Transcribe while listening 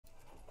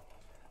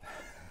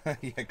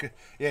Yeah,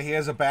 yeah, he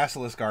has a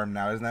basilisk arm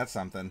now. Isn't that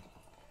something?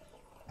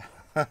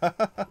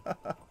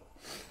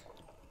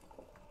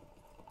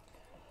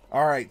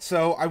 All right,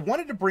 so I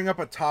wanted to bring up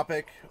a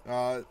topic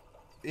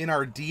in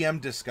our DM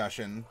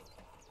discussion.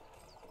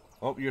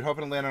 Oh, you're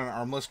hoping to land on an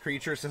armless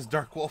creature, says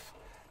Dark Wolf.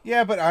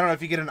 Yeah, but I don't know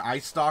if you get an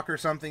ice stalk or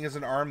something as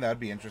an arm, that'd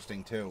be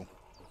interesting too.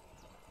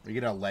 Or you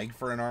get a leg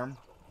for an arm.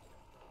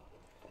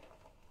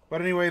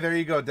 But anyway, there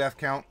you go, Death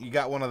Count. You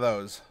got one of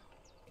those.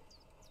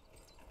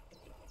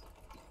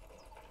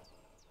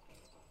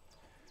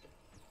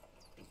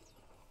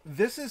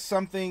 This is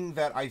something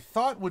that I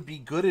thought would be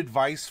good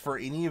advice for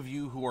any of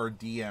you who are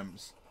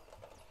DMs.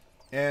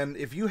 And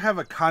if you have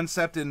a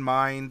concept in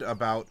mind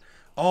about,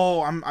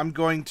 oh, I'm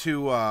going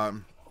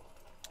to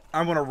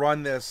I'm going to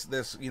run this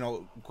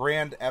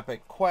grand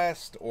epic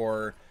quest,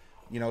 or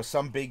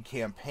some big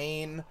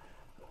campaign,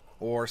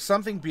 or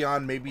something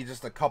beyond maybe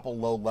just a couple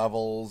low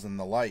levels and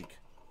the like.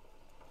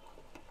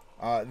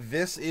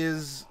 This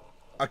is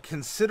a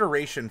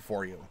consideration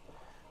for you,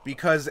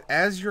 because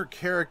as your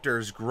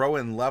characters grow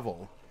in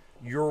level,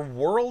 your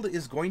world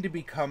is going to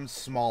become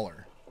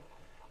smaller.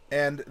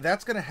 And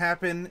that's going to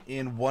happen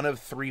in one of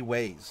three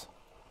ways.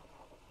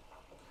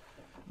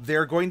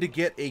 They're going to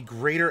get a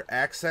greater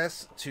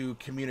access to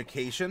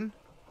communication,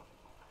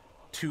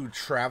 to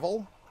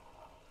travel,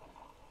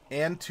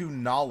 and to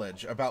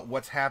knowledge about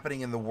what's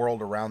happening in the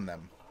world around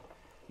them.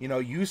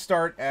 You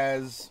start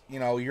as,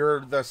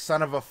 you're the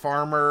son of a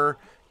farmer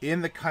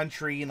in the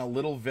country in a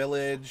little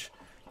village.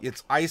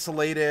 It's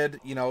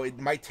isolated. It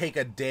might take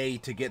a day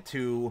to get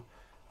to,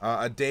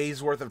 a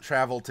day's worth of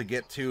travel to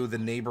get to the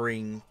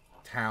neighboring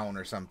town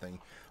or something.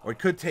 Or it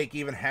could take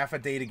even half a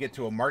day to get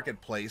to a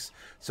marketplace.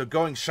 So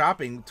going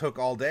shopping took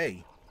all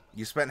day.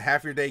 You spent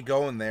half your day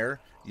going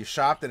there. You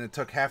shopped and it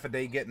took half a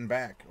day getting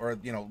back. Or,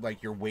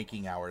 like your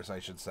waking hours,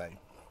 I should say.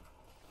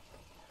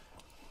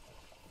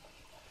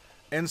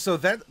 And so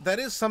that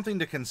is something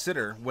to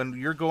consider when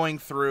you're going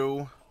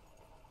through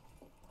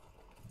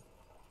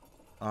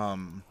a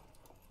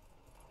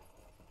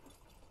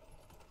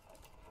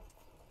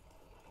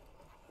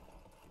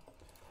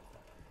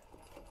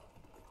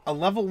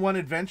level 1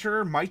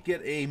 adventurer might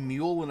get a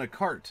mule and a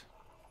cart.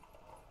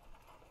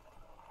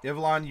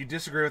 Ivlon, you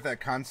disagree with that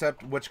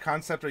concept? Which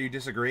concept are you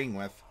disagreeing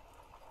with?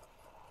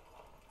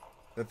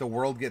 That the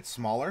world gets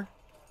smaller?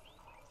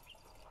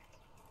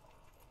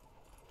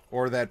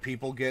 Or that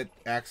people get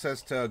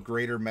access to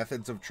greater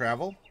methods of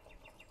travel?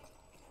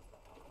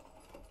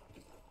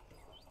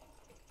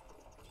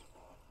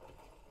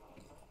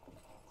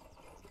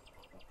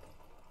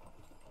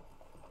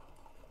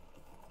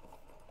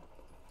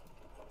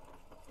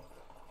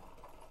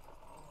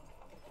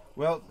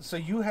 Well, so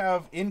you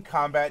have, in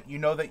combat, you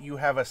know that you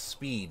have a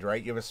speed,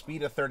 right? You have a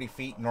speed of 30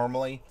 feet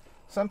normally,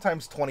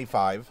 sometimes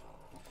 25.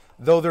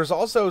 Though there's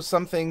also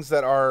some things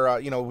that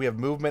are, we have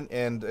movement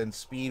and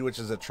speed, which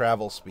is a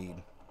travel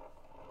speed.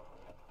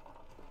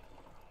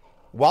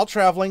 While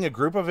traveling, a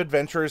group of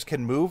adventurers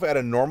can move at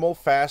a normal,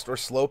 fast, or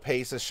slow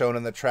pace as shown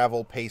in the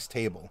travel pace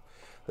table.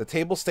 The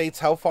table states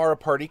how far a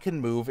party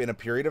can move in a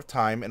period of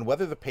time and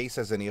whether the pace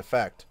has any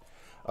effect.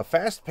 A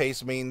fast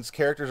pace means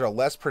characters are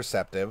less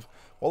perceptive,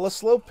 while a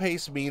slow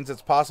pace means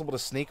it's possible to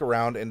sneak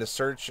around and to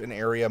search an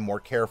area more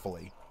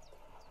carefully.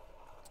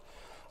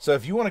 So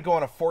if you want to go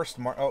on a forced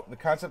the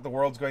concept of the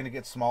world's going to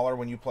get smaller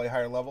when you play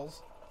higher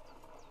levels.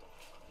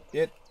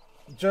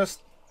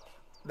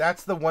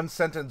 That's the one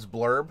sentence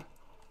blurb.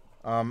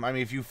 I mean,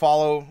 if you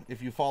follow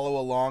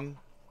along,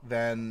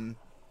 then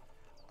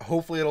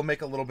hopefully it'll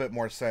make a little bit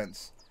more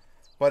sense.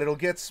 But it'll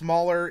get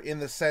smaller in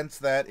the sense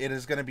that it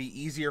is going to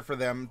be easier for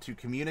them to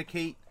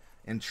communicate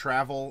and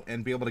travel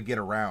and be able to get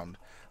around.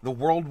 The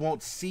world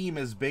won't seem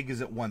as big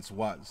as it once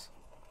was.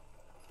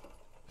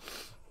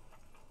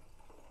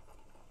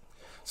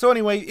 So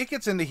anyway, it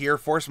gets into here.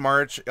 Force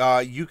March,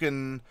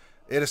 it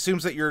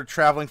assumes that you're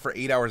traveling for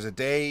 8 hours a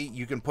day.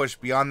 You can push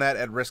beyond that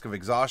at risk of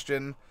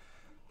exhaustion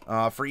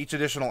for each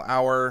additional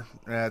hour,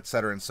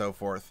 etc. and so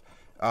forth.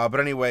 But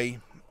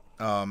anyway,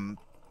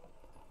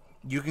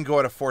 you can go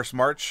at a Force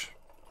March.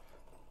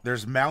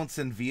 There's mounts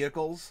and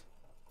vehicles.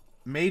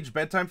 Mage,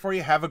 bedtime for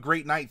you. Have a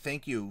great night.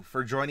 Thank you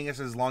for joining us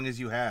as long as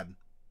you had.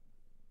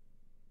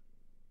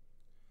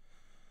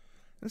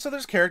 And so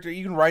there's character.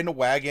 You can ride in a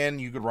wagon.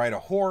 You could ride a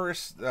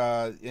horse.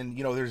 And,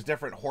 there's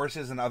different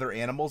horses and other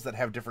animals that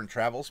have different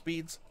travel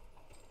speeds.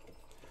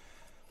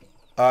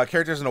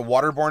 Characters in a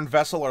waterborne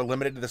vessel are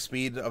limited to the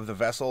speed of the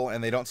vessel,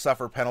 and they don't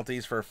suffer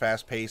penalties for a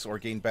fast pace or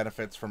gain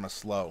benefits from a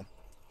slow.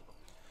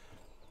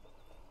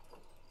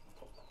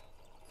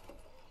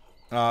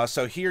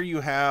 So here you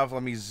have,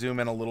 let me zoom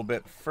in a little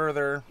bit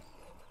further.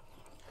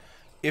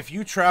 If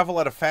you travel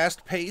at a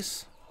fast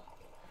pace,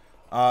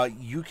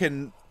 you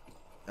can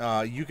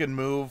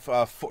move,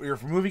 you're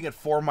moving at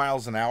 4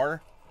 miles an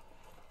hour,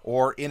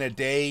 or in a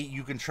day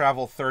you can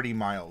travel 30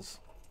 miles.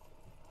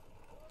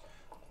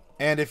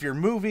 And if you're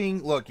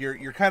moving, look,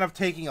 you're kind of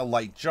taking a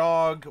light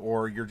jog,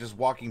 or you're just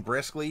walking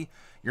briskly,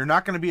 you're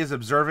not going to be as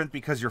observant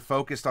because you're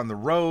focused on the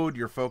road,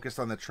 you're focused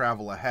on the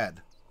travel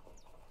ahead.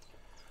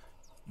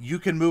 You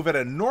can move at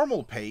a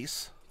normal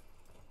pace,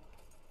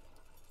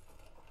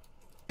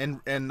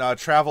 and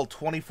travel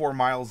 24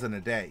 miles in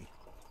a day.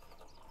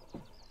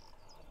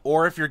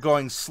 Or if you're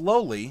going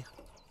slowly,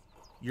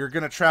 you're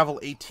going to travel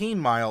 18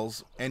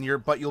 miles,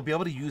 but you'll be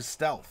able to use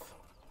stealth.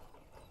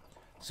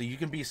 So you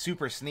can be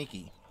super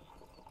sneaky.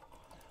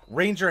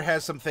 Ranger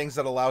has some things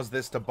that allows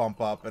this to bump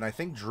up, and I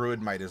think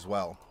Druid might as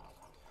well.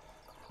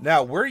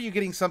 Now, where are you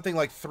getting something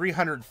like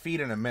 300 feet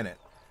in a minute?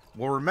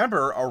 Well,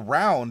 remember, a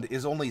round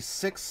is only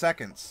 6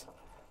 seconds.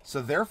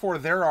 So therefore,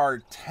 there are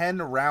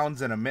 10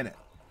 rounds in a minute.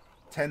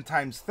 10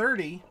 times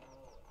 30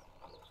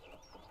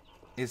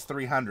 is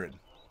 300.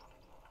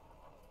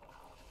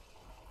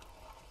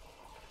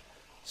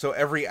 So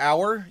every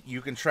hour,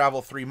 you can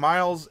travel 3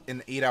 miles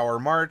in 8-hour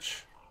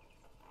march.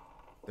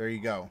 There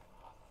you go.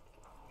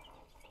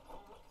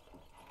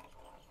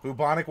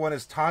 Bubonic one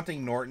is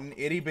taunting Norton.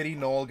 Itty Bitty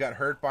Knoll got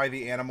hurt by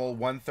the animal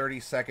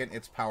 1/32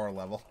 its power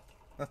level.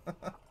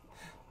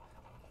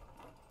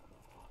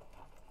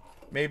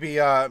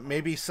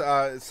 maybe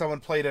someone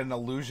played an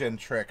illusion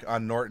trick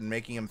on Norton,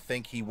 making him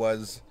think he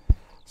was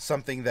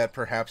something that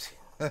perhaps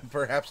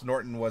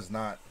Norton was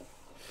not.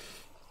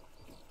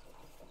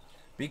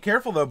 Be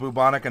careful though,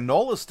 Bubonic. A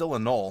knoll is still a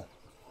knoll.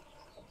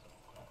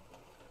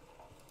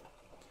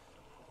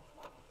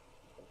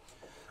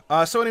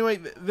 So anyway,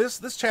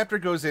 this chapter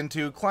goes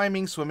into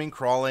climbing, swimming,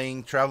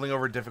 crawling, traveling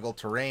over difficult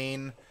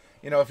terrain.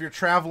 You know, if you're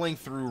traveling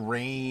through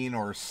rain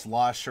or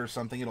slush or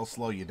something, it'll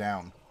slow you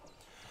down.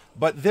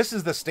 But this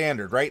is the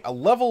standard, right? A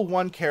level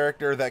 1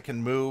 character that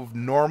can move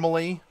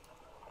normally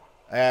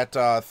at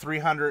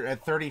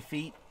 30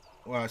 feet,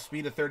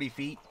 speed of 30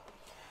 feet.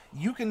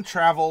 You can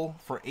travel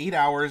for 8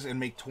 hours and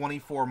make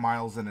 24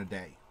 miles in a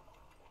day.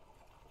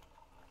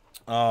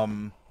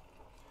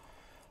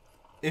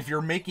 If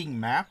you're making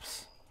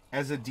maps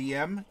as a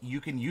DM, you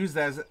can use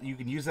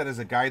that as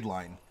a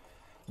guideline.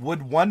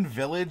 Would one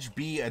village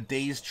be a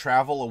day's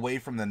travel away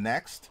from the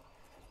next,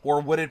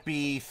 or would it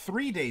be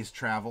 3 days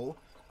travel?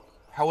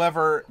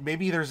 However,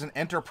 maybe there's an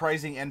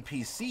enterprising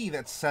NPC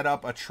that's set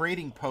up a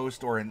trading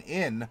post or an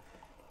inn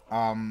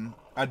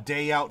a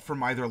day out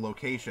from either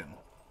location.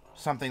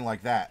 Something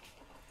like that.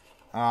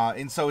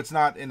 And so it's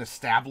not an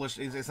established,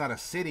 it's not a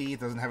city, it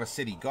doesn't have a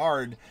city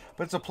guard,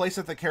 but it's a place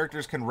that the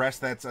characters can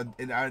rest that's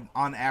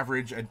on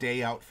average a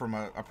day out from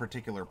a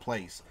particular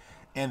place.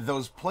 And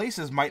those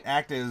places might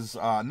act as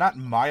not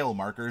mile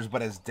markers,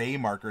 but as day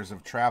markers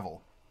of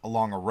travel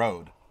along a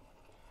road.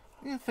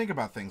 Yeah, think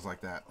about things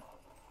like that.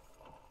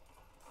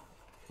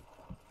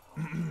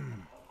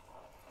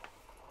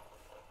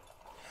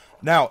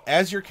 Now,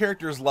 as your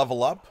characters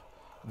level up,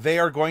 they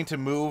are going to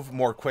move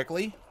more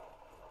quickly.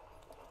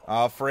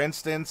 For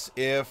instance,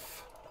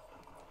 if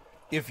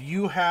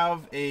you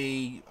have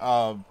a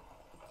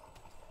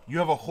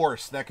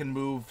horse that can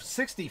move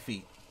 60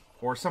 feet,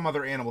 or some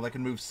other animal that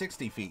can move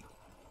 60 feet,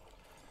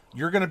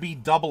 you're going to be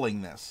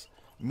doubling this,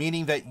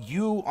 meaning that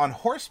you on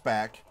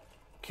horseback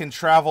can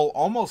travel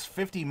almost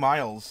 50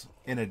 miles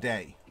in a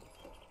day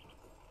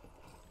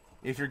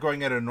if you're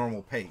going at a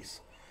normal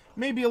pace.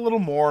 Maybe a little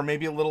more,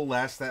 maybe a little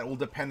less. That will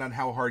depend on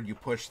how hard you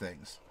push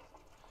things.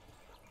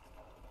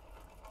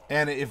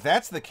 And if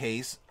that's the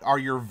case, are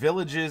your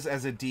villages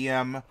as a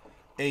DM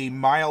a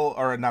mile,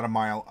 or not a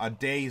mile, a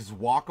day's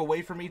walk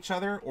away from each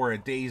other, or a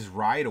day's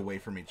ride away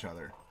from each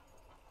other?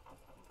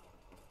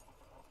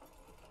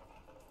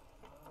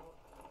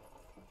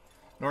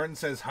 Norton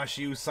says, hush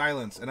you,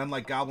 silence. And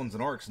unlike goblins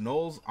and orcs,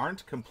 gnolls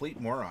aren't complete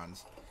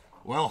morons.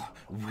 Well,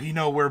 we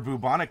know where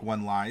Bubonic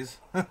one lies.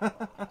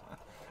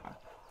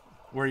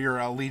 Where your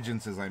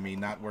allegiance is, I mean,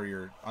 not where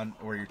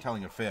you're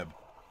telling a fib.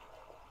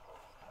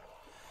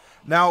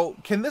 Now,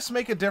 can this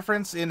make a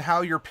difference in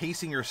how you're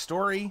pacing your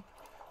story?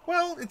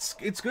 Well,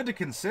 it's good to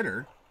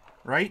consider,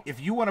 right? If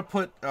you want to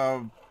put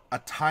a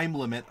time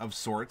limit of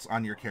sorts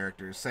on your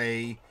characters,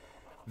 say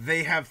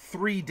they have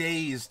 3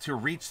 days to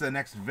reach the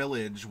next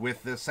village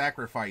with the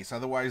sacrifice,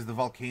 otherwise the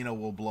volcano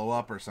will blow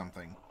up or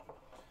something.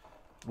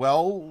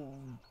 Well,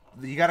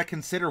 you got to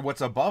consider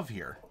what's above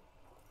here.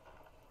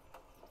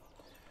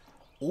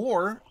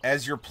 Or,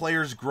 as your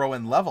players grow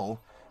in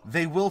level,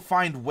 they will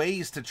find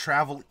ways to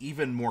travel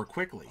even more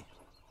quickly.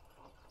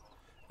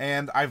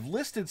 And I've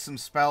listed some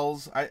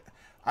spells.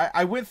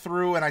 I went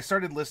through and I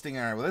started listing,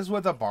 all right, well, this is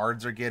what the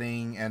bards are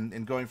getting,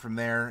 and going from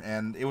there,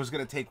 and it was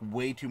going to take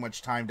way too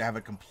much time to have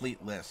a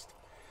complete list.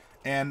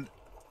 And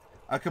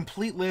a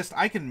complete list,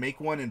 I can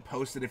make one and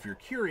post it if you're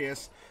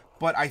curious,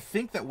 but I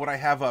think that what I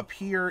have up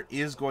here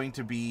is going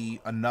to be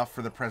enough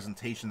for the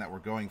presentation that we're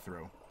going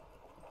through.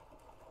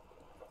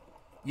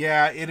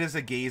 Yeah, it is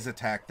a gaze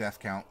attack death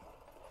count.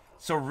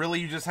 So really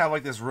you just have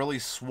like this really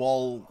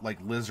swole like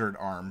lizard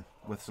arm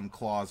with some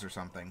claws or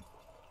something.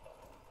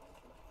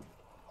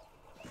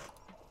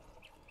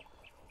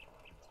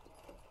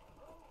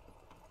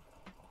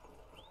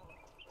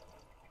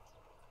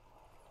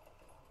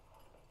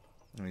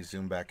 Let me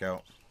zoom back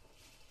out.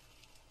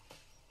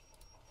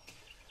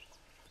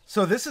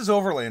 So this is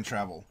overland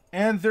travel,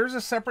 and there's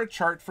a separate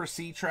chart for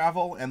sea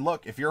travel. And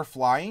look, if you're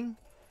flying,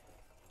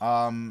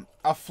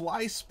 a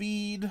fly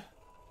speed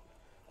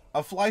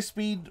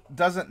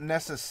doesn't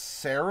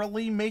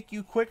necessarily make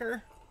you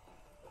quicker.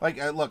 Like,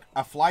 look,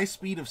 a fly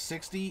speed of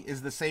 60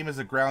 is the same as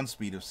a ground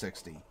speed of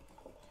 60.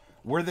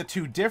 Where the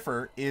two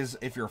differ is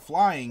if you're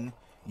flying,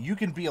 you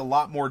can be a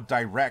lot more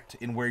direct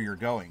in where you're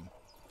going.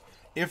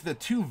 If the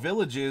two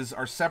villages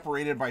are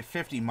separated by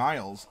 50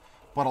 miles,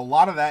 but a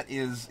lot of that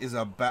is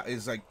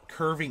like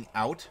curving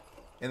out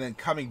and then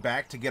coming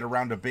back to get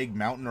around a big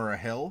mountain or a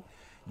hill,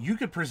 you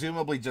could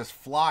presumably just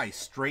fly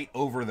straight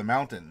over the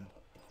mountain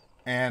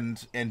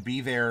and be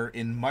there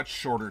in much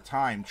shorter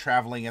time,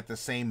 traveling at the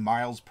same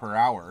miles per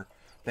hour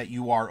that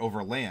you are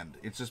over land.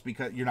 It's just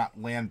because you're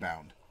not land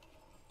bound.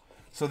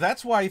 So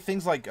that's why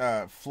things like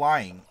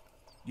flying,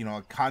 you know,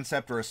 a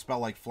concept or a spell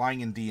like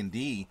flying in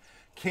D&D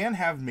can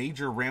have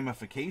major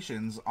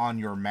ramifications on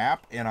your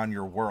map and on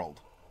your world.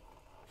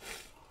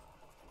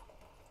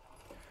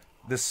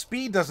 The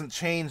speed doesn't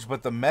change,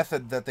 but the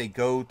method that they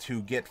go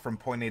to get from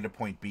point A to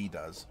point B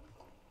does.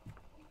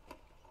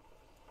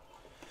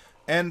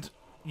 And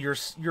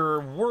your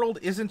world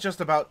isn't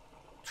just about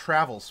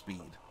travel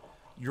speed.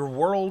 Your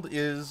world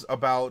is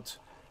about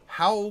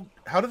how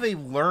do they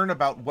learn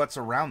about what's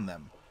around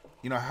them?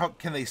 You know, how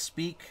can they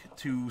speak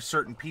to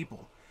certain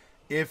people?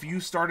 If you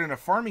start in a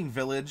farming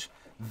village,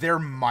 there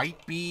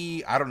might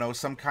be, I don't know,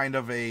 some kind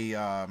of a,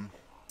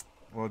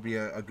 what would be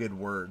a good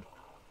word?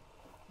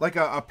 Like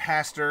a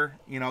pastor.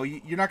 You know,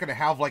 you're not going to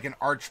have like an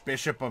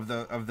archbishop of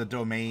the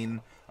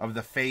domain of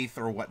the faith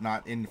or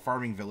whatnot in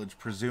farming village,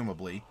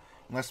 presumably,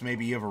 unless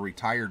maybe you have a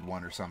retired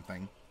one or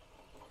something.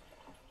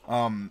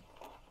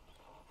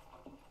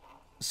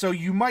 So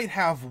you might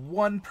have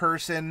one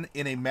person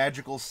in a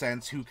magical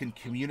sense who can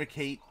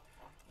communicate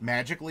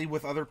magically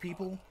with other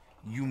people.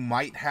 You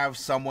might have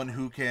someone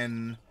who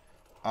can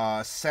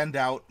send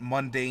out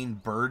mundane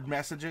bird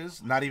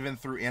messages, not even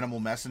through Animal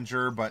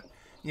Messenger, but,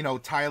 you know,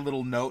 tie a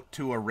little note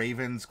to a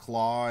raven's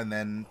claw and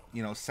then,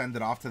 you know, send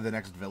it off to the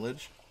next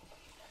village.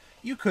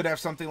 You could have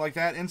something like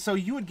that, and so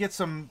you would get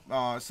some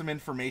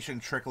information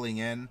trickling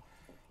in,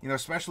 you know,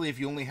 especially if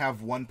you only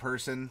have one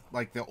person,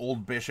 like the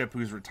old bishop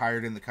who's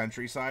retired in the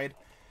countryside.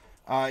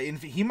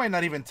 He might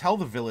not even tell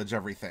the village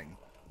everything.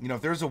 You know,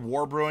 if there's a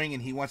war brewing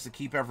and he wants to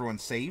keep everyone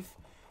safe,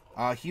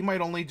 he might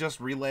only just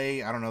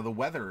relay, I don't know, the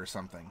weather or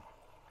something.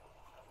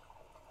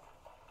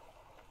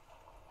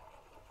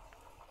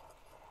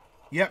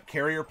 Yep,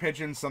 carrier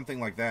pigeons, something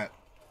like that.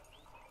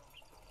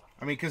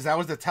 I mean, because that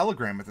was the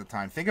telegram at the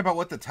time. Think about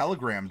what the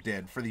telegram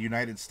did for the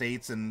United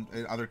States and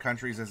other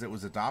countries as it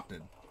was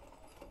adopted.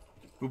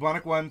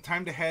 Bubonic One,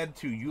 time to head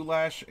to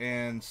Ulash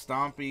and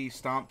stomp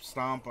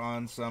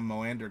on some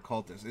Moander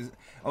cultists.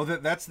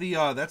 That's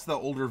the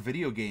older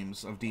video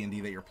games of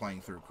D&D that you're playing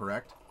through,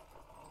 correct?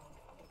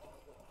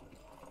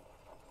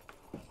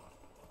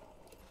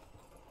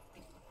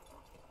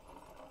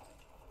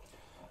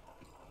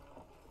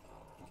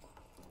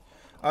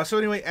 So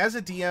anyway, as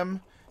a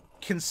DM,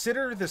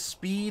 consider the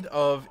speed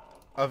of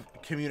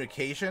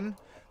communication,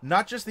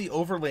 not just the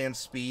overland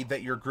speed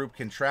that your group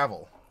can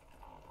travel.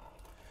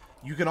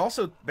 You can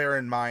also bear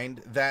in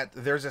mind that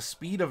there's a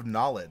speed of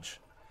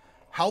knowledge.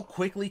 How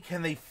quickly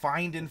can they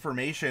find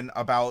information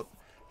about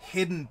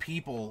hidden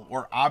people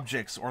or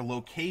objects or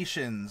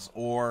locations,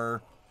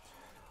 or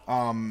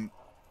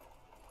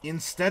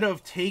instead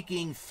of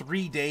taking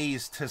 3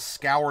 days to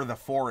scour the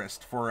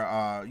forest for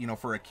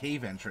for a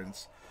cave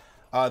entrance,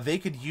 they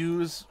could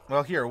use,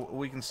 well, here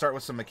we can start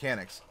with some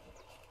mechanics.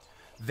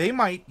 They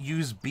might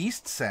use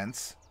beast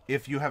sense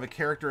if you have a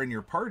character in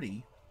your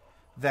party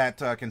that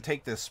can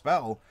take this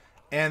spell,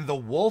 and the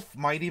wolf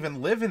might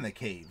even live in the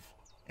cave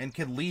and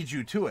can lead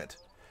you to it.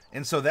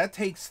 And so that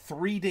takes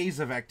 3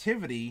 days of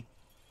activity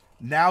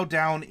now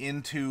down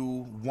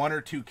into 1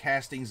 or 2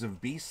 castings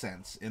of beast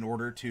sense in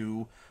order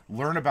to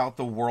learn about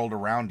the world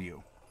around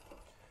you.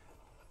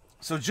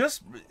 So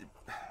just,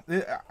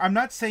 I'm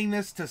not saying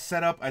this to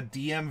set up a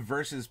DM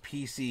versus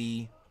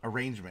PC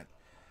arrangement.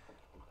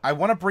 I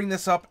want to bring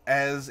this up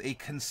as a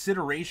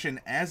consideration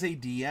as a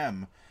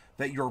DM,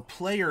 that your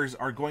players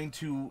are going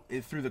to,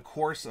 through the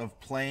course of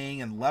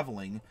playing and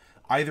leveling,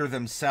 either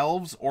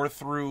themselves or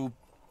through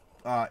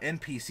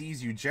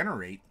NPCs you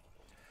generate,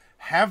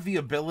 have the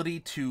ability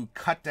to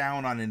cut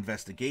down on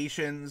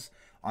investigations,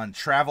 on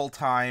travel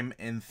time,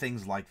 and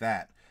things like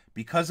that,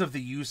 because of the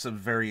use of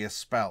various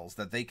spells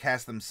that they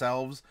cast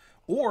themselves,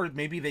 or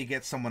maybe they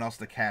get someone else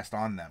to cast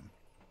on them.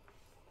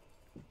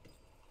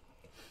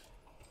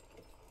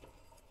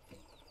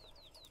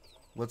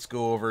 Let's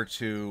go over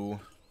to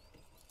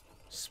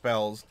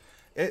spells.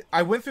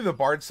 I went through the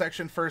bard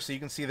section first, so you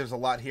can see there's a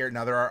lot here.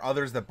 Now, there are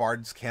others that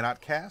bards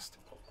cannot cast.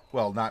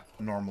 Well, not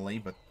normally,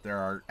 but there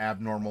are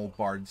abnormal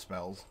bard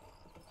spells.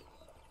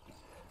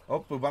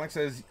 Oh, Bubonic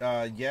says,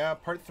 yeah,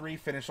 part 3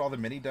 finished all the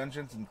mini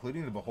dungeons,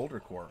 including the Beholder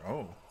Core.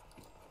 Oh.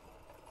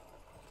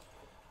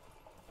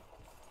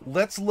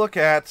 Let's look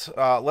at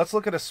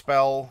a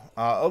spell.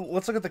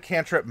 Let's look at the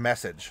cantrip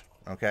message.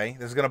 Okay,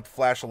 this is gonna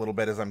flash a little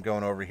bit as I'm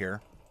going over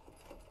here.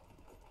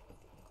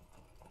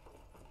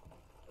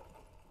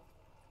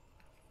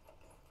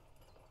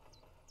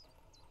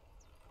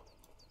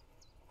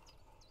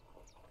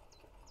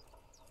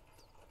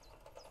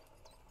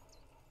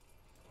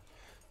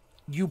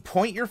 You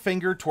point your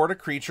finger toward a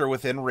creature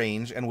within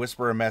range and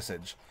whisper a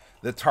message.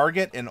 The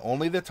target and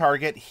only the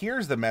target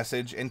hears the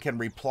message and can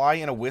reply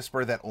in a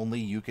whisper that only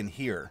you can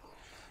hear.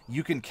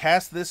 You can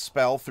cast this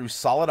spell through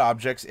solid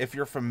objects if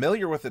you're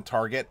familiar with the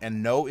target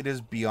and know it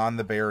is beyond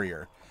the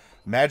barrier.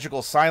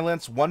 Magical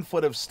silence, 1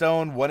 foot of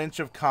stone, 1 inch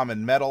of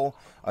common metal,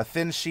 a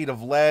thin sheet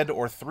of lead,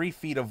 or 3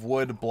 feet of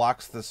wood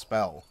blocks the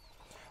spell.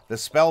 The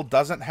spell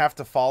doesn't have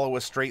to follow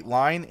a straight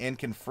line and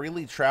can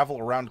freely travel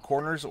around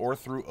corners or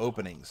through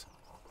openings.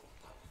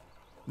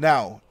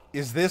 Now,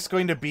 is this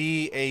going to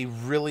be a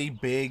really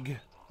big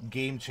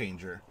game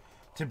changer?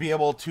 To be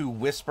able to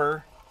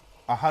whisper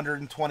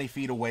 120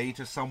 feet away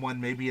to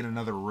someone maybe in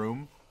another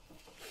room?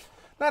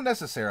 Not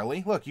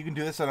necessarily. Look, you can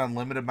do this an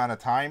unlimited amount of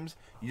times.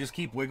 You just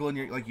keep wiggling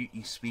your, like,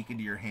 you speak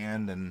into your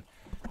hand and,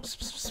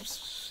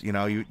 you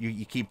know,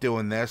 you keep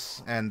doing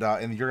this and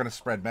you're going to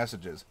spread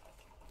messages.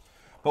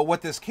 But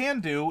what this can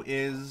do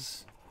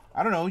is,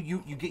 I don't know, you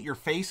get your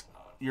face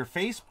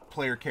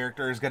player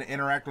character is going to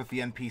interact with the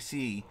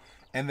NPC,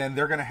 and then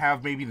they're going to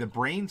have maybe the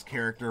brains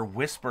character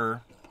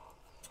whisper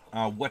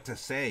what to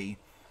say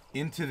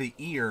into the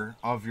ear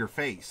of your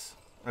face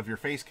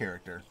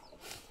character.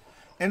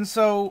 And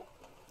so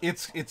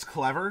it's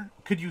clever.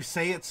 Could you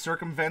say it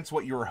circumvents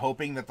what you were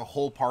hoping, that the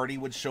whole party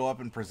would show up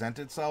and present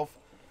itself?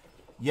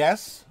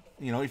 Yes.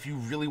 You know, if you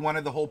really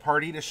wanted the whole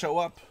party to show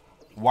up,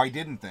 why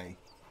didn't they?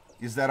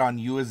 Is that on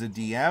you as a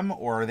DM,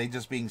 or are they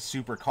just being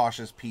super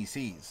cautious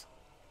PCs?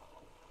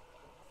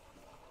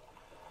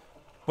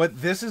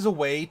 But this is a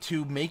way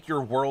to make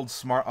your world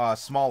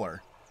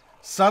smaller.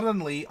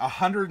 Suddenly,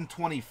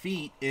 120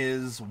 feet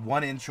is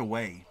 1 inch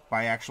away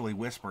by actually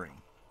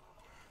whispering.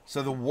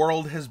 So the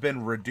world has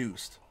been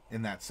reduced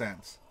in that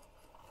sense.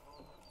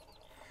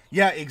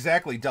 Yeah,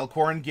 exactly.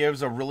 Delcorin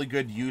gives a really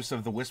good use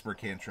of the whisper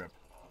cantrip.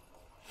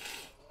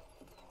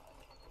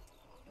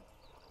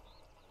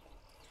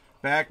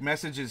 Back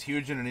message is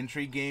huge in an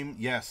intrigue game.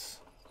 Yes.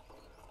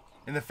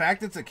 And the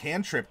fact it's a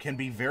cantrip can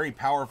be very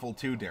powerful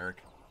too,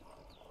 Derek.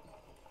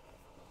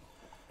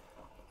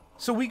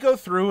 So we go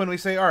through and we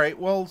say, all right,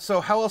 well,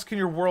 so how else can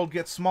your world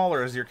get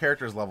smaller as your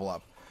characters level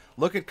up?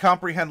 Look at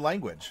comprehend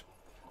language.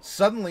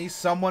 Suddenly,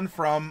 someone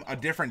from a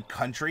different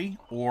country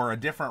or a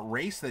different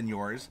race than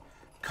yours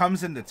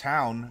comes into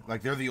town,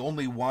 like they're the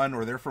only one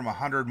or they're from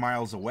 100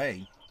 miles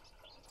away.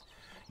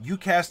 You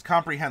cast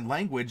comprehend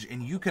language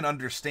and you can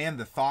understand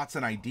the thoughts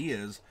and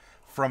ideas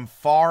from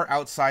far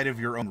outside of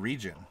your own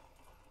region.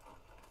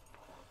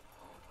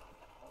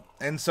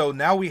 And so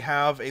now we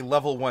have a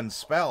level 1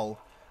 spell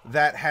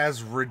that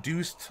has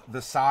reduced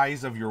the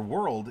size of your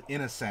world,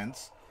 in a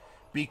sense,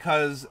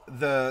 because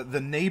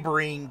the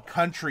neighboring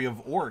country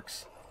of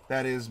orcs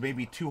that is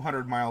maybe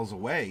 200 miles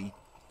away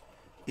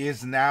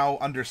is now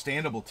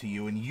understandable to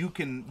you, and you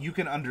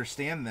can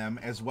understand them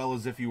as well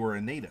as if you were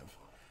a native.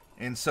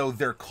 And so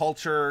their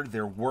culture,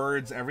 their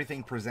words,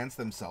 everything presents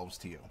themselves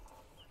to you.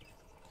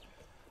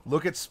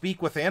 Look at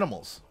speak with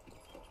animals.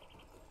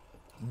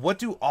 What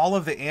do all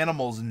of the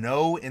animals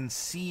know and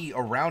see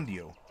around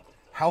you?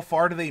 How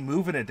far do they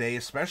move in a day,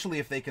 especially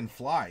if they can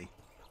fly?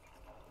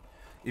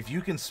 If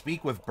you can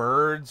speak with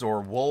birds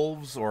or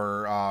wolves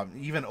or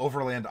even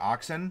overland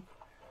oxen,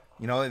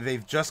 you know,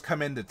 they've just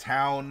come into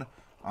town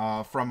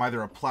from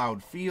either a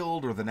plowed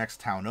field or the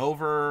next town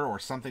over or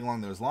something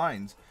along those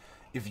lines.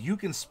 If you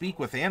can speak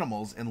with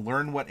animals and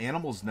learn what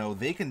animals know,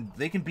 they can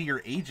be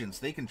your agents.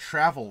 They can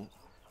travel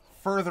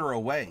further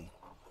away.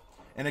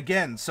 And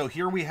again, so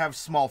here we have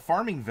small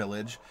farming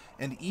village,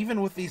 and even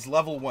with these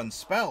level 1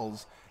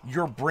 spells,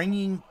 you're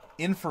bringing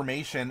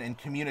information and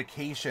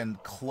communication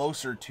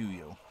closer to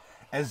you,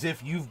 as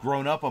if you've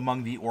grown up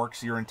among the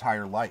orcs your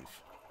entire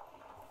life.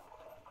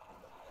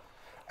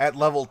 At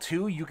level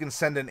 2, you can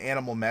send an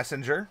animal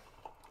messenger.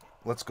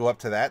 Let's go up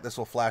to that. This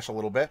will flash a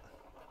little bit.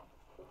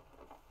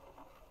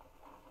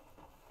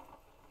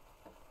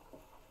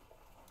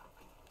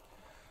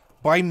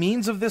 By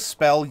means of this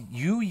spell,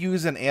 you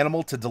use an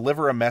animal to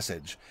deliver a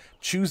message.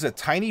 Choose a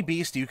tiny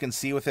beast you can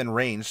see within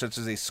range, such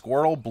as a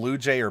squirrel, blue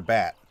jay, or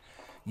bat.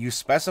 You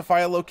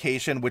specify a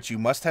location which you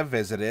must have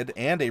visited,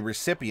 and a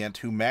recipient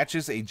who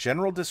matches a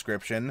general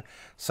description,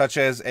 such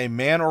as a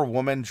man or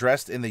woman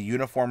dressed in the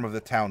uniform of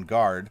the town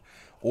guard,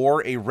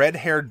 or a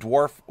red-haired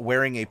dwarf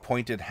wearing a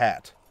pointed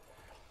hat.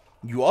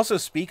 You also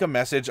speak a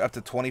message up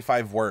to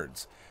 25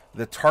 words.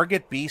 The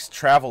target beast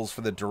travels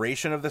for the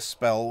duration of the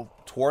spell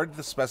toward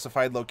the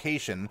specified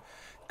location,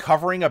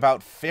 covering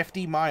about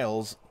 50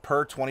 miles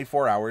per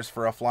 24 hours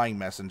for a flying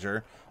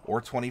messenger, or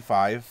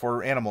 25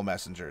 for animal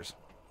messengers.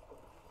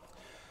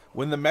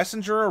 When the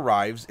messenger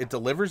arrives, it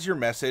delivers your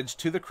message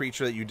to the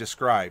creature that you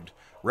described,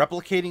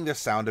 replicating the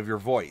sound of your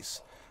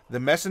voice. The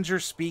messenger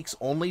speaks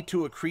only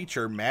to a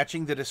creature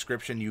matching the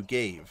description you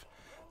gave.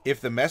 If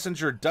the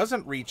messenger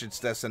doesn't reach its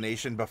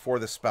destination before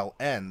the spell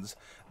ends,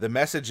 the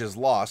message is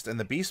lost, and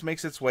the beast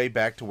makes its way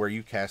back to where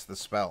you cast the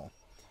spell.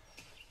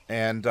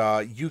 And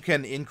you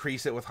can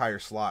increase it with higher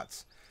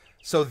slots.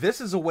 So this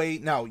is a way.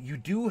 Now,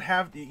 you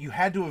had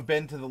to have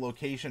been to the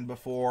location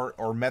before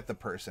or met the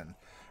person.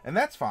 And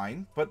that's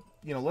fine, but,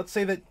 you know, let's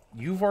say that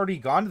you've already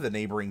gone to the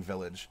neighboring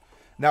village.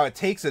 Now, it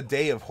takes a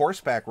day of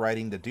horseback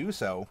riding to do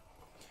so,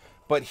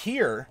 but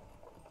here,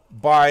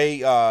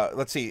 by,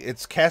 let's see,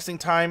 it's casting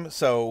time,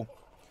 so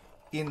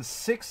in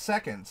 6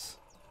 seconds,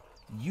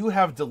 you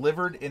have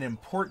delivered an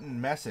important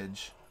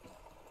message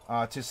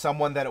to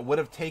someone that it would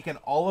have taken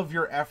all of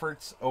your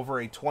efforts over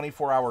a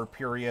 24-hour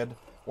period,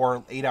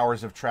 or 8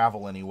 hours of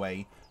travel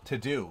anyway, to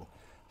do.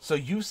 So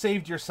you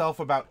saved yourself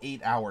about 8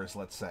 hours,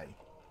 let's say.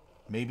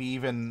 Maybe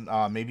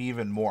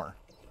even more,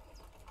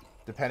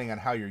 depending on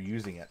how you're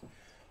using it.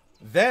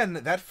 Then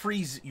that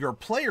frees your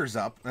players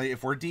up.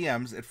 If we're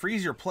DMs, it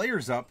frees your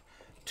players up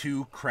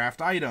to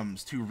craft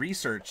items, to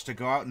research, to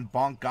go out and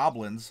bonk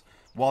goblins,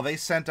 while they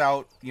sent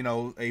out, you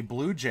know, a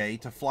blue jay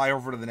to fly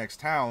over to the next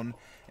town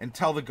and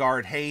tell the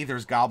guard, hey,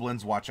 there's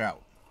goblins, watch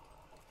out.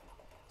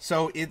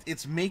 So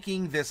it's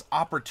making this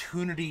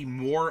opportunity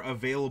more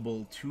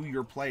available to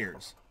your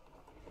players.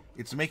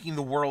 It's making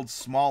the world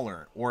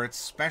smaller, or it's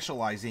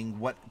specializing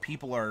what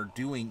people are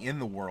doing in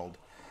the world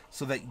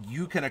so that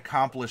you can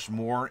accomplish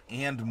more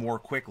and more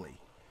quickly.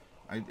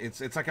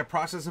 It's like a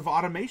process of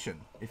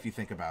automation, if you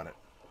think about it.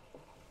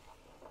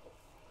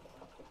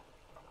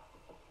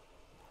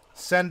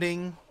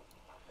 Sending.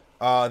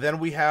 Then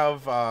we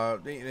have,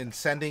 and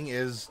sending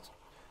is...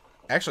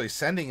 Actually,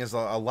 sending is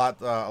a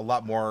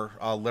lot more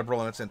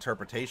liberal in its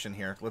interpretation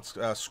here. Let's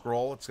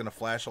scroll. It's going to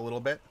flash a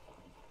little bit.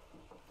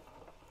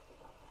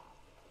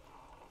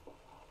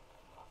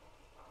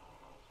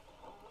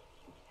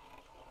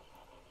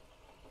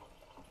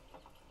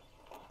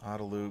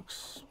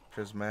 Autolux,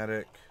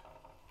 prismatic.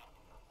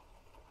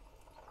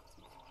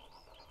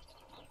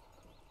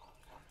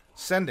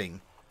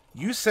 Sending.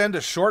 You send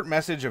a short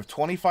message of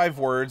 25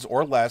 words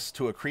or less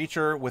to a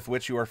creature with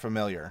which you are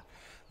familiar.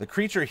 The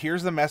creature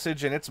hears the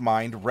message in its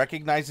mind,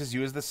 recognizes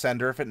you as the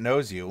sender if it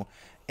knows you,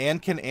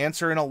 and can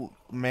answer in a like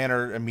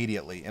manner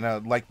immediately.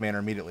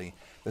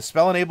 The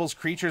spell enables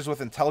creatures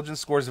with intelligence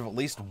scores of at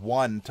least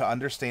 1 to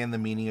understand the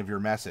meaning of your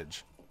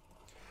message.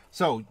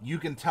 So you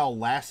can tell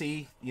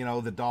Lassie, you know,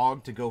 the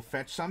dog, to go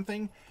fetch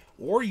something,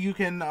 or you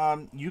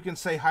can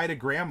say hi to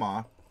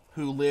Grandma,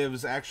 who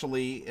lives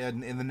actually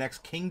in the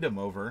next kingdom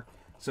over,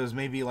 so it's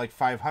maybe like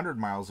 500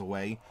 miles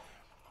away.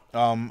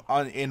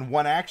 In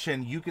one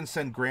action, you can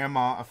send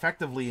Grandma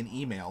effectively an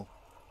email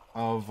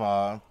of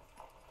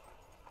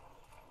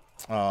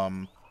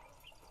of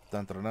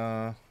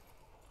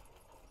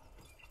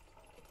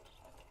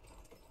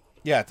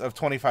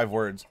 25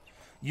 words.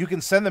 You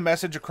can send the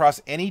message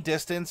across any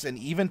distance and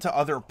even to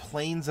other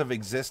planes of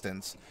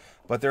existence.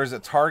 But there's a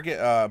target.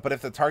 But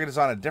if the target is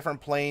on a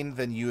different plane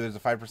than you, there's a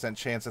 5%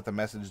 chance that the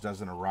message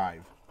doesn't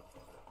arrive.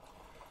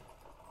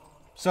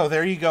 So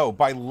there you go.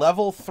 By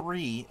level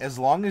 3, as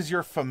long as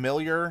you're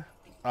familiar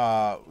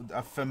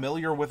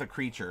with a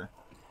creature,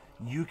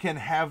 you can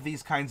have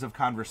these kinds of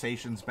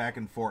conversations back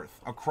and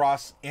forth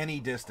across any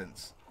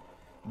distance.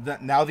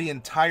 Now the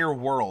entire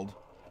world,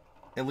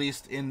 at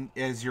least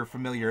as your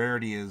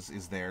familiarity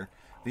is there,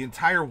 the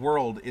entire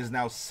world is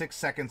now 6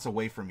 seconds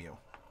away from you.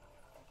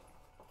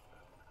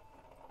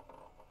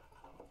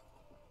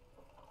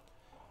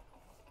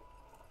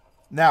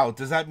 Now,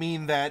 does that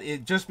mean that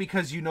just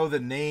because you know the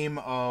name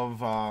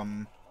of,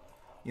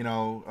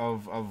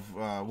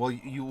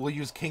 we'll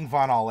use King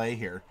Von Alle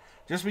here.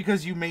 Just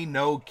because you may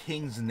know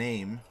King's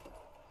name,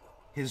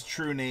 his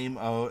true name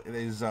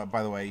is,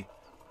 by the way,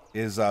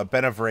 is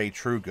Benevray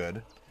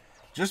Truegood.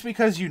 Just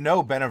because you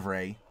know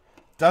Benevray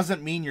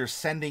doesn't mean your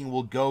sending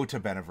will go to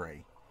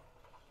Benevray.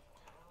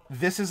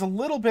 This is a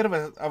little bit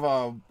of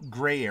a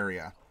gray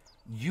area.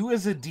 You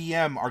as a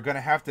DM are going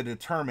to have to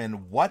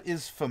determine what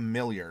is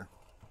familiar.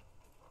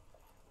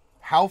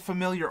 How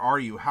familiar are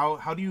you?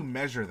 How do you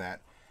measure that?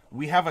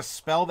 We have a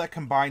spell that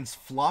combines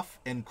fluff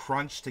and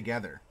crunch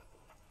together.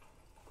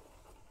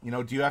 You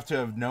know, do you have to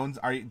have known...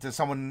 Does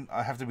someone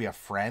have to be a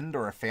friend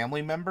or a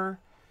family member?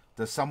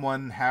 Does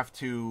someone have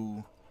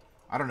to...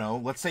 I don't know.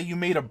 Let's say you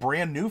made a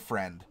brand new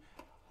friend.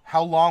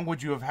 How long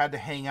would you have had to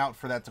hang out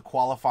for that to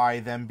qualify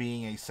them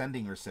being a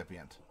sending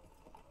recipient?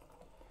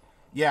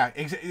 Yeah,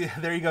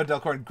 there you go,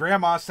 Delcorn.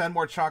 Grandma, send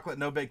more chocolate,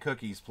 no bake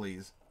cookies,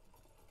 please.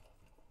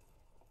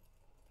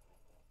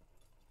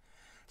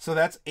 So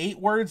that's 8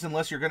 words,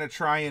 unless you're going to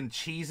try and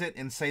cheese it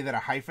and say that a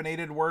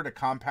hyphenated word, a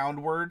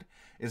compound word,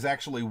 is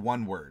actually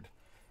 1 word.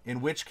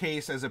 In which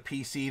case, as a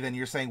PC, then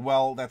you're saying,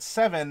 well, that's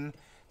 7,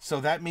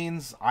 so that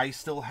means I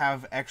still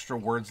have extra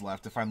words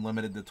left if I'm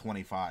limited to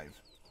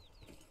 25.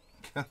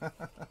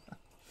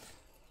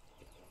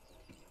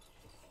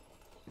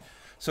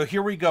 So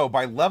here we go.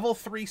 By level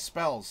 3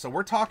 spells, so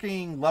we're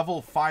talking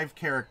level 5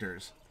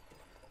 characters,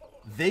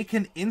 they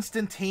can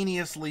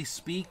instantaneously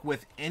speak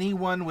with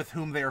anyone with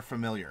whom they are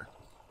familiar.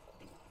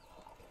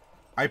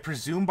 I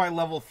presume by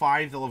level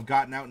 5 they'll have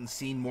gotten out and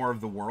seen more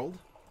of the world.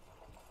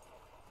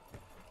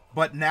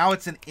 But now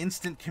it's an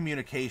instant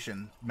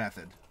communication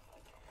method.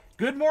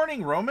 Good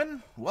morning,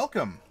 Roman.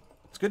 Welcome.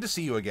 It's good to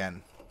see you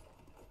again.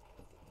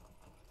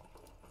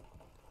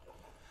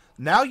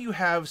 Now you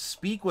have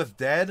Speak with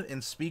Dead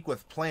and Speak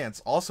with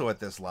Plants also at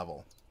this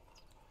level.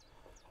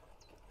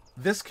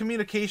 this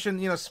communication,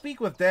 you know, speak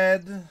with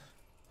dead.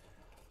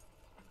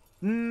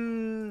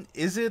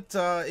 Is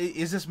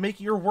this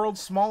making your world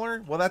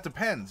smaller? Well, that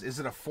depends. Is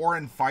it a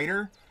foreign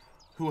fighter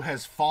who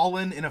has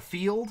fallen in a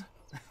field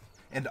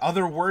and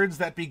other words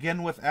that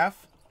begin with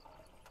F?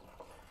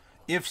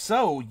 If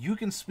so, you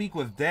can speak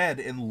with dead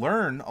and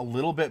learn a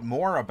little bit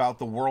more about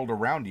the world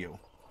around you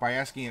by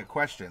asking it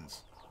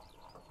questions.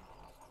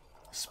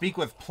 Speak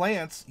with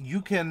plants,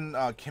 you can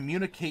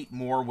communicate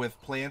more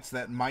with plants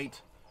that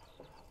might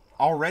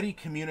already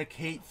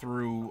communicate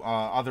through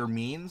other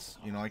means,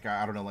 you know, like,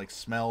 I don't know, like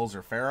smells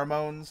or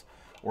pheromones,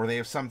 or they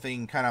have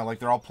something kind of like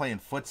they're all playing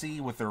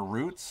footsie with their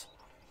roots.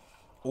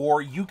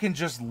 Or you can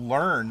just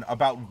learn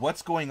about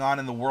what's going on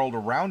in the world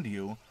around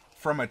you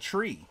from a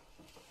tree.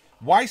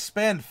 Why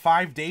spend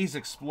 5 days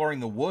exploring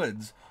the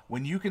woods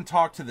when you can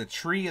talk to the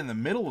tree in the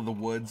middle of the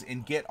woods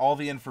and get all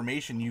the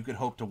information you could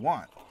hope to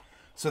want?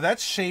 So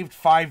that's shaved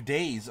 5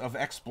 days of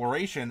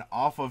exploration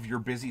off of your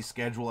busy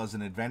schedule as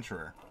an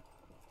adventurer.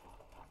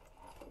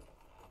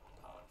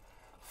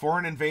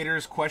 Foreign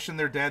invaders question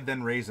their dead,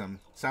 then raise them.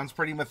 Sounds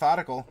pretty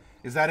methodical.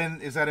 Is that in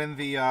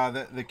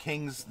the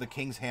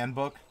King's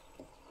Handbook?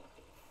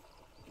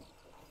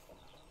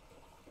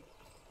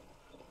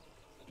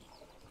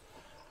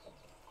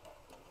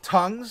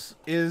 Tongues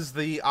is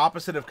the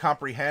opposite of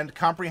comprehend.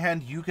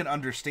 Comprehend, you can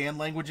understand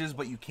languages,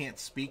 but you can't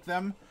speak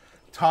them.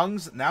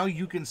 Tongues, now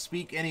you can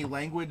speak any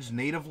language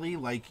natively,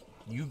 like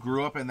you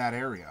grew up in that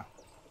area.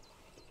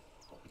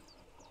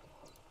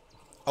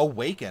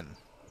 Awaken.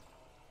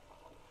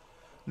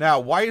 Now,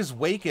 why is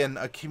Waken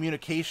a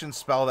communication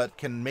spell that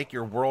can make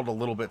your world a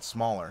little bit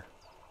smaller?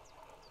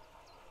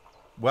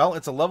 Well,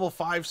 it's a level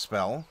 5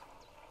 spell.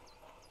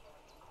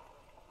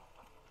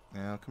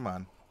 Yeah, come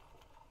on.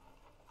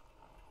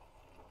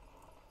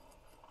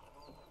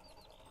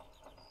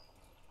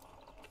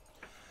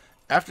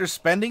 After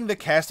spending the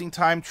casting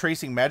time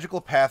tracing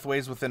magical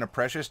pathways within a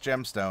precious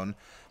gemstone,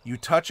 you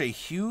touch a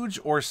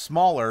huge or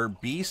smaller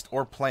beast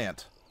or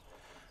plant.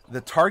 The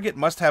target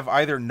must have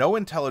either no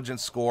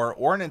intelligence score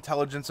or an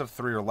intelligence of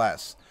 3 or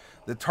less.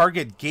 The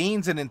target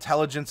gains an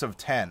intelligence of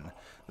 10.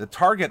 The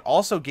target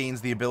also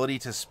gains the ability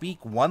to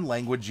speak one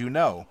language you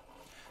know.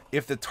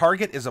 If the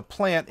target is a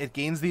plant, it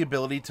gains the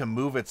ability to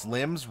move its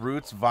limbs,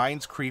 roots,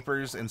 vines,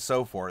 creepers, and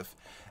so forth,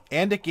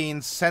 and it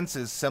gains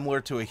senses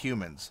similar to a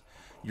human's.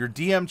 Your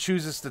DM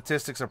chooses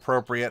statistics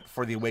appropriate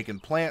for the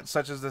awakened plant,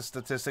 such as the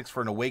statistics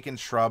for an awakened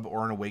shrub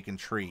or an awakened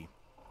tree.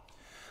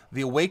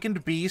 The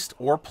awakened beast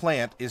or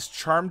plant is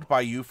charmed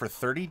by you for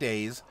 30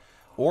 days,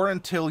 or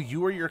until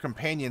you or your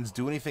companions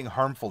do anything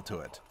harmful to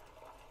it.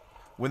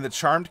 When the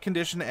charmed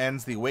condition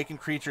ends, the awakened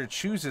creature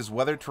chooses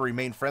whether to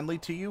remain friendly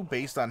to you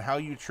based on how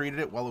you treated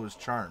it while it was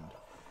charmed.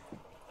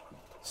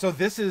 So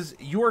this is,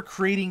 you are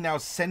creating now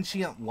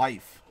sentient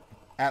life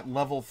at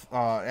level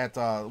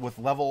with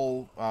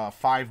level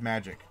 5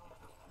 magic,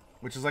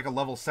 which is like a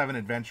level 7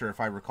 adventure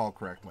if I recall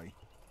correctly.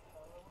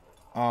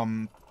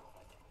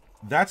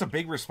 That's a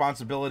big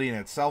responsibility in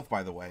itself,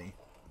 by the way.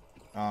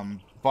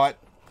 But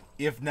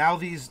if now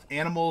these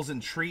animals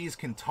and trees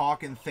can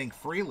talk and think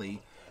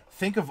freely,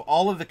 think of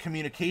all of the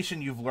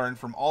communication you've learned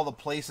from all the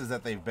places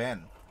that they've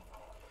been.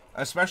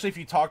 Especially if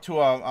you talk to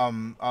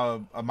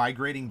a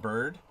migrating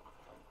bird.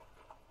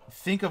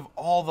 Think of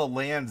all the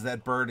lands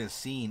that bird has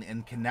seen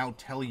and can now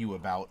tell you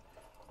about,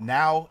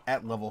 now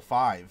at level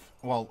 5.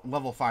 Well,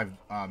 level 5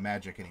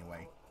 magic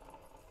anyway.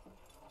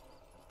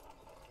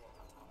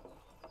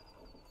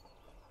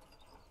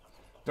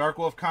 Dark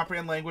Wolf,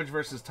 comprehend language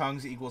versus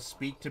tongues equals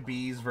speak to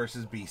bees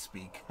versus bee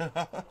speak.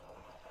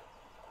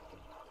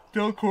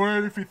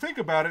 Delcourt, if you think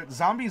about it,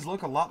 zombies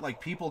look a lot like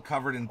people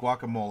covered in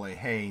guacamole.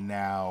 Hey,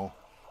 now.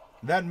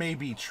 That may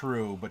be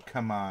true, but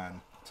come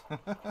on.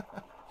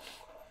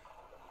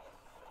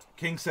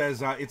 King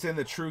says, it's in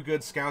the True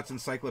Good Scouts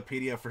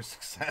Encyclopedia for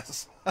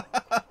Success.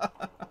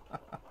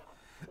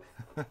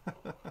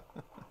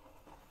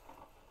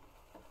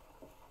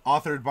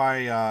 Authored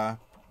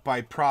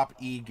by Prop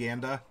E.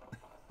 Ganda.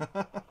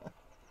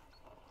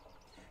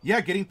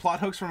 Yeah, getting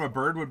plot hooks from a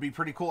bird would be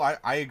pretty cool.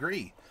 I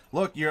agree.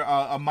 Look, you're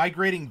a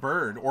migrating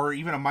bird, or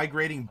even a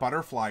migrating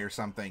butterfly or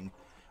something,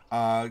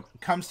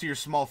 comes to your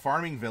small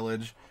farming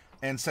village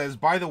and says,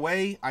 by the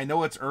way, I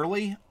know it's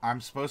early. I'm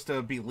supposed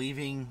to be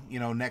leaving, you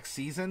know, next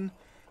season.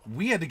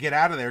 We had to get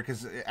out of there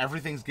because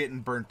everything's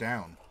getting burnt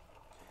down.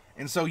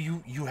 And so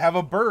you have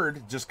a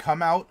bird just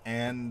come out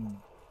and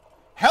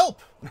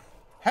help,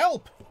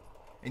 help.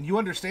 And you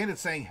understand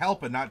it's saying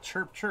help and not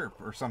chirp, chirp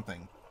or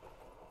something.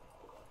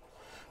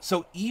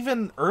 So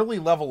even early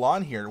level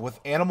on here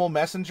with Animal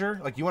Messenger,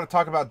 like you want to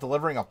talk about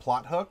delivering a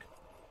plot hook,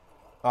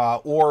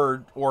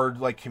 or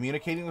like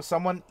communicating with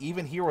someone,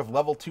 even here with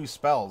level 2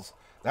 spells,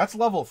 that's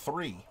level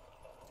 3.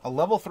 A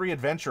level 3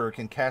 adventurer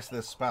can cast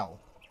this spell.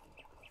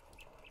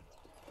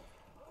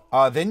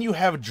 Then you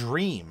have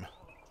Dream.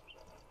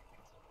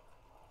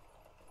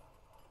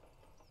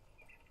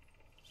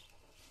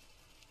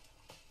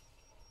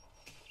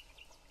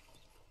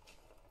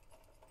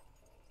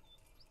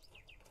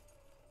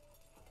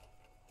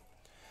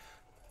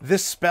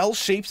 This spell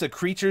shapes a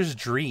creature's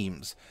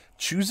dreams.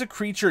 Choose a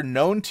creature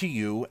known to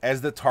you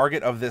as the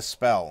target of this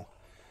spell.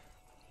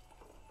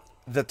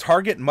 The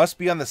target must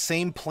be on the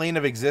same plane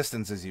of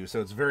existence as you,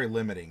 so it's very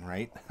limiting,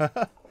 right?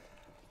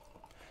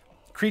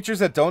 Creatures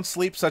that don't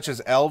sleep, such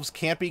as elves,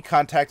 can't be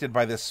contacted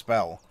by this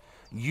spell.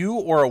 You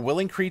or a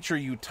willing creature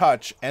you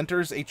touch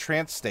enters a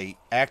trance state,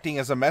 acting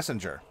as a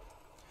messenger.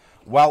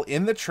 While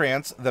in the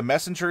trance, the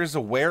messenger is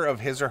aware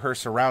of his or her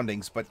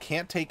surroundings, but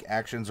can't take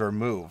actions or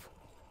move.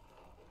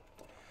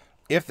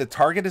 If the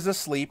target is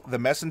asleep, the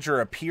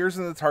messenger appears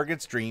in the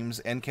target's dreams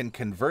and can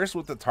converse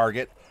with the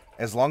target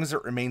as long as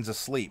it remains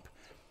asleep,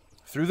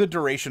 through the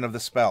duration of the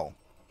spell.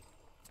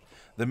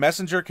 The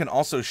messenger can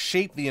also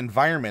shape the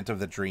environment of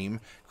the dream,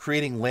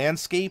 creating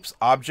landscapes,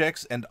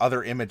 objects, and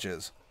other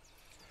images.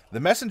 The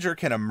messenger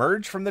can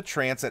emerge from the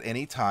trance at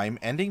any time,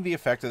 ending the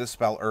effect of the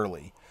spell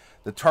early.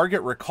 The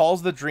target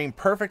recalls the dream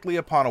perfectly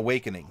upon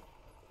awakening.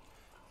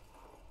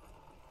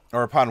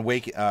 Or upon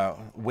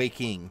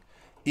waking.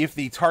 If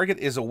the target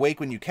is awake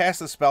when you cast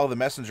the spell, the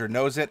messenger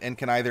knows it and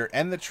can either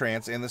end the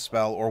trance and the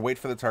spell or wait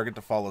for the target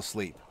to fall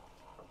asleep.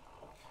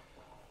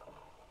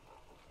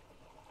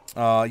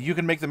 You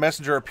can make the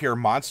messenger appear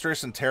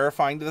monstrous and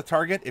terrifying to the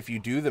target. If you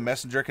do, the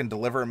messenger can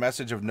deliver a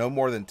message of no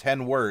more than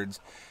 10 words,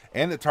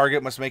 and the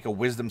target must make a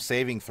wisdom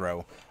saving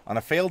throw. On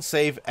a failed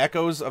save,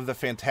 echoes of the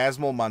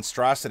phantasmal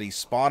monstrosity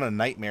spawn a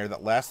nightmare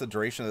that lasts the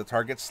duration of the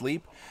target's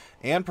sleep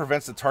and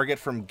prevents the target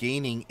from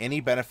gaining any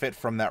benefit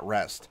from that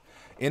rest.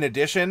 In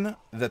addition,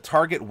 the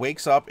target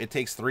wakes up, it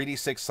takes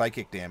 3d6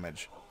 psychic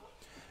damage.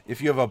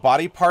 If you have a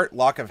body part,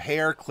 lock of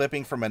hair,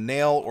 clipping from a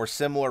nail, or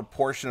similar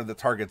portion of the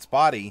target's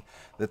body,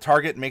 the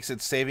target makes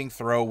its saving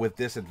throw with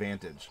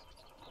disadvantage.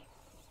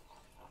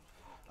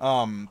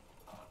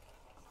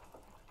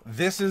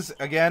 This is,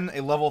 again,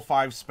 a level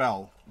 5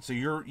 spell. So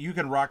you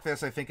can rock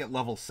this, I think, at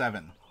level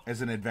 7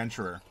 as an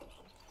adventurer.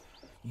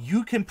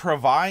 You can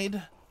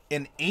provide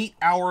an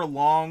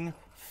 8-hour-long,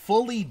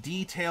 fully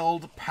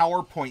detailed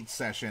PowerPoint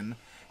session,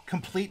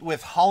 complete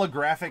with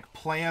holographic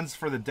plans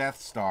for the Death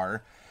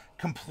Star,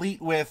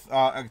 complete with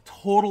a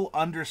total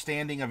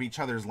understanding of each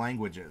other's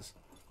languages.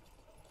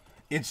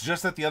 It's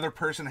just that the other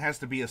person has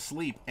to be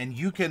asleep, and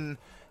you can,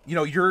 you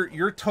know,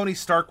 you're Tony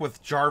Stark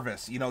with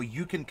Jarvis. You know,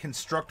 you can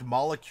construct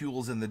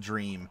molecules in the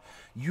dream.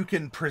 You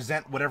can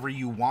present whatever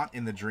you want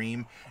in the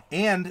dream,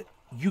 and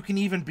you can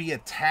even be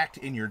attacked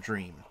in your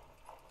dream.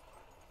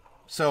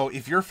 So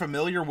if you're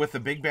familiar with the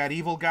big bad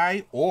evil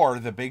guy, or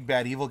the big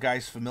bad evil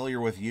guy's familiar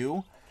with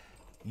you,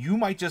 you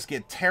might just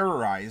get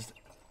terrorized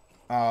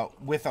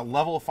with a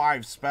level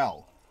 5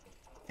 spell.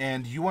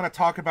 And you want to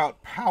talk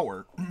about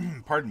power.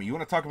 Pardon me. You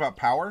want to talk about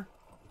power?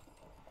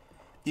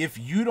 If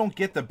you don't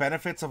get the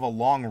benefits of a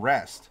long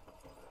rest,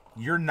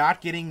 you're not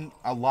getting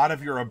a lot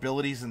of your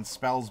abilities and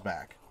spells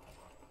back.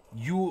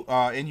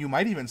 And you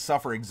might even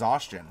suffer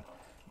exhaustion.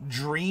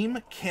 Dream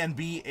can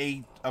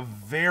be a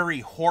very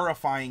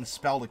horrifying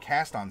spell to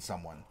cast on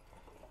someone.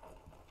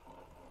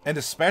 And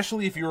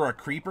especially if you're a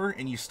creeper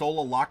and you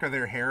stole a lock of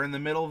their hair in the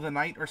middle of the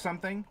night or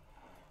something.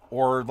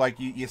 Or like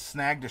you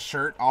snagged a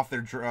shirt off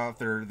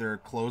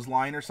their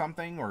clothesline or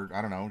something. Or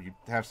I don't know, you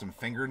have some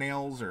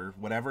fingernails or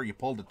whatever. You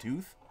pulled a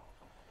tooth.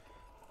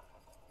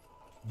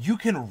 You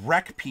can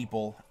wreck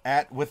people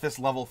with this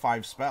level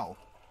 5 spell.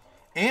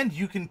 And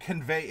you can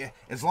convey,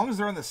 as long as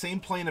they're on the same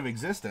plane of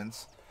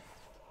existence,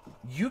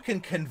 you can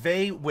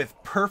convey with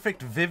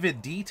perfect,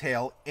 vivid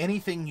detail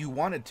anything you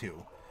wanted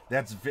to.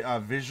 That's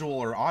visual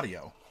or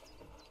audio.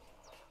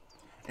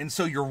 And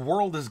so your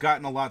world has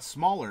gotten a lot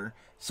smaller,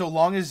 so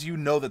long as you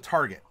know the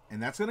target.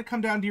 And that's going to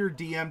come down to your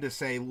DM to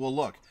say, well,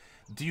 look,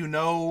 do you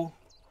know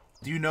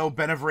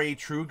Benevray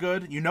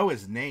Truegood? You know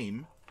his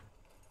name,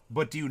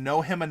 but do you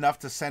know him enough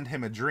to send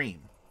him a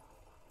dream?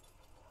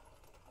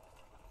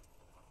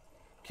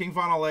 King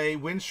Von Allay,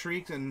 wind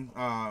shriek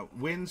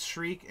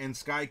and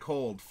sky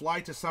cold. Fly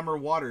to summer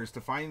waters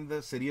to find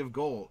the city of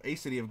gold. A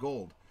city of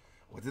gold.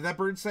 What did that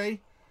bird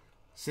say?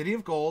 City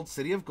of gold,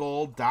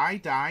 die,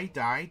 die,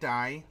 die,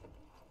 die.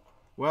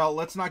 Well,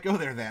 let's not go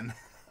there then.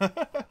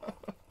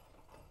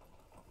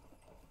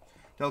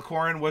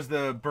 Delcorin, was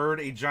the bird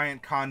a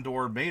giant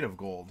condor made of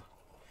gold?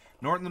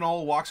 Norton the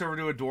Knoll walks over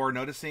to a door,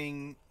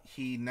 noticing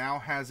he now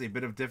has a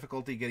bit of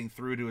difficulty getting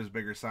through to his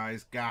bigger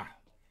size. Gah,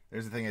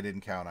 there's the thing I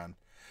didn't count on.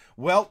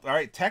 Well,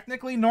 alright,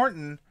 technically,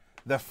 Norton,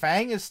 the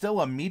Fang is still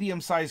a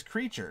medium-sized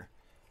creature.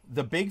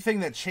 The big thing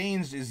that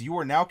changed is you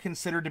are now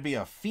considered to be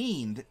a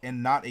fiend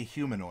and not a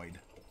humanoid.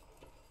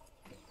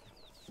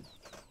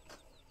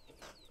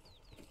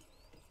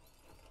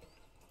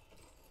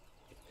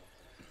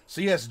 So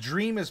yes,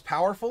 Dream is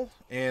powerful,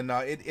 and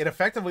it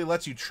effectively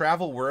lets you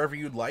travel wherever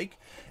you'd like.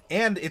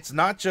 And it's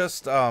not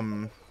just...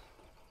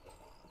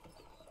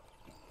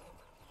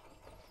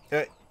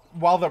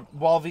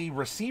 while the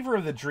receiver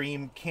of the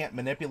dream can't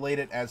manipulate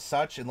it as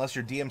such, unless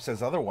your DM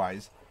says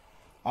otherwise,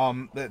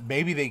 that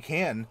maybe they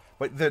can,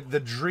 but the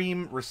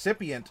dream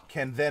recipient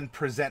can then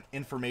present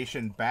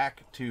information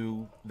back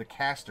to the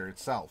caster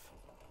itself.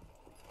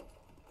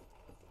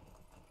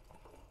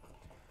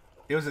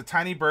 It was a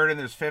tiny bird, and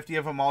there's 50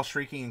 of them all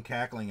shrieking and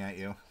cackling at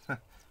you.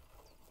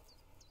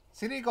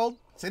 City of gold,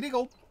 city of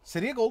gold,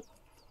 city of gold.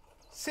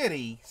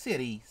 City,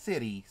 city,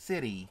 city,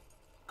 city.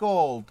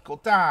 Gold,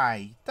 gold,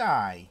 die,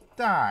 die,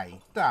 die,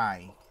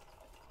 die.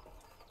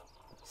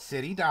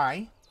 City,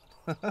 die.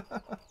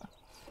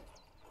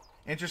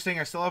 Interesting,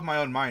 I still have my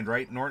own mind,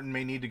 right? Norton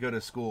may need to go to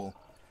school.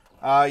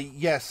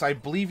 Yes, I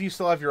believe you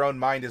still have your own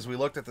mind as we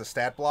looked at the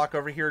stat block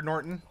over here,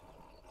 Norton.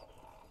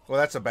 Well,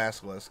 that's a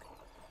basilisk.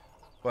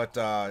 But,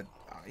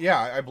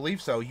 yeah, I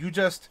believe so.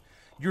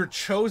 You're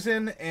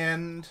chosen,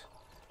 and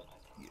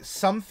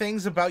some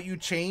things about you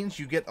change.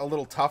 You get a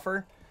little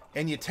tougher,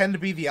 and you tend to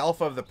be the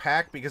alpha of the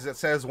pack because it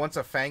says once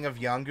a Fang of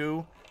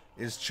Yongu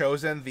is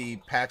chosen, the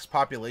pack's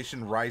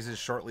population rises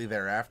shortly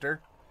thereafter.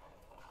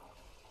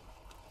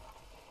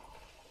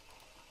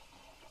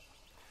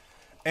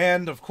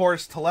 And, of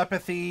course,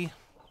 telepathy.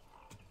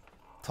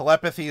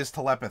 Telepathy is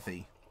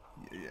telepathy.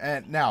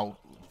 And now,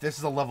 this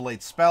is a level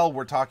 8 spell.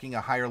 We're talking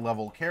a higher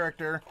level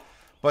character.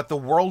 But the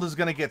world is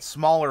going to get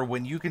smaller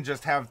when you can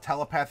just have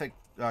telepathic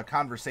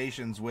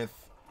conversations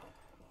with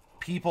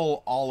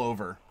people all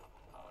over.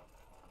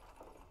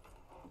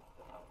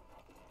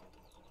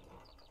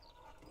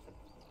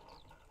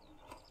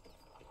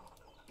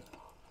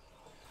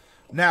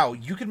 Now,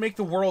 you can make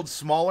the world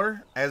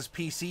smaller as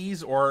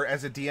PCs, or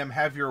as a DM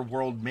have your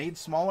world made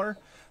smaller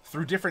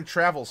through different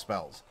travel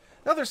spells.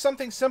 Now, there's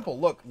something simple.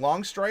 Look,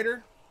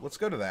 Longstrider. Let's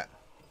go to that.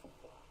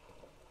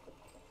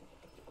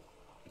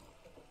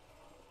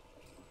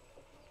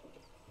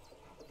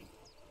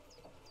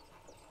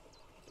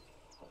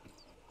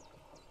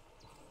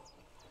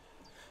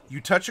 You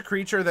touch a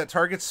creature, that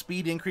target's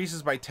speed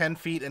increases by 10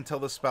 feet until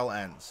the spell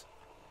ends.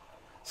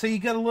 So you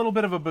get a little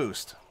bit of a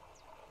boost.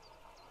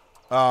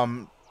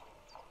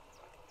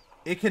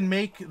 It can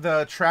make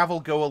the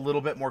travel go a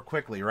little bit more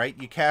quickly, right?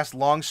 You cast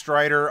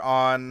Longstrider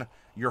on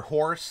your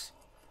horse,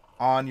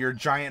 on your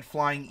giant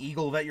flying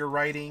eagle that you're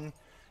riding.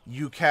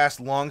 You cast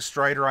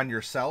Longstrider on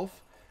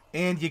yourself,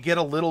 and you get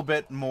a little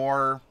bit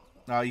more.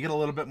 You get a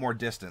little bit more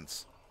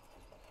distance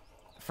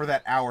for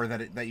that hour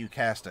that you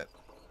cast it.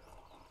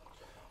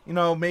 You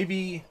know,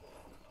 maybe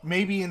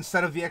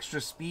instead of the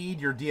extra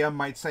speed, your DM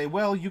might say,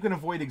 well, you can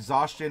avoid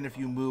exhaustion if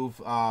you move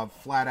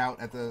flat out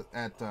at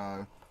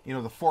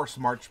the forced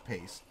march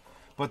pace.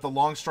 But the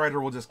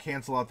Longstrider will just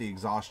cancel out the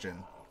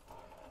exhaustion.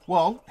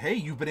 Well, hey,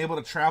 you've been able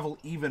to travel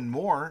even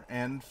more,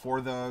 and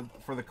for the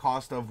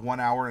cost of 1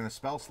 hour in a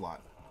spell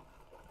slot.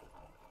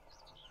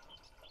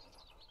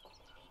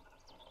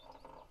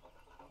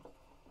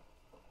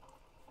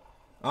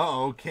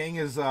 Uh-oh, King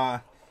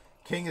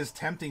is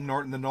tempting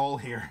Norton the Knoll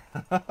here.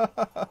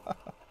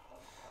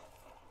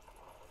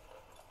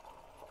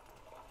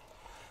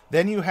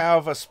 Then you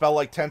have a spell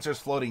like Tensor's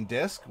Floating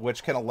Disc,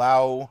 which can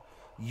allow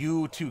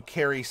you to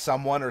carry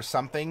someone or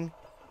something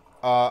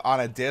on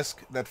a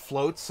disc that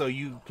floats, so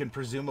you can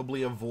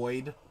presumably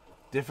avoid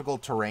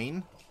difficult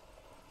terrain.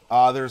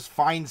 There's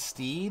Find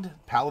Steed.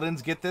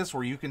 Paladins get this,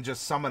 where you can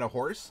just summon a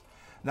horse.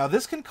 Now,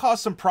 this can cause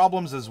some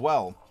problems as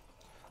well.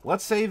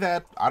 Let's say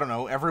that, I don't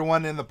know,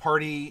 everyone in the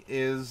party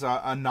is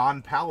a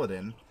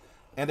non-paladin,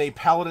 and a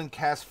paladin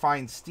casts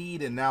Find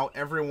Steed, and now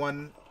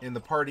everyone in the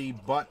party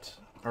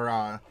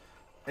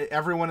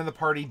everyone in the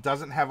party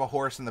doesn't have a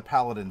horse and the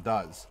paladin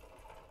does.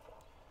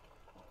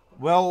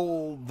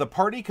 Well, the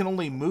party can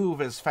only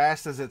move as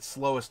fast as its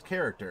slowest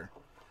character.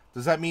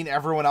 Does that mean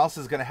everyone else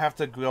is going to have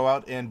to go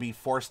out and be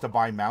forced to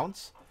buy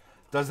mounts?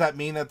 Does that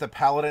mean that the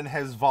paladin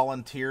has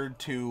volunteered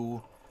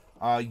to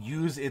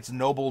use its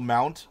noble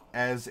mount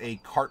as a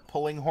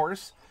cart-pulling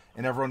horse,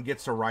 and everyone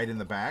gets to ride in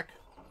the back?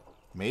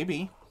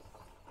 Maybe.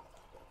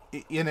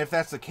 And if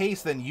that's the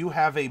case, then you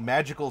have a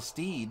magical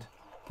steed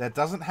that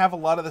doesn't have a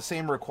lot of the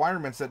same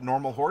requirements that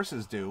normal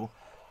horses do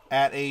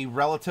at a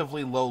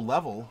relatively low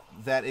level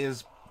that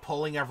is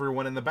pulling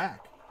everyone in the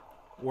back.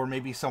 Or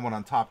maybe someone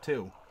on top,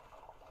 too.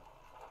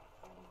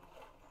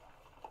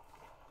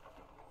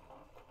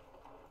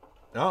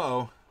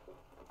 Uh-oh.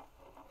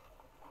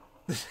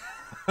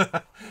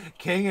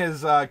 King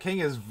is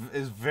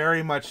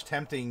very much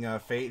tempting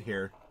fate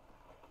here.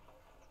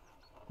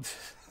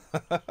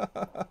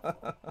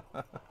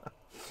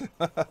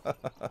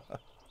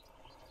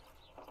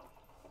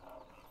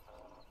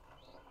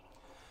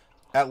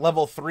 At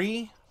level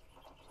 3,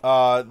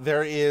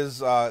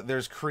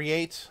 there's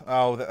create.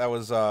 Oh, that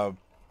was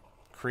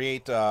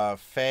create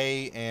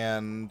Fey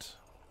and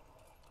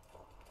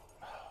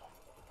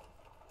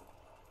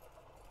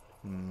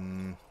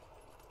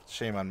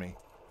shame on me.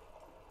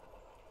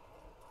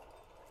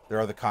 There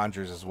are the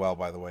conjures as well,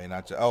 by the way.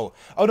 Not just, oh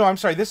no, I'm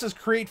sorry. This is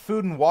create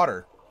food and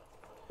water.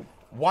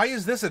 Why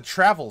is this a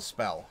travel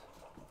spell?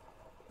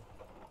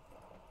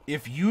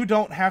 If you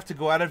don't have to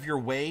go out of your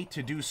way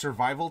to do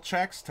survival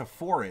checks to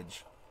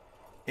forage,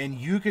 and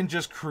you can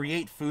just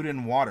create food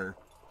and water,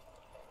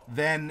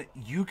 then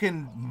you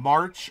can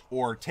march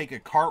or take a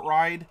cart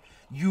ride.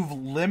 You've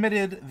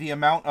limited the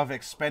amount of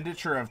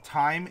expenditure of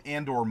time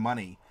and or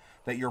money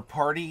that your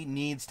party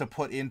needs to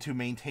put into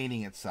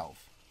maintaining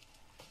itself.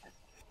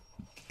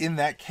 In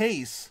that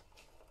case,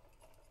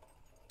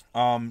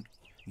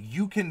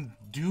 you can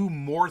do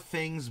more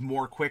things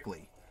more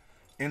quickly.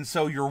 And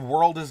so your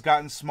world has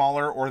gotten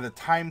smaller, or the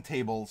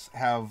timetables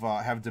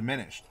have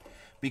diminished,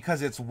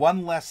 because it's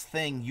one less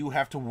thing you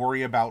have to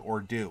worry about or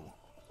do.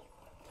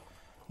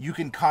 You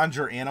can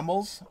conjure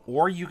animals,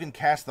 or you can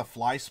cast the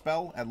fly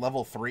spell at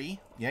level 3.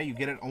 Yeah, you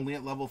get it only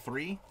at level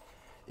 3.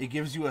 It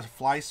gives you a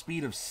fly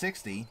speed of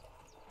 60.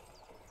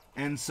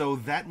 And so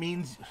that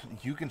means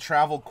you can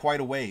travel quite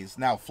a ways.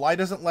 Now, fly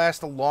doesn't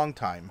last a long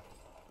time.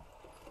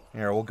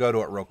 Here, we'll go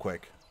to it real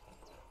quick.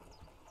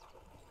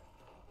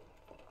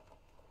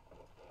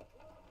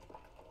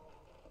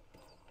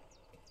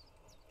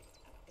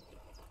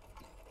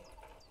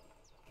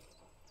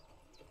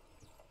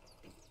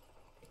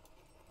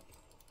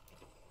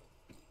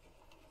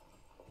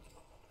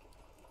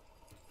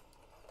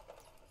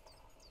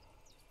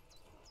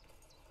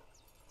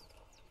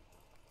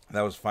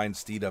 That was fine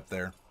steed up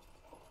there.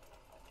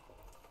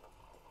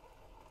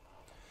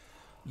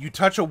 You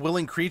touch a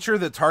willing creature,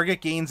 the target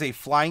gains a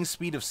flying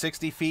speed of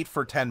 60 feet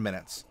for 10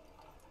 minutes.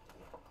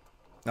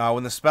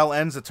 When the spell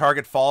ends, the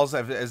target falls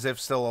as if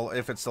it's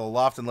still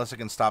aloft, unless it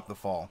can stop the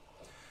fall.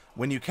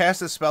 When you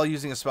cast a spell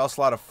using a spell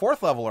slot of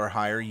 4th level or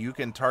higher, you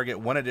can target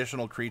one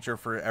additional creature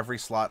for every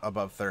slot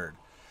above 3rd.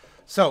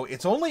 So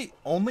it's only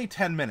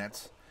 10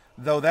 minutes,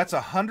 though. That's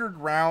 100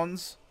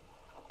 rounds.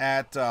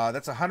 That's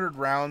 100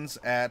 rounds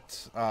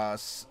at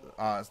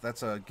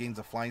that's a gains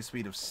a flying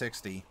speed of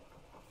 60.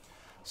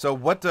 So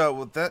what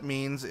that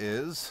means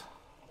is,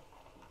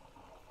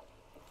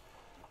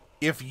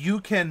 if you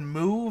can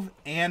move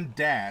and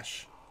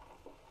dash,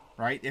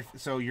 right?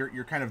 So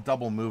you're kind of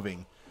double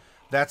moving.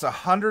 That's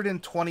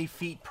 120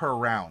 feet per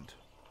round.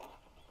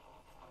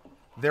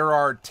 There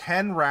are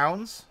 10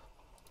 rounds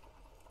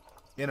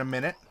in a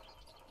minute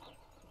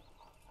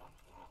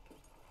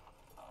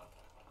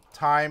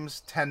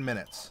times 10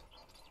 minutes.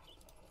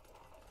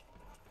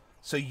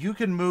 So you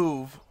can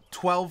move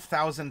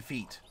 12,000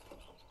 feet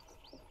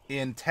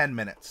in 10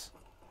 minutes.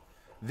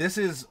 This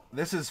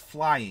is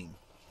flying.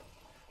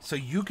 So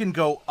you can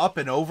go up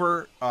and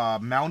over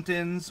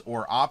mountains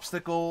or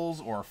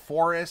obstacles or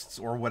forests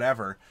or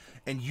whatever,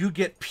 and you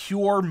get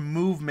pure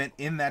movement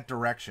in that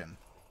direction.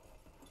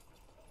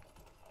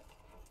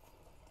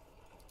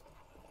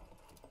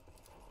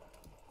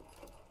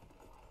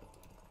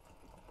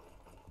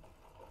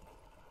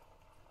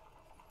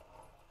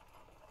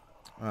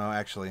 Oh,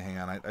 actually, hang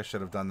on. I should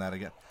have done that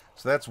again.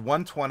 So that's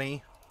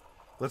 120.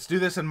 Let's do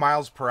this in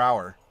miles per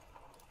hour.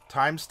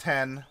 Times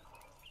 10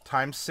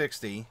 times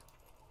 60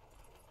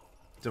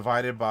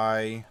 divided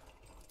by...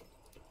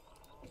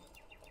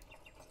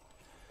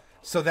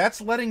 So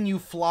that's letting you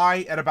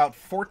fly at about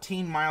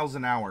 14 miles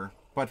an hour,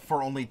 but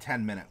for only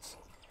 10 minutes.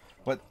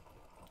 But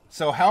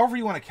so however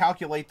you want to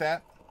calculate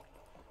that,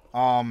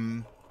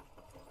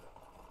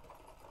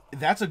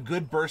 that's a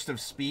good burst of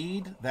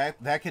speed.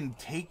 That can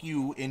take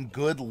you in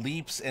good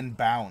leaps and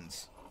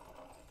bounds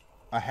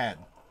ahead.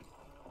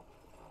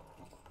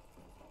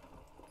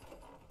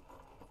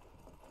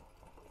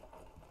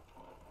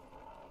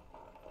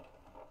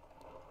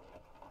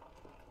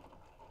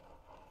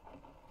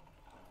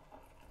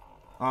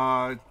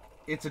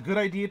 It's a good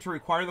idea to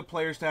require the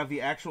players to have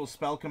the actual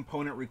spell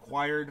component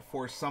required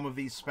for some of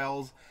these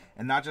spells,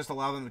 and not just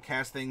allow them to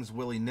cast things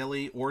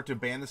willy-nilly, or to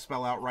ban the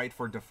spell outright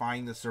for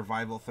defying the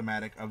survival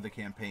thematic of the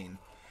campaign.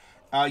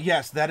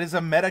 Yes, that is a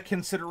meta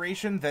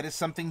consideration. That is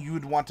something you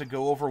would want to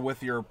go over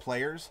with your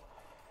players.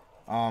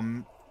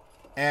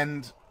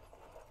 And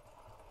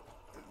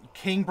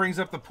King brings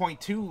up the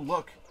point too.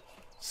 Look,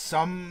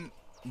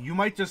 you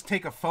might just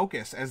take a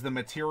focus as the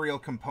material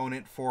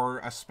component for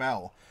a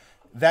spell.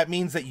 That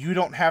means that you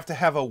don't have to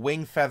have a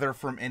wing feather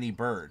from any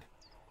bird.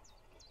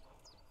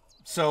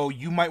 So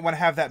you might want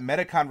to have that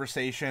meta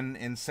conversation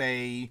and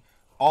say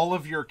all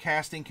of your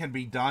casting can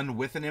be done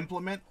with an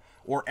implement,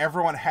 or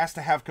everyone has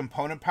to have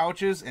component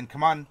pouches. And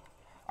come on,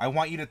 I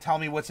want you to tell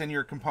me what's in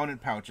your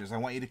component pouches. I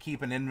want you to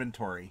keep an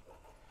inventory.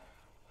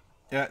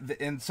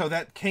 And so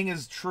that King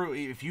is true.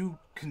 If you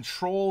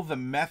control the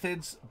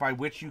methods by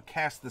which you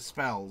cast the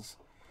spells,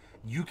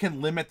 you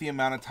can limit the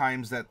amount of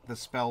times that the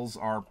spells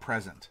are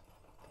present.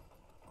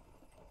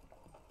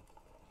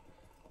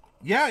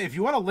 Yeah, if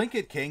you want to link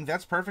it, King,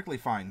 that's perfectly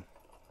fine.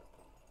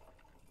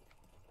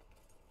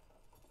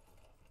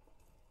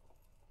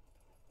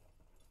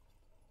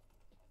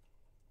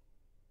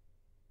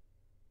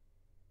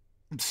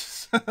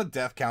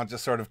 Death count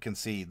just sort of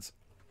concedes.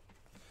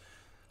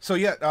 So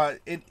yeah,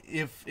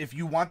 if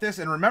you want this,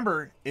 and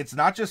remember, it's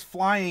not just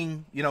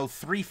flying,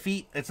 3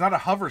 feet. It's not a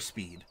hover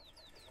speed.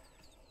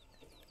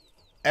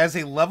 As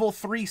a level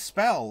 3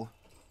 spell,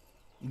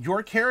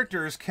 your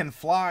characters can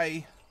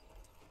fly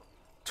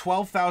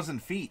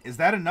 12,000 feet. Is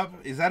that enough?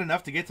 Is that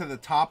enough to get to the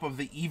top of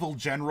the evil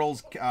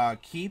general's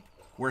keep,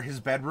 where his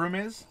bedroom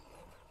is?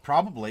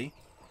 Probably.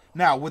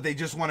 Now, would they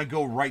just want to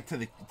go right to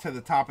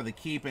the top of the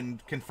keep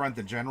and confront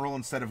the general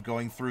instead of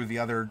going through the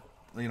other,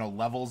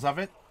 levels of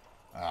it?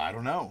 I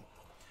don't know.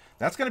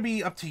 That's going to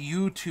be up to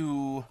you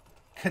to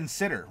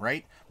consider,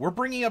 right? We're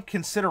bringing up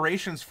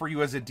considerations for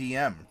you as a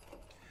DM.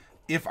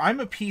 If I'm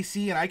a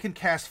PC and I can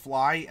cast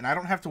Fly and I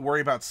don't have to worry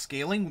about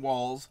scaling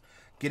walls,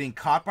 getting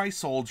caught by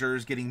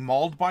soldiers, getting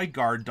mauled by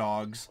guard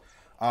dogs,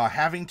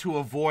 having to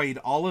avoid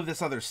all of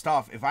this other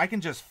stuff, if I can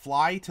just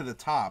fly to the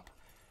top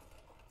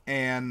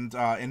and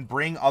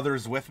bring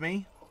others with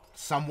me,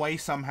 some way,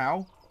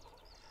 somehow,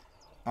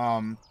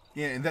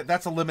 yeah,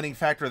 that's a limiting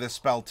factor of this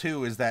spell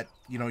too. Is that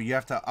you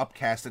have to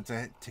upcast it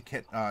to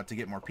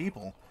get more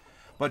people.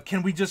 But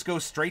can we just go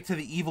straight to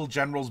the evil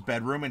general's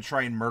bedroom and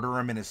try and murder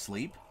him in his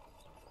sleep?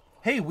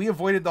 Hey, we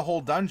avoided the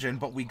whole dungeon,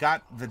 but we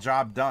got the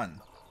job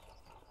done.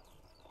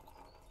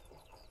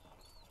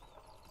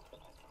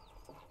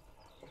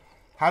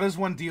 How does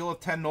one deal with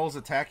 10 gnolls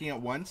attacking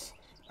at once?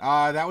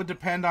 That would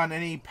depend on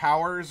any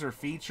powers or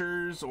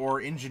features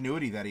or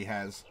ingenuity that he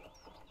has.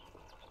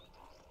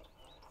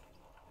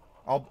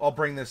 I'll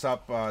bring this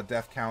up,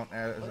 death count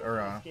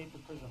Escape the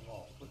prison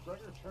wall. With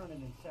Gregor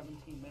turning in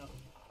 17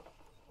 mountains.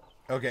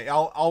 Okay,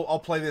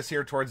 I'll play this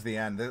here towards the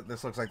end.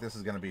 This looks like this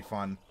is going to be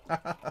fun.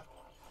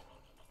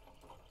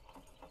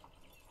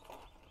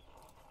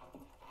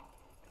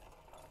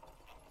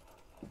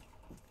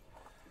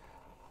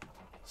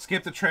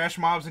 Skip the trash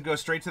mobs and go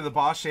straight to the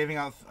boss, shaving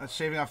off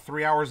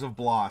 3 hours of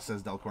blah,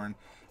 says Delcorn.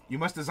 You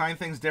must design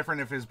things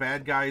different if his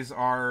bad guys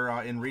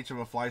are in reach of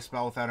a fly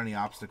spell without any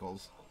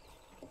obstacles.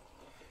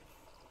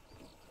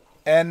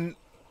 And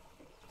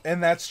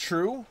that's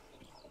true.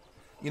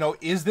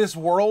 Is this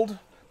world,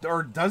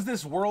 or does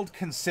this world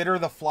consider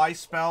the fly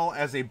spell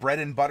as a bread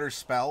and butter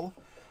spell?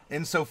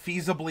 And so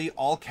feasibly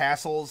all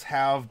castles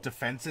have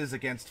defenses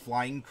against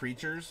flying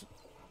creatures?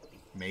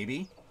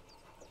 Maybe.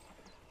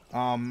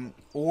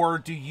 Or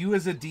do you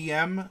as a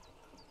DM,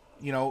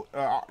 do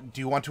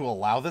you want to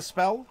allow the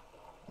spell?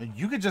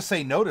 You could just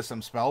say no to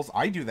some spells.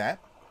 I do that.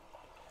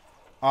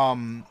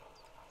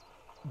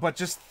 But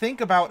just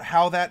think about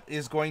how that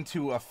is going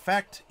to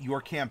affect your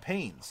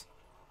campaigns.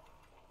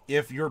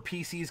 If your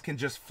PCs can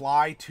just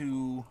fly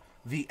to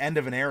the end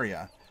of an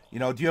area.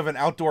 Do you have an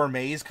outdoor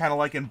maze, kind of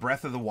like in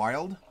Breath of the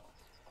Wild?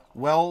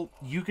 Well,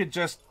 you could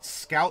just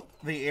scout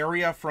the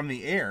area from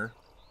the air,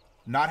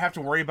 not have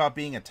to worry about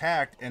being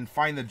attacked, and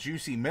find the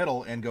juicy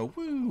middle and go,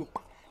 woo!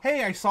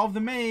 Hey, I solved the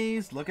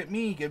maze! Look at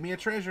me, give me a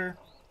treasure.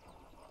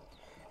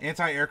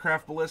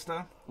 Anti-aircraft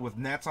ballista with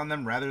nets on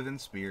them rather than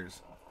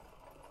spears.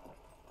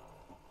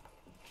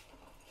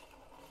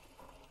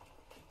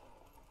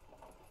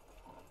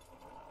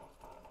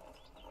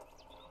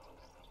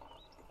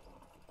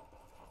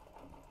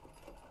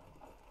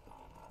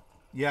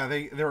 Yeah,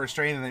 they're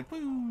restrained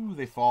and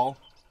they fall.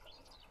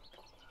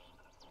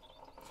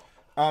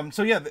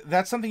 So yeah,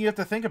 that's something you have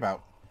to think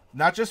about.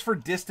 Not just for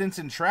distance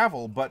and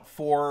travel, but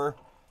for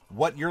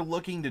what you're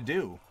looking to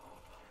do.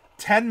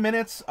 10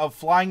 minutes of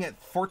flying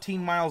at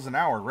 14 miles an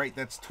hour, right?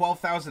 That's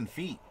 12,000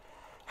 feet.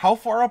 How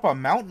far up a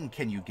mountain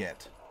can you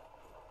get?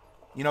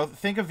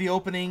 Think of the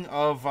opening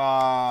of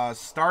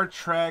Star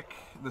Trek,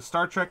 the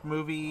Star Trek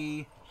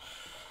movie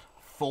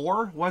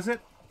 4, was it?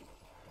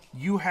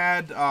 You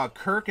had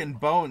Kirk and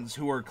Bones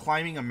who were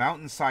climbing a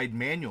mountainside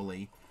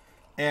manually,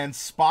 and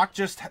Spock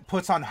just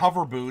puts on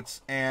hover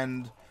boots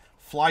and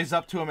flies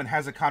up to him and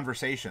has a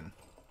conversation.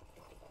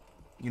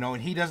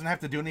 And he doesn't have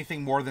to do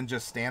anything more than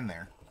just stand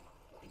there.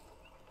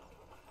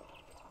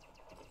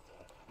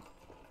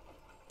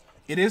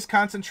 It is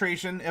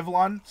concentration,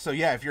 Evelyn. So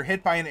yeah, if you're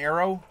hit by an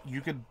arrow,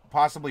 you could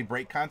possibly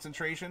break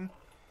concentration.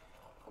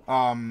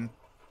 I'm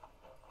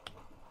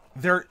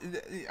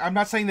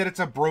not saying that it's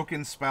a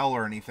broken spell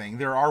or anything.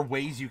 There are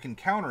ways you can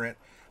counter it,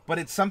 but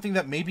it's something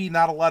that maybe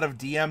not a lot of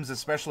DMs,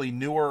 especially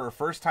newer or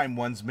first-time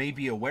ones, may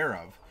be aware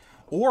of.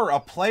 Or a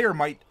player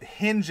might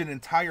hinge an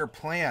entire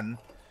plan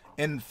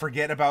and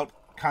forget about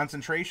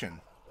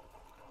concentration.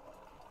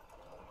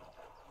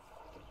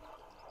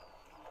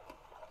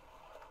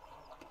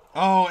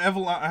 Oh,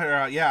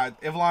 Evelyn, yeah,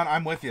 Evelyn,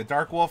 I'm with you.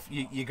 Dark Wolf,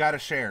 you gotta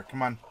share.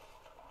 Come on.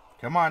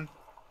 Come on.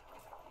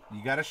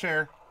 You gotta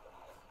share.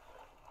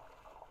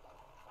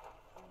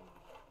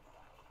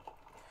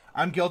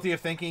 I'm guilty of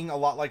thinking a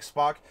lot like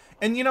Spock.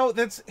 And,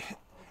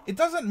 it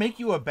doesn't make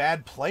you a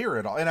bad player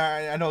at all. And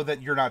I know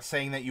that you're not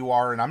saying that you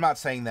are, and I'm not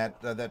saying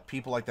that that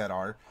people like that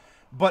are.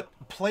 But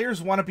players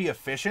want to be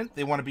efficient.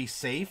 They want to be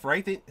safe,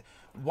 right?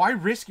 Why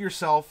risk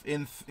yourself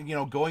in,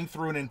 going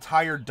through an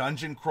entire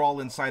dungeon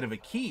crawl inside of a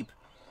keep,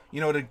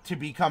 to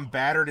become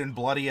battered and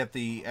bloody at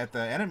the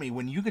enemy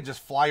when you could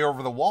just fly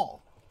over the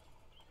wall?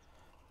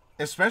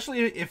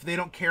 Especially if they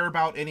don't care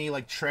about any,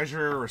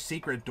 treasure or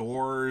secret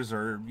doors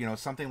or,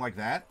 something like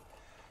that.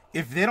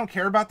 If they don't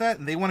care about that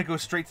and they want to go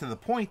straight to the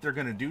point, they're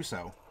going to do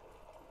so.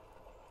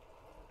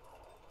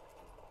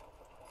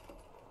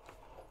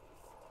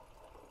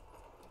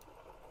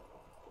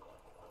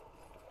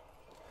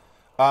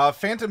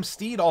 Phantom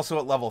Steed also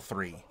at level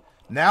 3.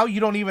 Now you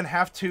don't even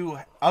have to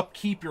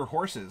upkeep your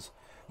horses.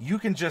 You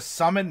can just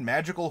summon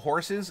magical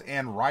horses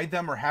and ride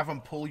them or have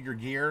them pull your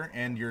gear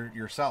and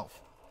yourself.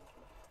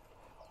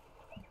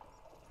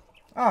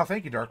 Oh,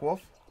 thank you, Dark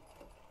Wolf.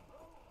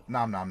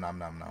 Nom nom nom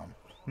nom nom.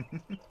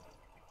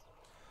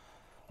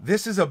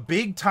 This is a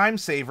big time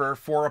saver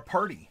for a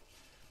party.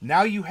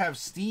 Now you have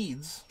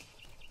steeds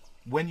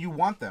when you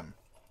want them.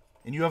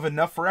 And you have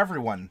enough for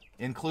everyone,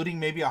 including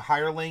maybe a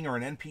hireling or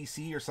an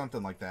NPC or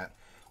something like that.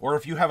 Or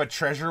if you have a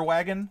treasure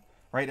wagon,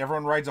 right?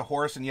 Everyone rides a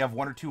horse and you have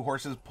 1 or 2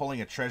 horses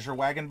pulling a treasure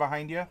wagon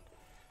behind you.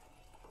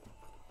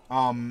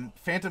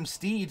 Phantom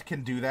Steed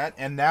can do that,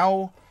 and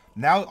now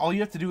all you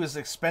have to do is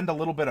expend a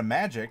little bit of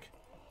magic,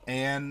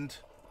 and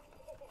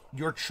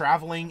your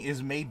traveling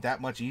is made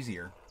that much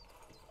easier.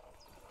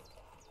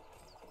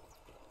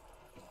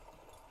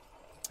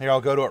 Here, I'll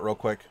go to it real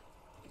quick.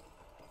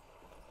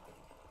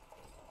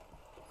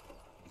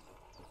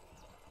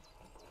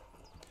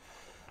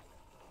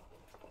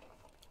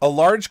 A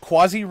large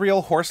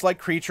quasi-real horse-like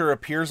creature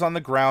appears on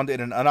the ground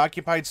in an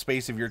unoccupied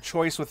space of your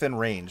choice within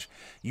range.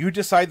 You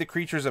decide the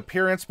creature's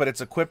appearance, but it's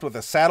equipped with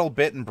a saddle,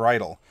 bit, and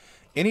bridle.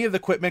 Any of the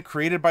equipment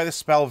created by the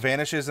spell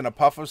vanishes in a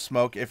puff of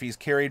smoke if he's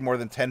carried more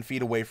than 10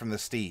 feet away from the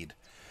steed.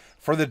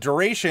 For the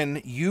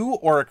duration, you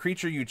or a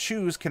creature you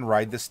choose can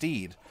ride the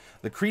steed.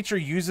 The creature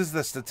uses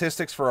the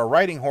statistics for a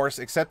riding horse,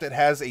 except it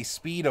has a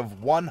speed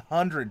of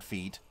 100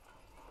 feet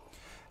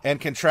and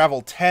can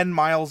travel 10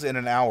 miles in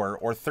an hour,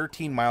 or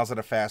 13 miles at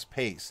a fast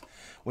pace.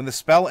 When the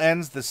spell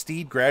ends, the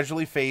steed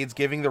gradually fades,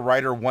 giving the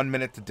rider 1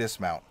 minute to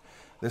dismount.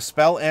 The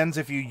spell ends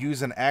if you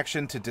use an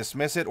action to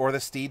dismiss it, or the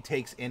steed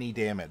takes any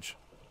damage.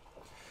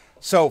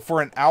 So,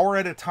 for an hour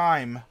at a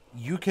time,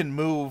 you can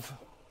move...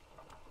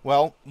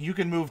 Well, you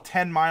can move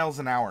 10 miles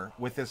an hour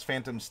with this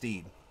Phantom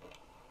Steed.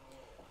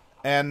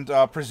 And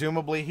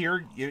presumably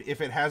here,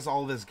 if it has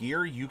all this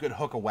gear, you could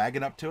hook a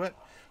wagon up to it.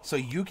 So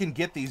you can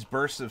get these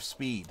bursts of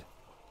speed.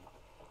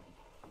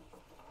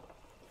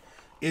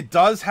 It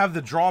does have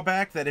the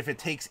drawback that if it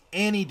takes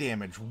any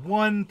damage,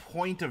 1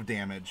 point of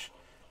damage,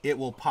 it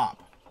will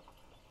pop.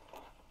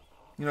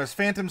 You know, is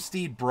Phantom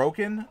Steed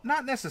broken?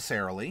 Not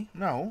necessarily,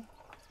 no.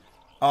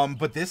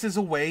 But this is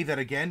a way that,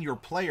 again, your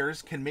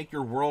players can make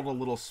your world a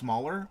little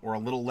smaller or a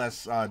little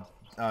less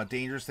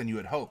dangerous than you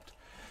had hoped.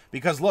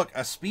 Because, look,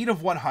 a speed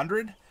of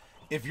 100,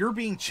 if you're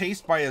being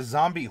chased by a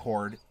zombie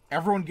horde,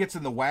 everyone gets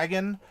in the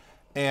wagon,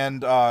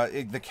 and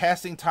the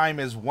casting time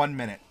is 1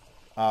 minute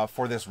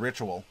for this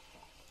ritual.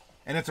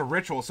 And it's a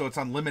ritual, so it's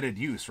unlimited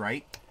use,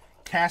 right?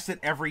 Cast it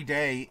every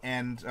day,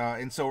 and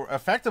so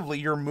effectively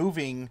you're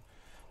moving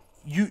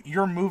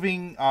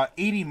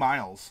 80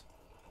 miles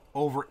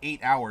over 8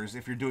 hours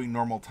if you're doing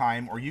normal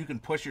time, or you can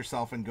push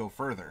yourself and go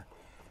further.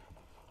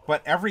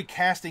 But every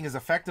casting is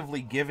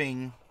effectively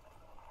giving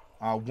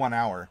 1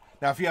 hour.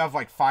 Now, if you have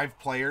like 5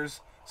 players,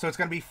 so it's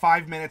going to be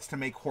 5 minutes to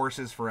make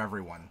horses for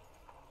everyone.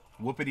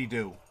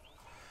 Whoopity-doo.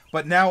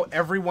 But now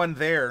everyone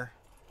there,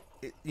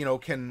 you know,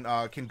 can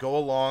go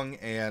along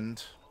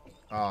and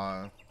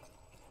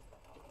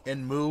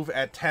move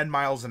at 10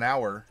 miles an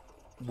hour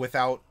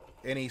without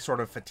any sort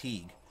of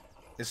fatigue,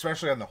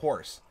 especially on the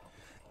horse.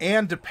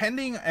 And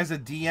depending as a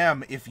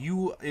DM,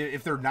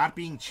 if they're not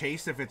being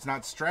chased, if it's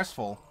not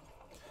stressful,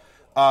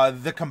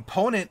 the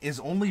component is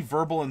only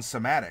verbal and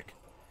somatic.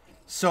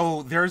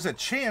 So there's a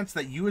chance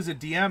that you as a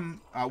DM,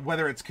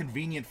 whether it's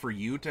convenient for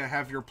you to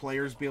have your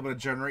players be able to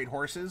generate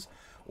horses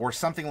or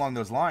something along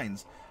those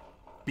lines,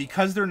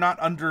 because they're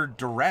not under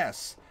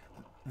duress,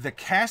 the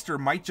caster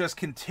might just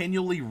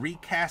continually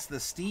recast the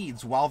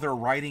steeds while they're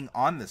riding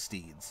on the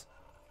steeds.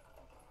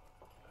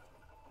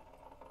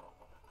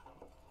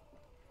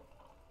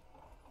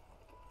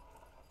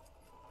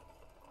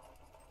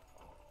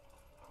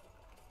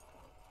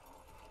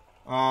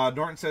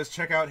 Norton says,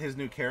 check out his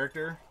new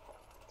character.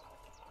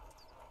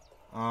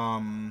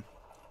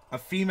 A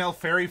female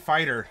fairy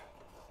fighter.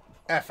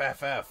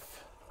 FFF.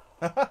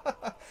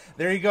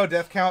 There you go,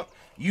 Death Count.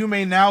 You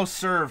may now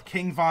serve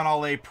King Von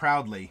Ale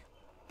proudly.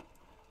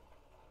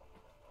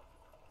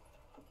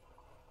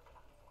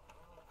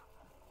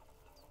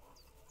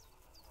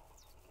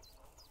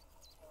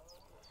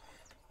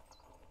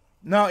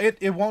 No,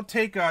 it won't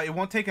take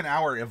an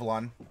hour,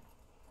 Ivlon.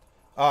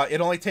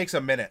 It only takes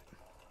a minute.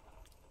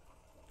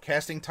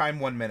 Casting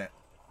time 1 minute.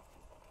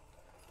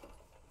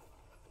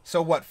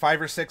 So what,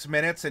 5 or 6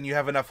 minutes, and you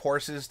have enough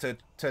horses to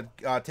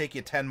take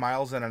you 10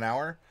 miles in an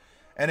hour?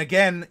 And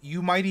again,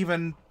 you might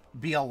even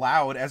be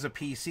allowed as a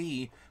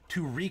PC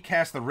to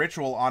recast the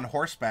ritual on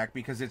horseback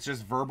because it's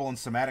just verbal and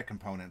somatic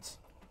components.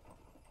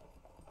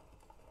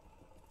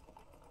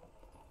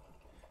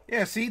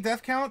 Yeah, see,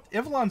 Death Count?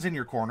 Ivlon's in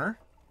your corner.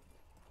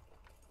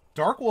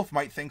 Darkwolf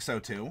might think so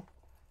too.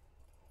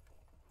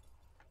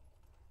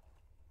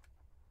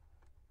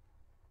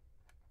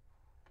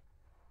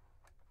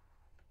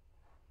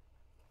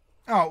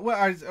 Oh,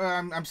 well,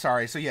 I'm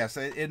sorry. So yes,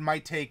 it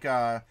might take,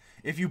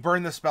 if you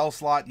burn the spell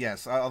slot,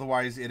 yes.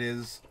 Otherwise, it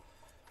is,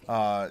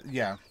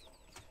 yeah.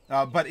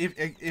 But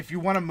if you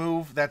want to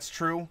move, that's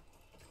true.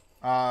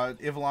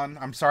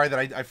 Ivlon, I'm sorry that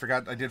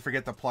I did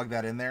forget to plug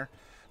that in there.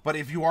 But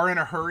if you are in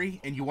a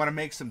hurry and you want to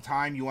make some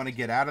time, you want to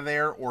get out of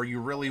there, or you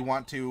really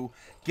want to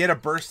get a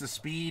burst of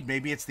speed,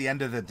 maybe it's the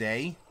end of the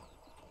day,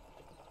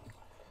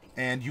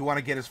 and you want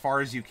to get as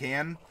far as you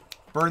can,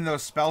 burn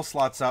those spell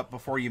slots up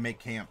before you make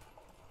camp.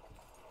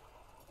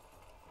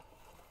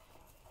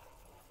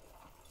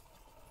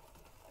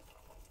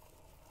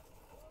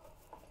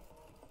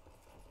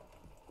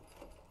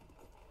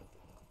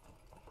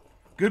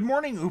 Good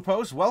morning,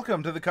 Upos.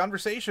 Welcome to the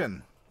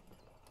conversation.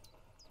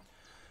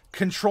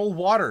 Control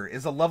Water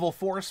is a level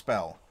 4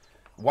 spell.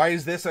 Why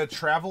is this a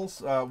travel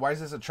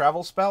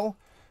spell?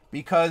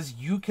 Because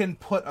you can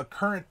put a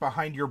current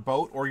behind your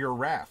boat or your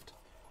raft.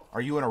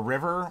 Are you in a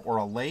river or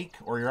a lake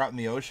or you're out in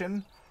the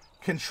ocean?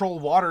 Control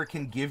Water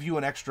can give you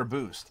an extra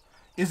boost.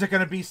 Is it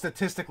going to be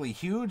statistically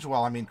huge?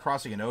 Well, I mean,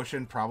 crossing an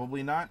ocean,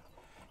 probably not.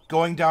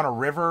 Going down a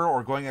river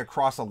or going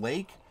across a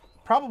lake,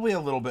 probably a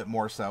little bit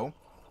more so.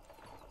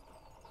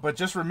 But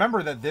just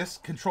remember that this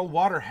Control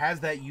Water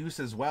has that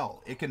use as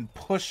well. It can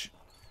push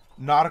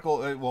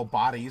nautical,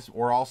 bodies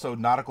or also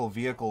nautical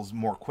vehicles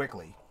more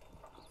quickly.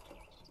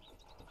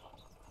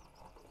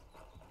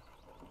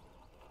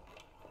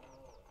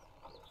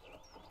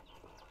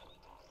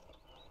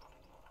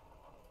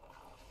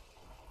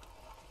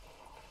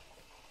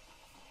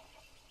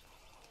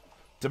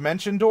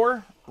 Dimension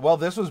Door? Well,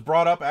 this was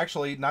brought up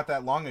actually not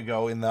that long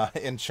ago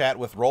in chat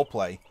with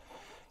Roleplay.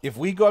 If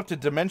we go up to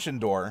Dimension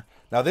Door,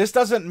 now this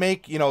doesn't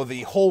make,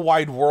 the whole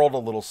wide world a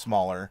little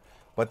smaller,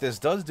 but this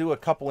does do a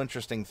couple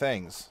interesting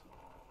things.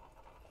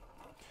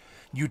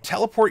 You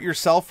teleport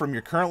yourself from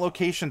your current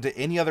location to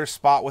any other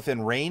spot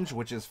within range,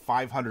 which is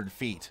 500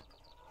 feet.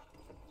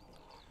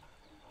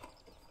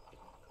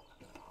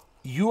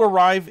 You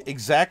arrive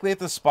exactly at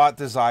the spot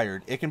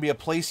desired. It can be a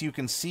place you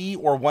can see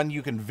or one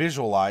you can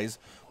visualize,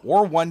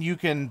 or one you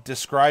can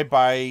describe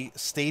by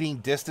stating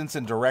distance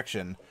and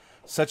direction,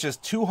 such as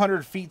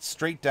 200 feet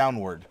straight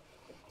downward,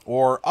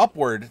 or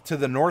upward to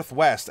the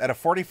northwest at a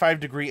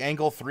 45-degree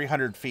angle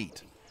 300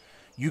 feet.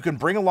 You can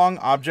bring along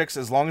objects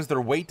as long as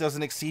their weight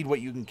doesn't exceed what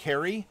you can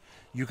carry.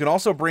 You can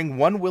also bring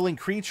one willing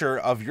creature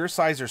of your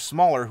size or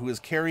smaller who is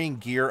carrying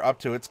gear up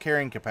to its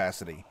carrying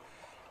capacity.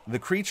 The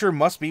creature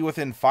must be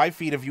within 5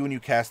 feet of you when you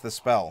cast the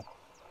spell.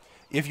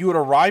 If you would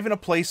arrive in a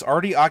place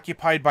already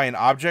occupied by an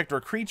object or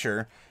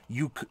creature,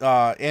 you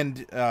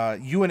and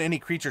any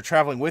creature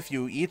traveling with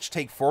you each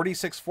take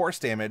 46 force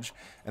damage,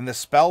 and the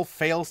spell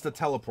fails to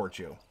teleport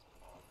you.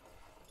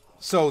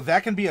 So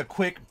that can be a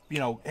quick,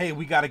 hey,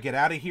 we got to get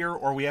out of here,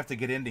 or we have to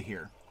get into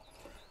here.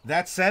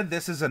 That said,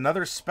 this is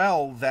another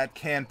spell that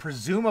can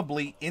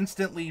presumably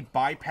instantly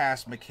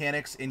bypass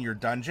mechanics in your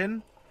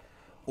dungeon,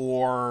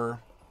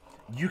 or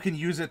you can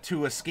use it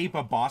to escape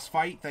a boss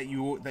fight that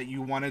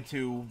you wanted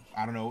to,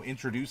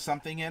 introduce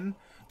something in,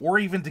 or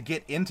even to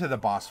get into the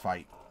boss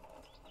fight.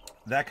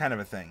 That kind of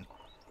a thing.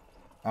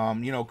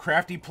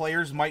 Crafty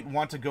players might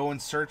want to go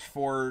and search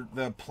for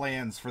the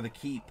plans for the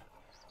keep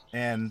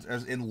and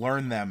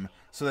learn them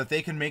so that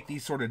they can make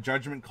these sort of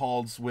judgment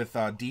calls with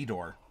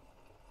D-Door.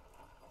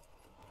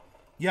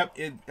 Yep,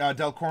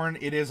 Delcorn,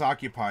 it is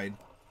occupied.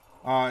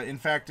 In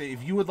fact,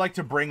 if you would like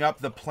to bring up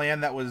the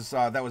plan that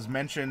was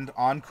mentioned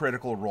on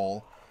Critical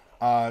Role,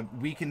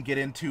 we can get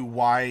into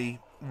why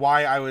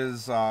I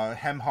was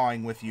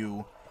hem-hawing with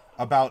you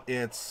about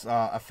its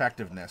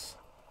effectiveness.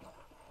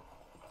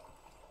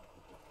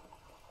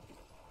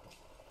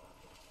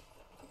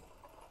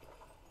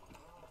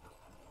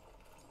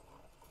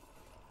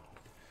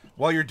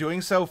 While you're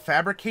doing so,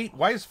 Fabricate.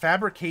 Why is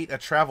Fabricate a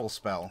travel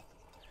spell?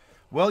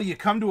 Well, you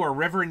come to a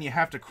river and you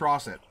have to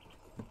cross it.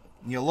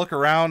 You look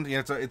around,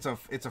 it's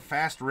a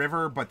fast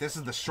river, but this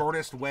is the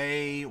shortest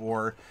way,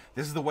 or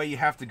this is the way you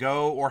have to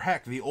go, or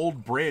heck, the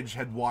old bridge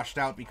had washed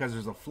out because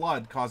there's a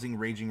flood causing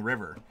raging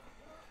river.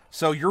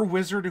 So your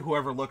wizard,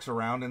 whoever looks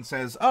around and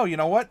says, oh, you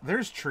know what?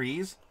 There's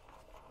trees.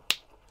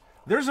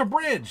 There's a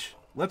bridge.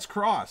 Let's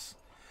cross.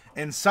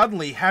 And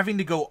suddenly, having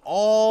to go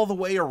all the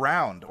way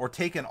around, or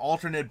take an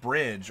alternate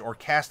bridge, or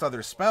cast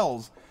other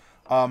spells,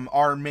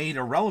 are made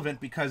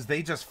irrelevant because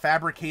they just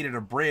fabricated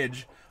a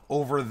bridge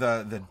over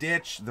the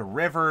ditch, the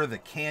river, the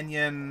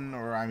canyon,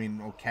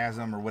 or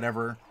chasm, or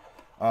whatever,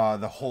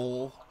 the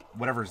hole,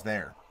 whatever's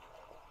there.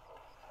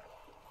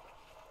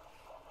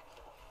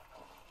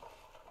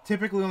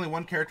 Typically, only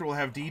one character will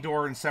have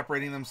D-Door, and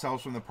separating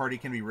themselves from the party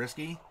can be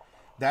risky.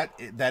 That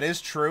is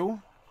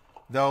true.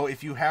 Though,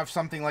 if you have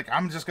something like,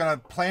 I'm just going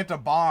to plant a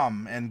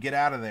bomb and get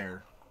out of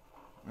there.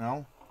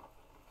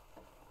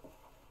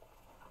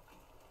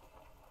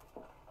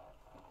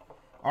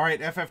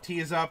 Alright,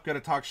 FFT is up. Going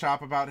to talk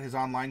shop about his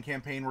online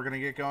campaign. We're going to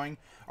get going.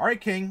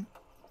 Alright, King.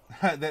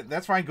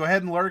 That's fine. Go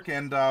ahead and lurk,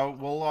 and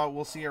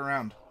we'll see you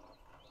around.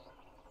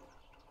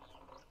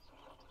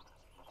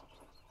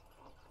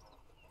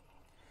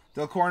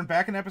 Delcorn,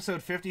 back in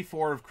episode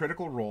 54 of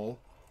Critical Role,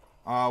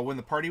 when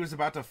the party was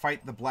about to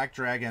fight the Black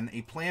Dragon,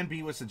 a plan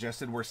B was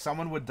suggested where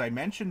someone would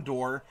dimension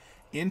door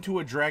into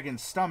a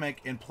dragon's stomach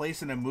and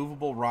place an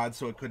immovable rod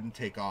so it couldn't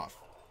take off.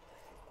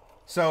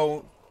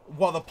 So,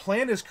 while the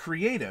plan is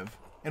creative,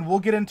 and we'll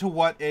get into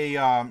what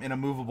an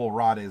immovable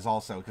rod is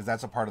also, because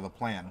that's a part of the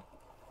plan.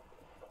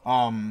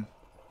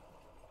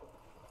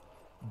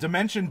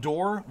 Dimension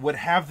Door would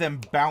have them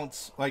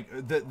bounce, like,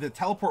 the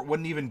teleport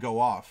wouldn't even go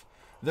off.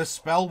 The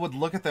spell would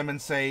look at them and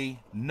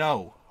say,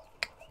 no,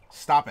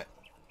 stop it.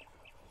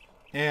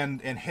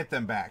 And hit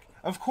them back.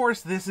 Of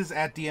course, this is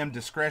at DM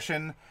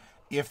discretion.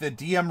 If the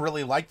DM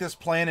really liked this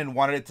plan and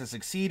wanted it to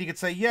succeed, he could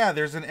say, yeah,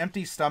 there's an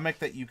empty stomach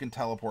that you can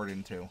teleport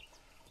into.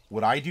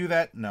 Would I do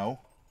that? No.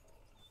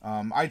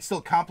 I'd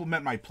still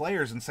compliment my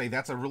players and say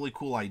that's a really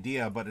cool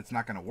idea, but it's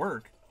not going to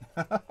work.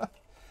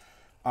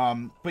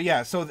 But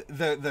yeah, so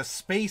the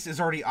space is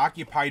already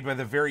occupied by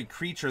the very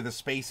creature the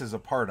space is a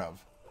part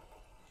of.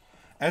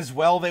 As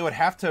well, they would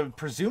have to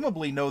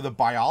presumably know the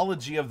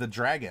biology of the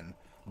dragon.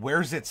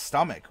 Where's its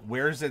stomach?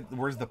 Where's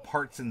the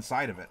parts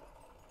inside of it?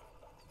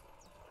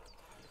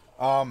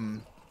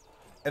 And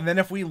then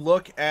if we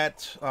look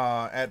at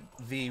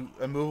the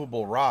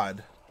immovable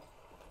rod,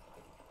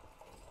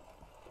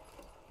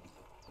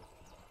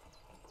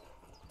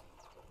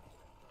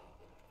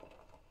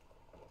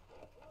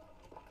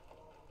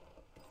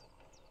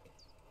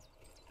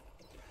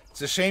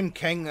 it's a shame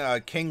King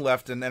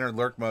left and entered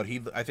lurk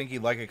mode. I think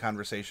he'd like a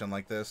conversation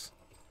like this.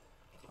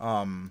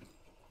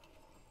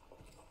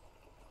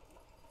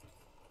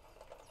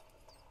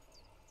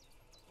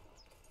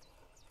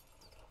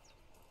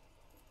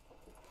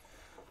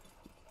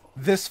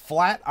 This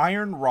flat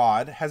iron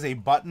rod has a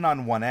button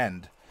on one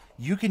end.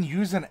 You can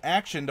use an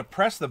action to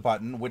press the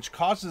button, which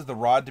causes the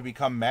rod to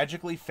become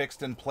magically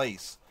fixed in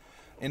place.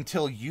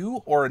 Until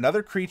you or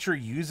another creature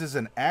uses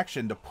an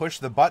action to push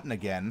the button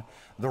again,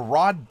 the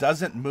rod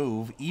doesn't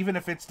move, even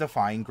if it's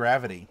defying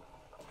gravity.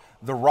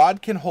 The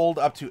rod can hold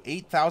up to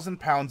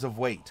 8,000 pounds of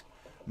weight.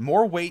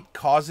 More weight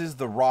causes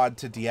the rod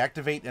to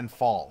deactivate and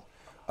fall.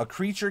 A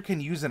creature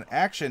can use an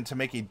action to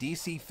make a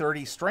DC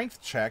 30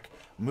 strength check,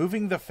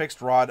 moving the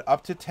fixed rod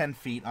up to 10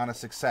 feet on a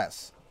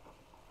success.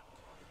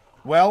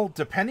 Well,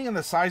 depending on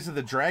the size of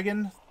the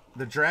dragon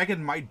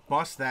might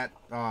bust that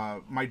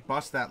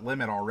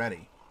limit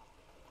already.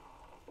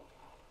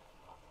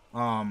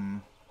 Deathcount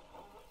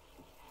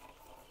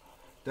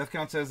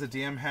says the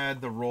DM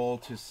had the roll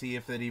to see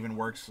if it even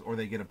works or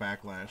they get a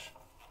backlash.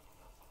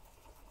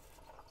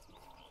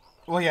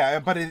 Well, yeah,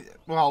 but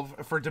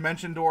for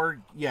Dimension Door,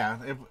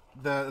 yeah,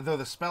 though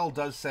the spell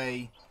does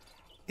say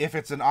if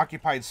it's an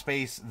occupied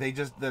space,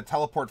 the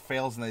teleport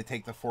fails and they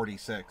take the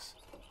 46.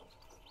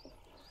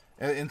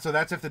 And so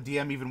that's if the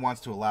DM even wants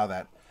to allow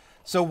that.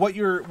 So what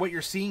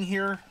you're seeing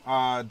here,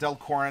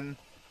 Delcorin,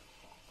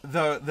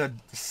 the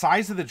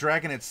size of the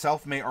dragon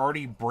itself may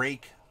already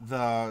break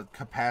the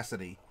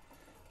capacity.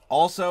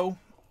 Also,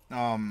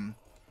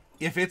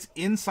 if it's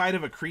inside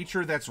of a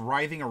creature that's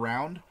writhing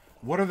around,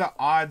 what are the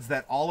odds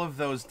that all of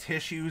those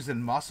tissues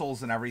and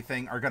muscles and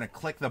everything are going to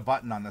click the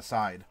button on the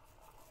side?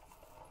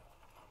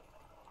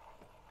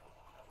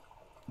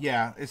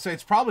 Yeah,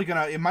 it's probably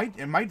gonna. It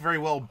might very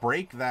well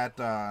break that.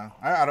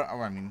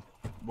 I mean,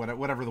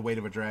 whatever the weight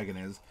of a dragon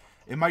is,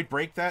 it might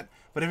break that.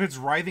 But if it's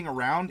writhing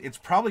around, it's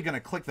probably gonna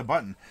click the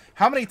button.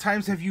 How many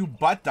times have you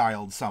butt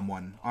dialed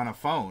someone on a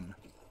phone?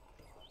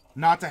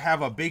 Not to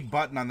have a big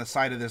button on the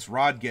side of this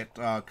rod get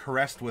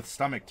caressed with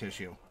stomach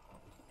tissue.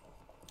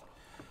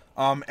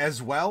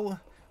 As well,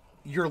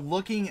 you're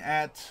looking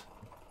at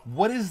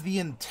what is the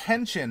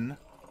intention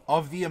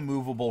of the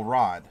immovable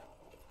rod.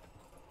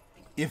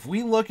 If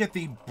we look at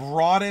the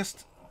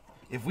broadest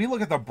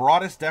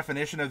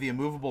definition of the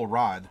immovable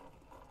rod,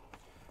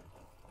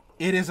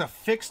 it is a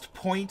fixed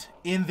point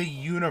in the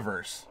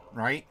universe,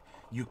 right?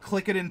 You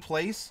click it in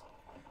place,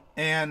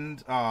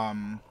 and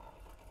now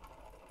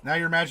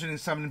you're imagining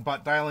someone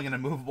butt dialing an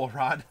immovable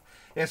rod.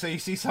 Yeah, so you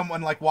see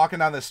someone like walking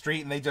down the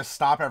street and they just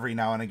stop every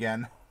now and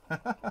again.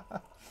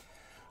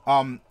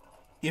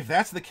 If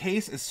that's the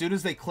case, as soon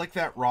as they click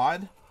that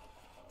rod,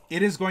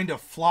 it is going to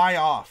fly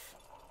off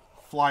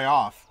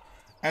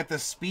at the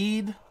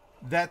speed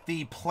that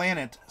the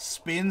planet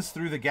spins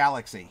through the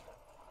galaxy,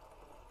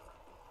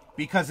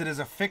 because it is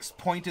a fixed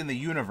point in the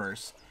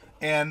universe,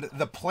 and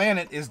the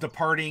planet is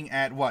departing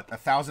at what,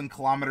 1,000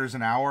 kilometers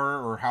an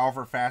hour, or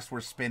however fast we're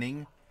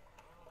spinning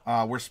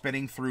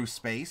through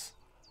space.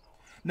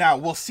 Now,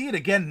 we'll see it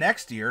again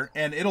next year,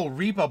 and it'll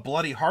reap a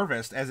bloody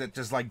harvest as it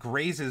just like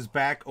grazes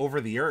back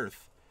over the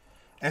Earth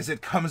as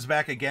it comes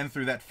back again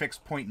through that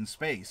fixed point in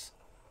space.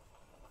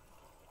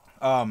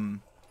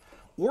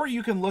 Or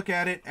you can look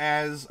at it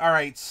as, all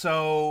right,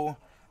 so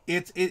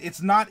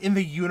it's not in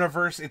the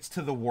universe, it's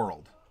to the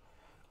world.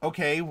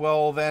 Okay,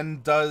 well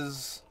then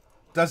does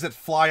it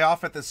fly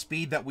off at the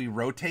speed that we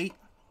rotate?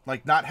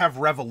 Like, not have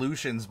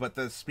revolutions, but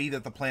the speed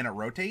that the planet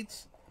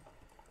rotates?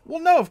 Well,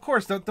 no, of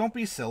course, don't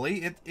be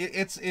silly.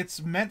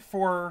 It's meant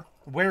for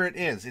where it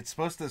is. It's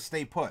supposed to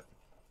stay put.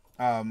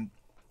 You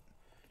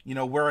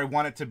know, where I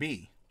want it to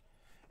be.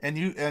 And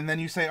then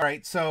you say, all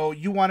right, so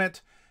you want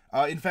it.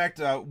 In fact,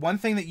 one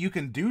thing that you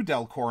can do,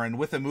 Delcorin,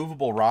 with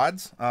immovable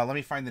rods, let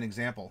me find an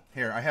example.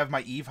 Here, I have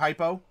my Eve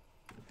hypo,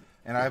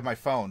 and I have my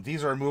phone.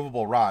 These are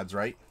immovable rods,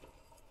 right?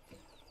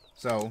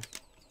 So,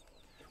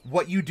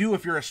 what you do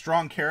if you're a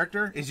strong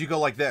character is you go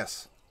like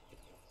this.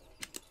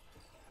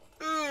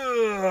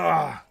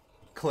 Ugh,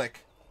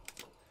 click.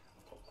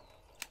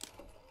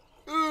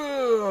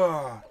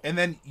 Ugh, and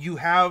then you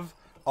have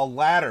a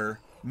ladder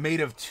made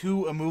of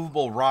 2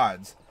 immovable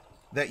rods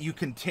that you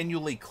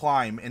continually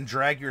climb and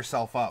drag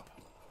yourself up.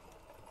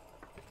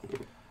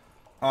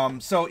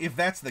 So if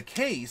that's the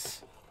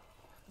case,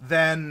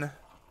 then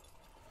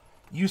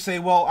you say,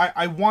 well,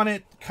 I want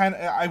it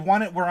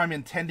where I'm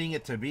intending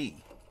it to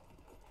be.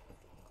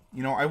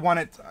 You know, I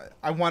want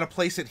to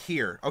place it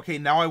here. Okay,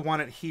 now I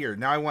want it here.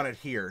 Now I want it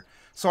here.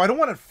 So I don't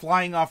want it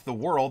flying off the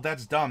world.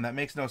 That's dumb. That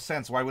makes no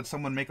sense. Why would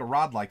someone make a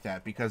rod like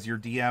that? Because your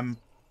DM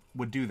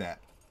would do that.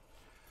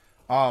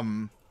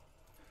 And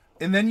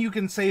then you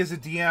can say as a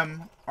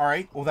DM, all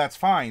right, well, that's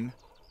fine.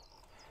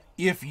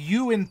 If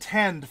you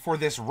intend for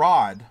this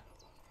rod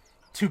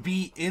to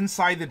be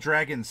inside the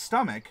dragon's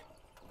stomach,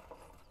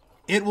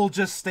 it will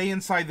just stay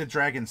inside the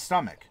dragon's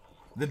stomach.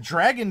 The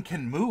dragon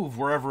can move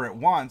wherever it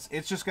wants.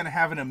 It's just going to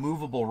have an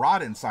immovable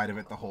rod inside of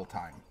it the whole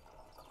time.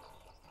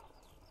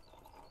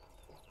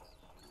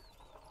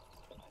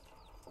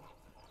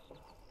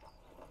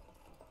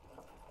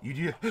 You'd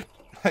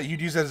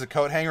use it as a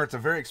coat hanger. It's a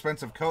very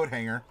expensive coat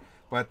hanger.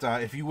 But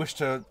if you wish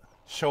to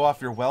show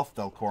off your wealth,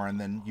 Delcorin,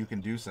 then you can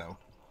do so.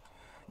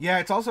 Yeah,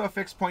 it's also a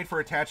fixed point for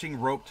attaching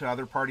rope to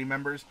other party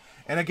members.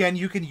 And again,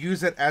 you can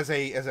use it as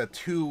a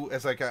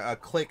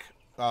click,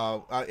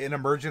 an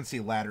emergency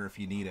ladder if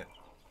you need it.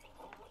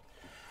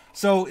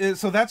 So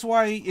that's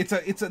why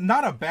it's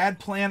not a bad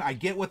plan. I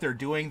get what they're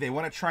doing. They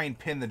want to try and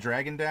pin the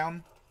dragon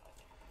down.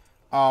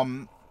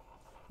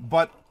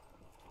 But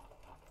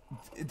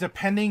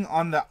depending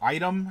on the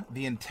item,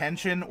 the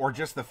intention, or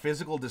just the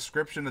physical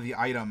description of the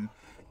item,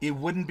 it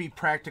wouldn't be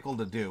practical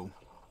to do.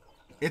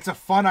 It's a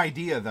fun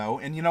idea, though.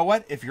 And you know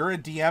what? If you're a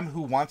DM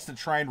who wants to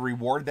try and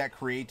reward that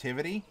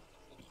creativity,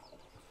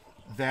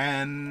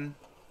 then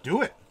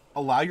do it.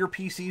 Allow your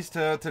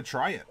PCs to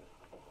try it.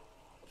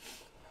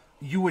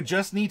 You would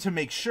just need to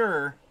make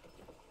sure...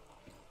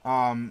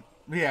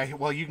 yeah,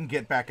 well, you can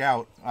get back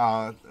out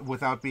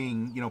without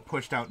being,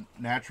 pushed out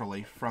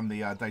naturally from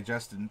the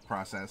digestion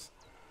process.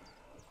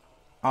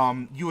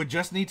 You would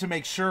just need to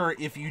make sure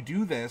if you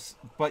do this,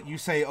 but you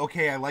say,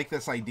 okay, I like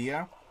this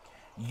idea...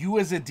 You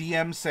as a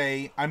DM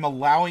say, I'm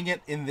allowing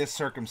it in this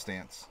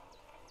circumstance.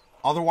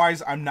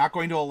 Otherwise, I'm not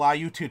going to allow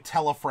you to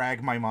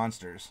telefrag my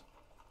monsters.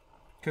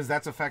 Because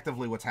that's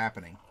effectively what's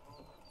happening.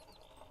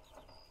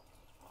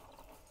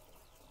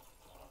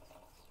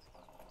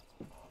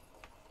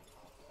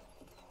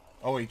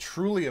 Oh, a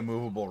truly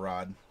immovable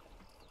rod.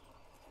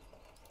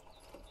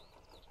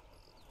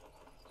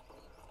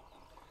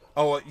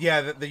 Oh,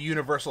 yeah, the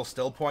universal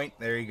still point.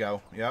 There you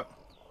go. Yep.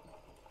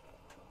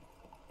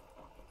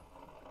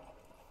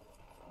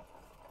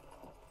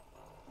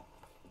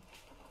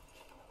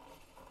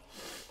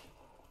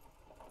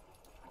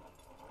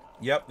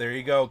 Yep, there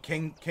you go.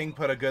 King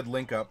put a good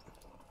link up.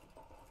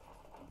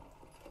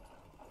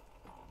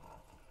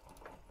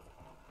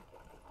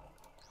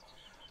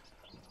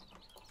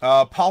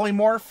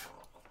 Polymorph.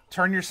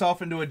 Turn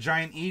yourself into a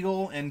giant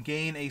eagle and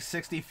gain a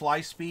 60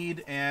 fly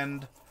speed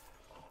and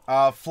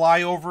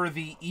fly over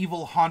the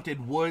evil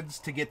haunted woods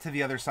to get to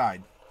the other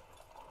side.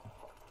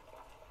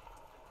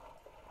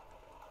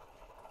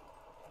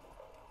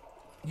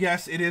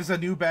 Yes, it is a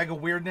new bag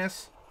of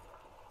weirdness.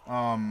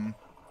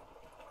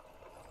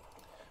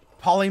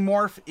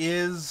 Polymorph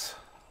is...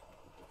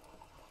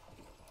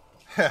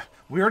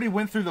 we already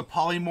went through the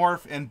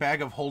polymorph and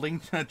bag of holding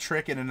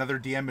trick in another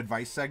DM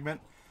advice segment.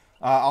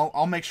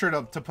 I'll make sure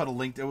to put a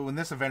link to, when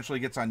this eventually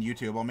gets on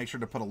YouTube, I'll make sure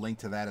to put a link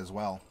to that as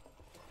well.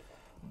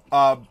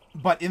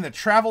 But in the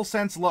travel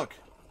sense, look,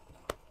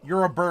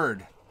 you're a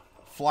bird.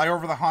 Fly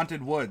over the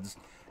haunted woods.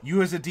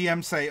 You as a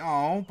DM say,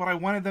 oh, but I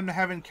wanted them to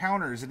have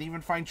encounters and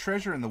even find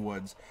treasure in the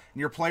woods.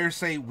 And your players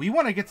say, we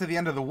want to get to the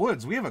end of the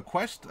woods. We have a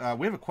quest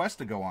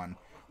to go on.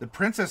 The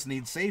princess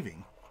needs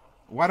saving.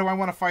 Why do I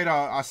want to fight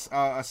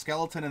a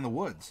skeleton in the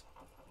woods?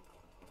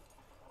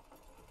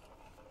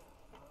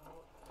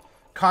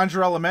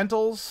 Conjure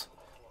elementals.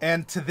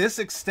 And to this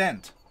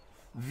extent,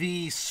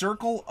 the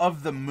Circle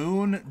of the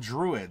Moon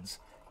druids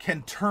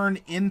can turn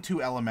into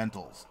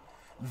elementals.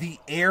 The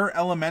air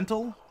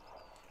elemental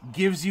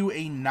gives you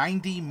a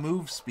 90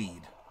 move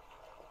speed.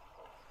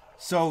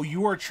 So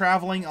you are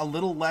traveling a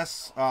little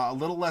less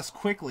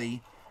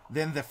quickly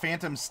than the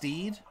Phantom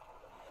Steed.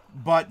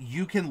 But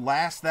you can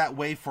last that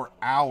way for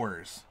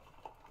hours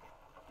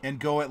and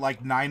go at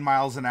like 9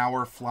 miles an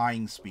hour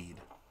flying speed.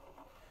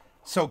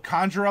 So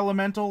Conjure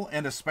Elemental,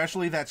 and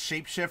especially that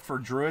Shapeshift for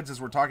Druids,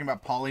 as we're talking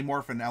about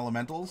Polymorph and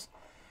Elementals,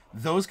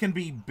 those can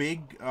be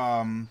big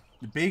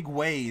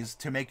ways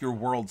to make your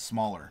world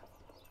smaller.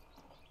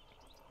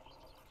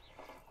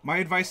 My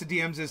advice to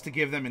DMs is to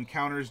give them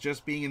encounters.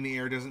 Just being in the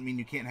air doesn't mean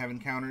you can't have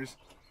encounters.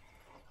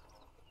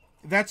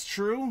 That's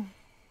true.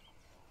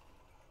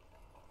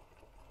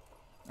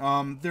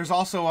 There's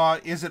also,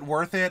 is it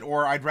worth it?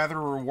 Or I'd rather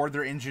reward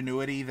their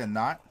ingenuity than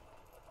not.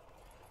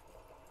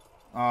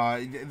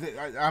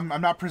 I'm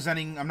not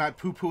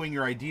poo-pooing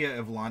your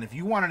idea, Ivlon. If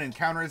you want an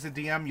encounter as a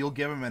DM, you'll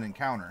give them an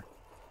encounter.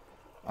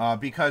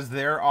 Because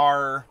there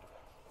are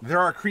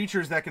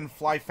creatures that can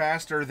fly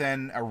faster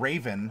than a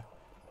raven.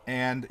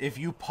 And if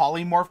you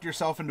polymorphed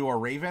yourself into a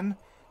raven,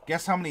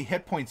 guess how many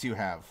hit points you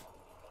have?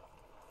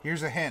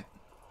 Here's a hint.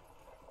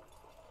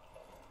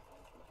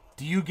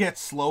 Do you get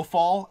slow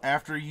fall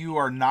after you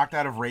are knocked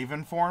out of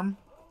raven form?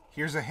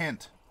 Here's a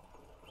hint.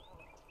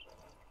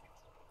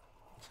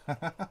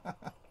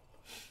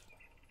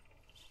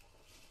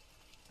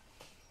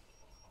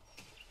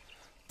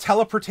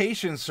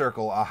 Teleportation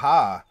circle,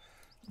 aha.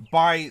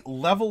 By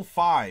level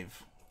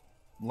 5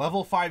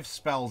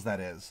 spells, that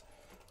is.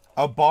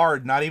 A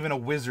bard, not even a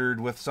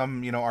wizard with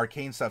some, you know,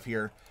 arcane stuff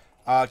here,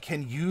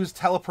 can use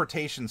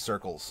teleportation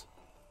circles.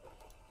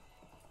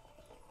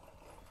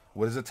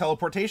 What is a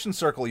teleportation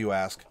circle, you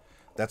ask?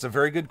 That's a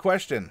very good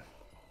question.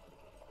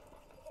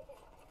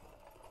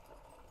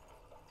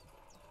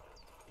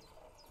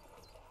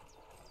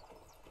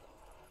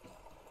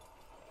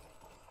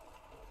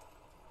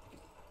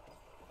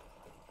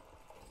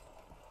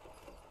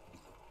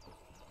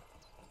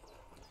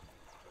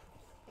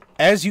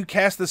 As you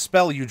cast the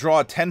spell, you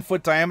draw a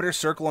 10-foot diameter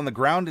circle on the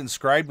ground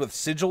inscribed with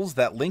sigils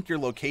that link your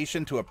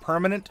location to a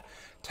permanent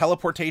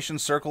teleportation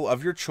circle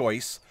of your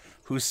choice,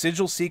 whose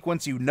sigil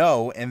sequence you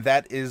know, and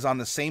that is on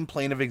the same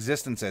plane of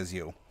existence as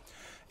you.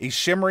 A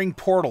shimmering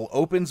portal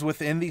opens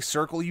within the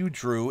circle you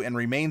drew and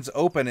remains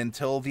open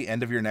until the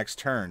end of your next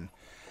turn.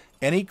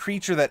 Any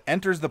creature that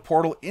enters the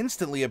portal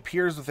instantly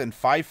appears within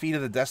 5 feet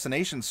of the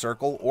destination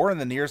circle or in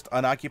the nearest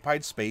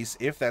unoccupied space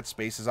if that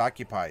space is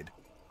occupied.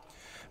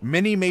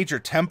 Many major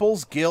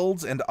temples,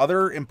 guilds, and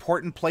other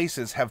important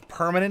places have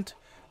permanent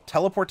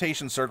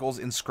teleportation circles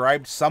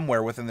inscribed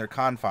somewhere within their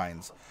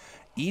confines.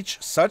 Each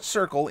such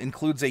circle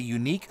includes a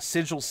unique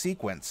sigil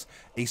sequence,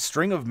 a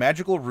string of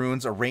magical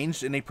runes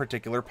arranged in a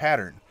particular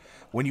pattern.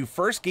 When you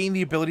first gain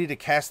the ability to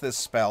cast this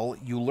spell,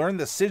 you learn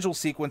the sigil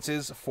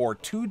sequences for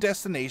 2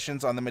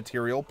 destinations on the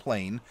material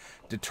plane,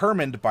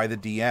 determined by the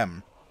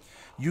DM.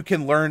 You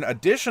can learn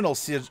additional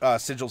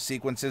sigil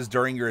sequences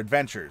during your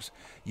adventures.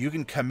 You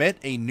can commit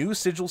a new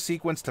sigil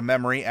sequence to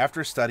memory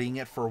after studying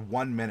it for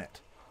 1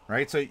 minute.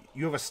 Right? So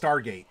you have a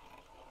Stargate.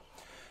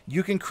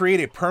 You can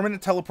create a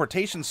permanent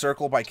teleportation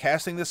circle by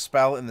casting this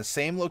spell in the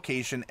same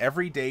location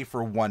every day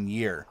for 1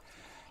 year.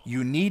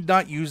 You need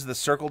not use the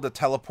circle to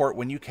teleport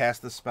when you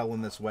cast the spell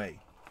in this way.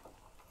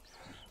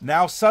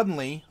 Now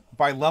suddenly,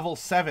 by level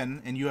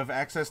 7, and you have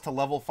access to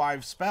level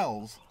 5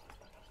 spells,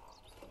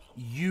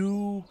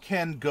 you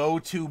can go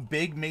to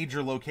big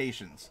major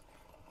locations.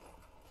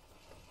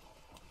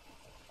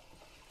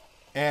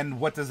 And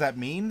what does that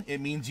mean? It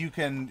means you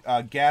can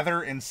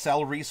gather and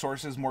sell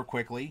resources more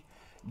quickly,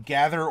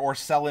 gather or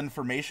sell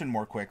information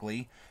more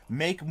quickly,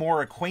 make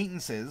more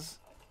acquaintances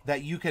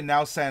that you can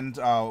now send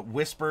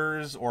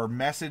whispers or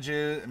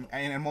messages,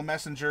 animal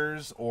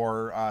messengers,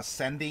 or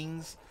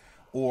sendings,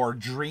 or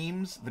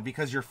dreams,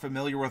 because you're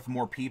familiar with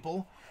more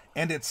people.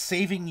 And it's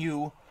saving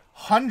you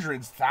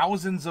hundreds,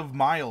 thousands of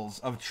miles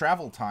of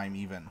travel time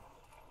even,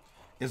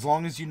 as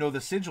long as you know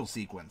the sigil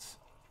sequence.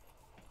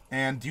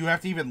 And do you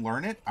have to even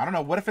learn it? I don't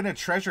know. What if in a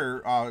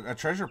treasure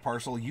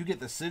parcel you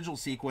get the sigil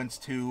sequence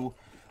to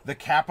the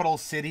capital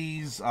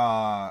city's,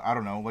 I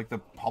don't know, like the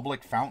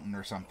public fountain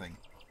or something?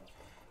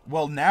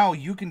 Well, now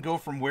you can go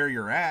from where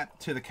you're at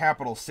to the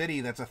capital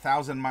city that's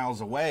 1,000 miles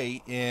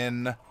away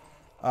in,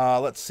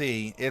 let's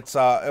see, it's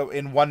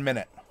in 1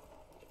 minute.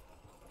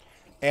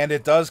 And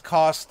it does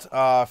cost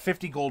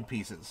 50 gold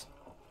pieces.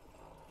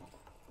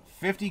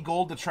 50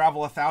 gold to travel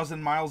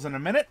 1,000 miles in a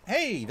minute?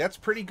 Hey, that's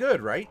pretty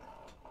good, right?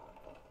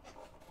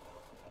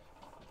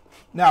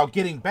 Now,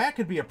 getting back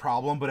could be a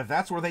problem, but if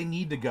that's where they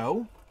need to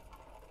go,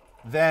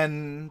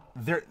 then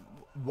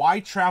why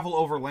travel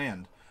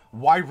overland?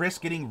 Why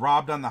risk getting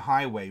robbed on the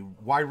highway?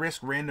 Why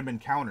risk random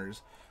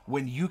encounters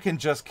when you can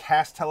just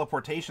cast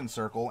teleportation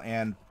circle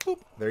and boop,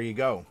 there you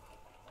go.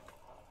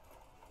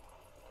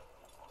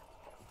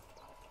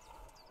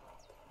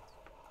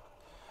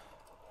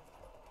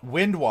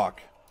 Windwalk.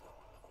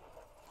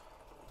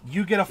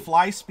 You get a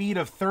fly speed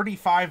of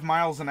 35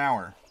 miles an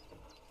hour.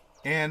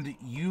 And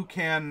you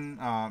can,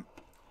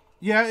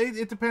 yeah,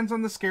 it depends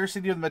on the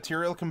scarcity of the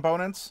material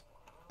components.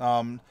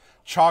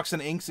 Chalks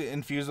and inks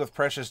infused with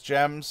precious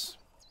gems.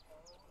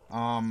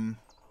 You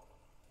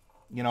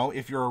know,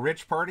 if you're a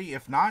rich party,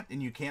 if not,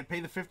 and you can't pay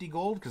the 50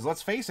 gold, because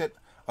let's face it,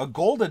 a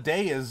gold a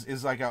day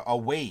is like a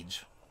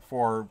wage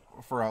for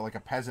like a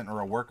peasant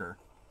or a worker.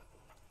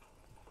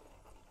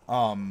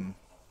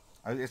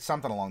 It's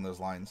something along those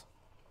lines.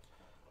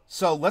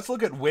 So let's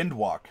look at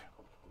Windwalk.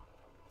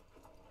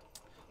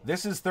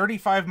 This is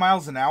 35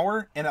 miles an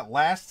hour, and it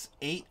lasts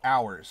 8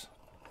 hours.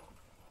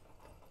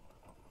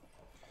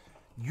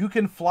 You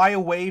can fly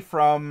away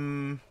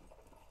from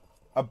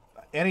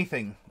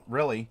anything,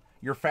 really.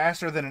 You're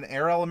faster than an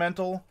air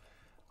elemental.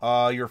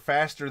 You're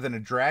faster than a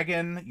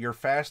dragon. You're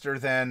faster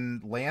than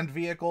land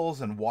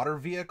vehicles and water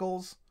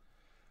vehicles.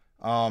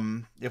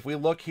 If we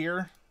look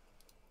here.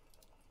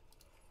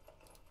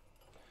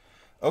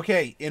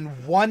 Okay,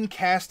 in one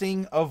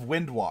casting of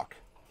Windwalk,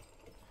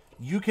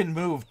 you can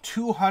move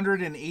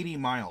 280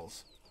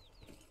 miles.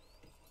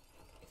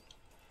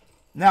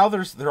 Now,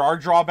 there are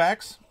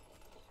drawbacks.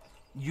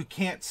 You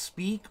can't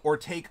speak or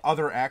take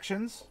other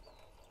actions.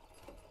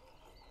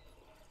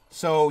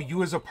 So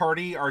you as a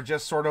party are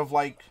just sort of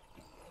like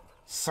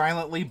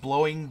silently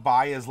blowing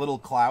by as little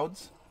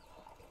clouds.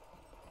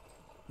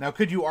 Now,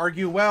 could you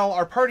argue, well,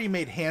 our party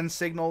made hand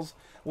signals.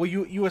 Well,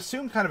 you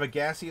assume kind of a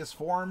gaseous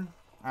form.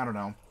 I don't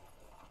know.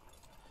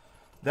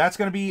 That's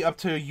going to be up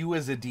to you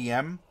as a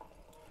DM.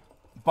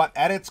 But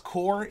at its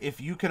core, if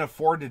you can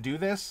afford to do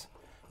this,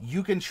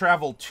 you can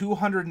travel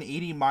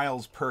 280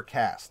 miles per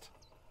cast.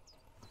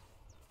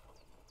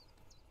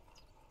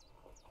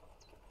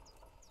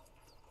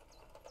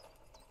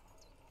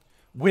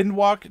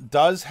 Windwalk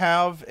does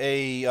have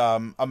a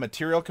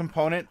material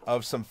component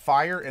of some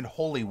fire and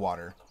holy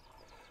water.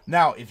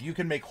 Now, if you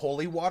can make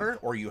holy water,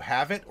 or you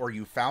have it, or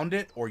you found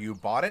it, or you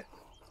bought it,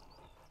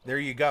 there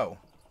you go.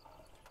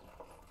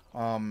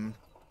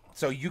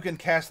 So you can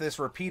cast this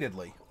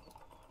repeatedly.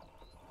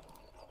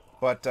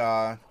 But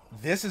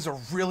this is a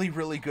really,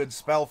 really good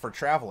spell for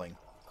traveling.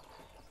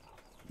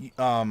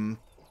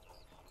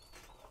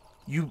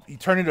 You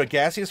turn into a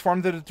gaseous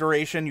form for the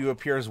duration. You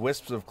appear as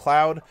wisps of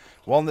cloud.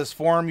 While in this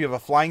form, you have a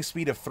flying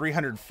speed of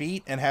 300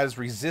 feet and has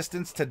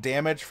resistance to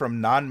damage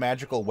from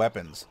non-magical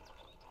weapons.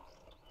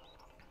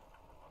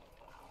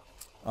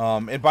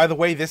 And by the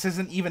way, this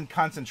isn't even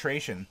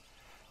concentration.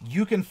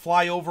 You can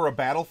fly over a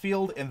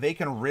battlefield and they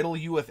can riddle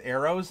you with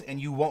arrows and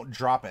you won't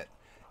drop it.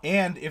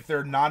 And if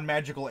they're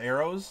non-magical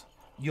arrows,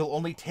 you'll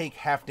only take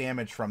half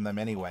damage from them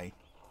anyway.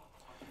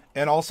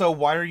 And also,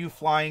 why are you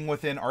flying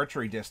within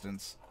archery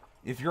distance?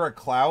 If you're a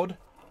cloud,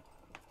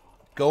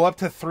 go up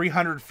to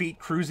 300 feet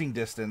cruising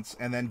distance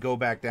and then go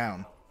back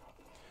down.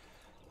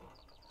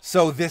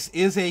 So this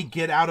is a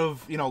get out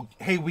of,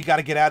 hey, we got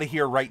to get out of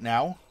here right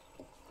now.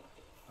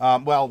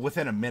 Well,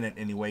 within a minute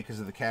anyway, because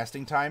of the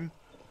casting time.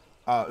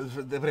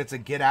 But it's a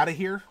get out of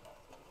here.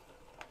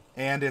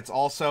 And it's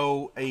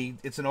also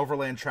it's an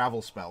overland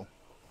travel spell.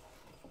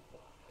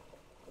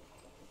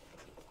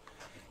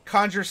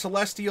 Conjure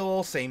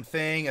Celestial, same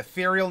thing.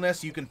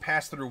 Etherealness, you can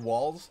pass through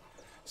walls.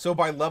 So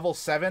by level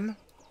 7,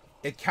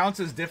 it counts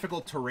as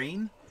difficult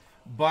terrain,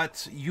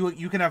 but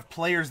you can have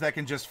players that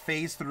can just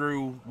phase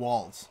through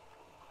walls.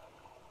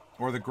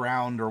 Or the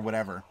ground or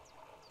whatever.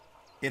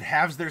 It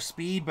halves their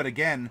speed, but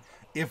again,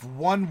 if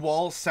one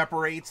wall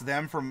separates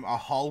them from a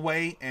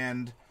hallway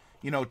and,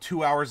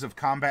 2 hours of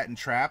combat and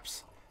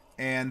traps,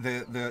 and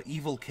the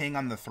evil king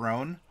on the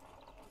throne,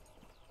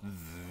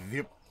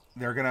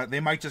 they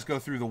might just go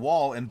through the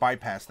wall and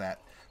bypass that.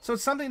 So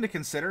it's something to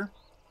consider.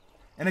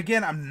 And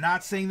again, I'm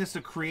not saying this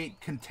to create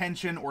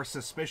contention or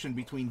suspicion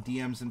between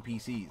DMs and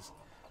PCs.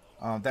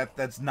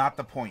 That's not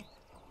the point.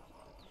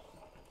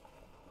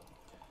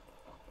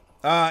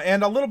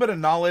 And a little bit of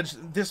knowledge,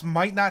 this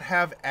might not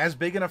have as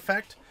big an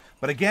effect.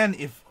 But again,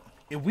 if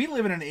we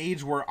live in an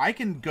age where I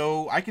can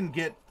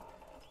get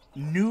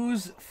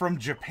news from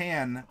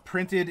Japan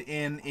printed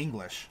in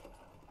English.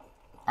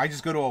 I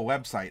just go to a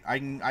website.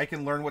 I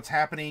can learn what's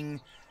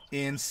happening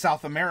in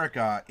South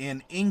America,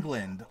 in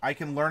England. I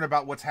can learn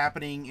about what's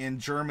happening in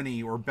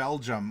Germany or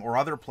Belgium or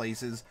other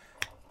places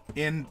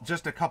in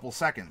just a couple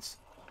seconds.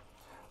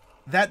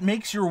 That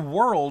makes your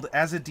world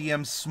as a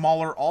DM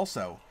smaller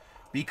also,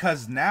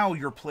 because now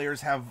your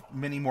players have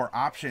many more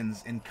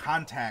options and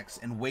contacts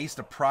and ways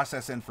to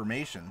process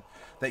information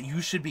that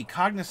you should be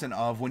cognizant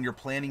of when you're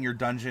planning your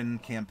dungeon,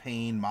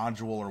 campaign,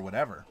 module, or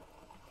whatever.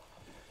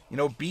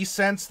 Beast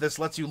Sense, this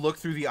lets you look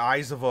through the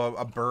eyes of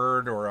a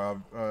bird or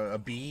a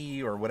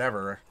bee or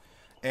whatever,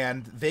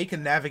 and they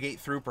can navigate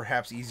through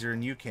perhaps easier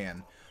than you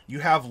can. You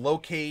have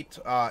Locate,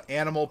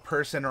 Animal,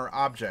 Person, or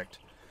Object.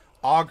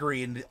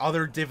 Augury and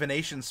other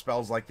divination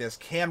spells like this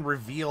can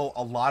reveal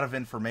a lot of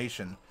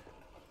information.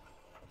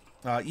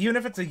 Even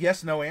if it's a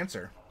yes-no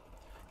answer.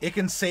 It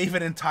can save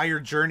an entire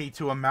journey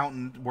to a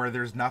mountain where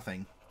there's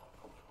nothing.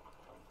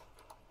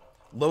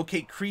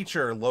 Locate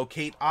Creature,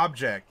 Locate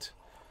Object.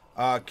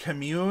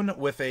 Commune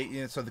with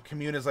so the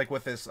commune is like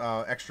with this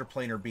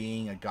extraplanar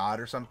being, a god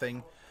or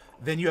something.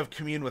 Then you have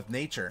commune with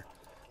nature.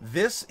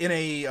 This is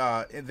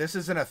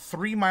in a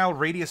 3-mile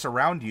radius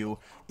around you.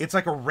 It's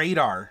like a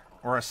radar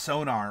or a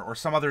sonar or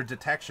some other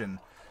detection.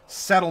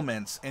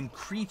 Settlements and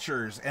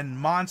creatures and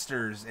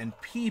monsters and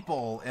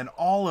people and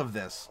all of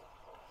this.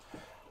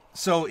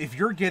 So if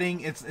you're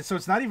getting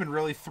it's not even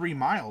really 3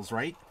 miles,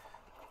 right?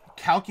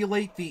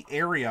 Calculate the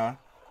area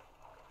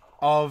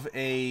of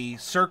a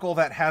circle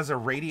that has a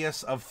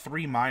radius of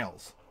 3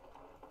 miles.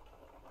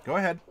 Go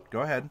ahead.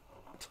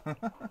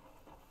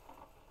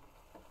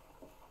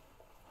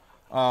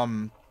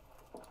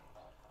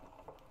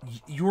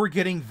 You're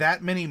getting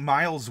that many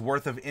miles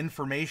worth of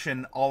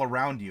information all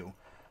around you,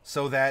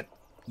 so that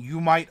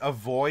you might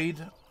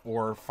avoid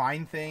or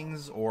find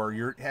things,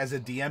 or as a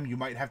DM, you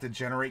might have to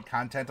generate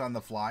content on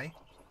the fly.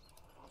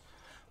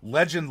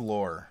 Legend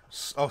lore.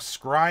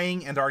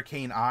 Scrying and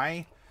Arcane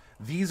Eye.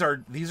 These are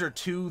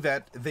two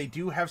that they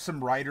do have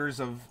some writers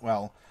of,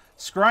 well,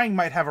 Scrying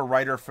might have a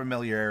writer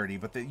familiarity,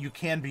 but you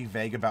can be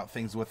vague about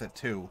things with it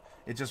too.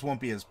 It just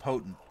won't be as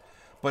potent.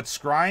 But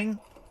Scrying,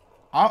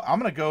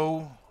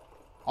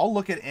 I'll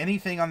look at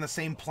anything on the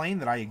same plane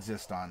that I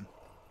exist on.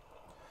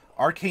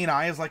 Arcane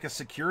Eye is like a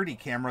security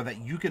camera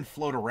that you can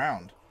float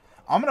around.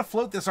 I'm going to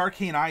float this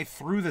Arcane Eye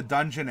through the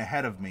dungeon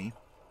ahead of me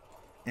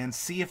and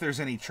see if there's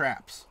any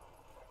traps.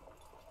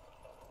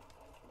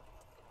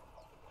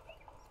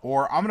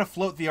 Or I'm going to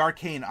float the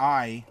Arcane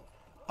Eye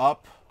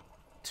up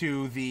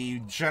to the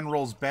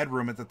general's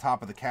bedroom at the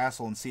top of the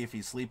castle and see if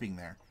he's sleeping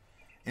there.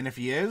 And if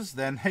he is,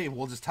 then, hey,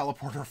 we'll just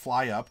teleport or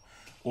fly up.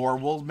 Or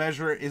we'll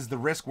measure, is the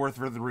risk worth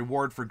the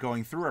reward for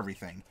going through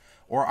everything?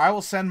 Or I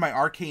will send my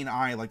arcane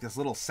eye, like this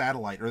little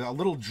satellite, or a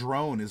little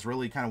drone is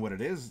really kind of what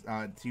it is,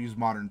 to use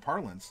modern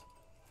parlance.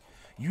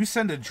 You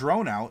send a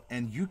drone out,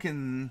 and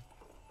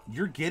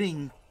you're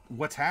getting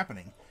what's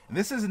happening. And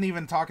this isn't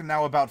even talking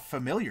now about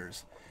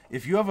familiars.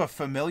 If you have a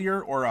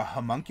familiar or a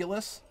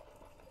homunculus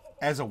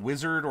as a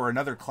wizard or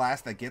another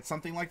class that gets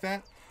something like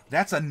that,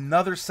 that's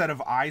another set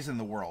of eyes in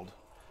the world.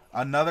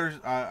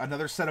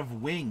 Another set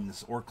of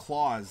wings or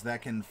claws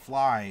that can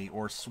fly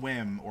or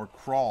swim or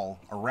crawl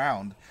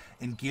around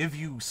and give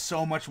you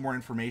so much more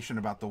information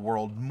about the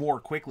world more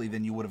quickly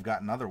than you would have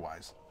gotten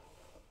otherwise.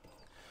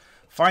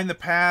 Find the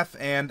path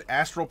and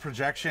astral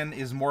projection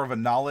is more of a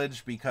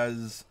knowledge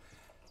because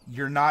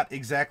you're not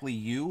exactly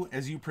you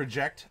as you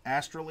project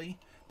astrally,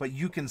 but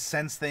you can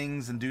sense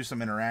things and do some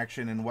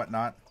interaction and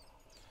whatnot.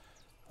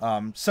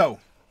 So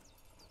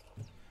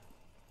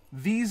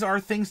these are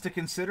things to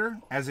consider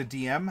as a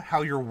DM,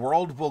 how your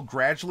world will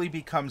gradually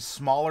become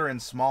smaller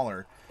and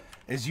smaller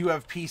as you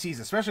have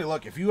PCs. Especially,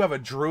 look, if you have a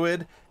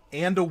druid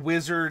and a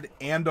wizard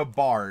and a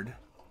bard,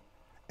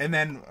 and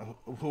then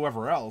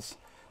whoever else,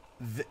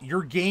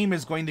 your game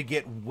is going to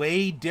get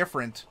way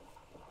different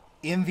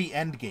in the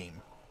end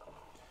game.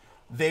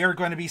 They are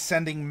going to be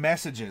sending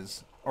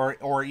messages,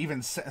 or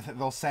even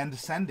they'll send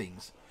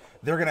sendings.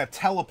 They're going to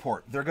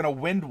teleport. They're going to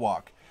wind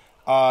walk.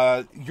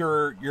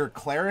 Your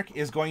cleric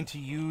is going to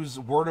use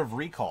Word of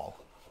Recall.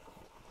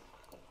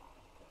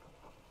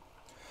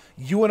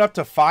 You and up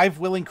to 5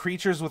 willing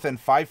creatures within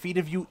 5 feet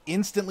of you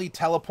instantly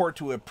teleport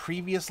to a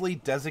previously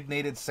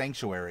designated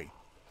sanctuary.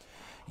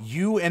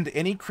 You and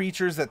any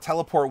creatures that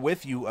teleport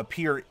with you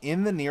appear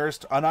in the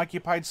nearest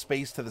unoccupied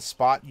space to the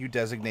spot you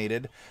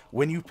designated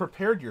when you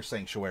prepared your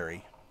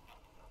sanctuary.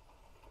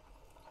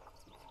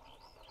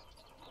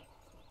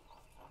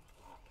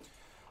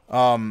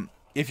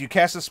 If you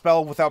cast a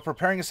spell without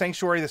preparing a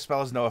sanctuary, the spell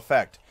has no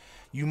effect.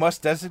 You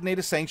must designate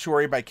a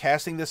sanctuary by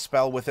casting this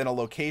spell within a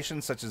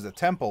location such as a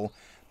temple,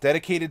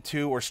 dedicated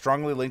to or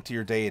strongly linked to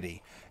your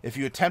deity. If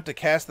you attempt to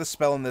cast the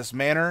spell in this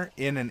manner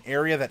in an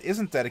area that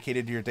isn't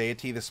dedicated to your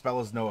deity, the spell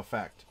has no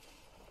effect.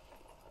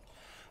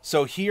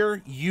 So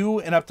here, you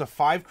and up to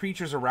 5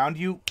 creatures around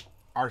you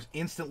are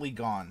instantly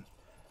gone.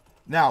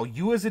 Now,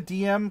 you as a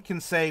DM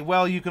can say,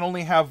 well, you can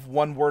only have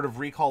 1 Word of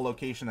Recall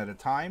location at a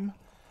time.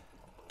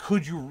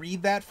 Could you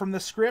read that from the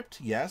script?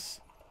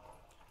 Yes.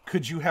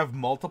 Could you have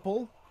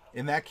multiple?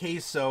 In that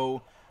case,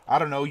 so, I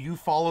don't know, you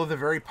follow the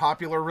very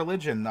popular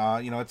religion.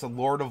 It's a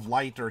Lord of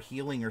Light or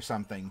healing or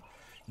something.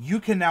 You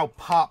can now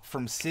pop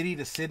from city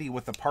to city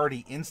with the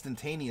party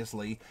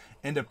instantaneously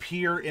and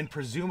appear in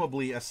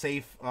presumably a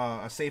safe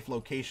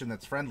location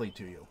that's friendly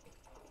to you.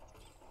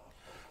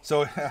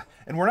 So,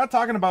 and we're not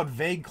talking about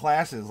vague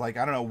classes like,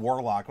 I don't know,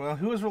 Warlock. Well,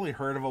 who has really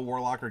heard of a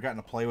Warlock or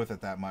gotten to play with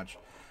it that much?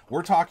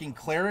 We're talking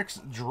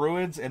clerics,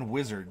 druids, and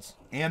wizards,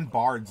 and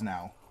bards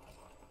now.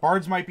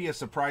 Bards might be a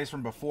surprise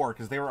from before,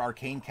 because they were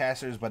arcane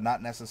casters, but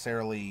not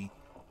necessarily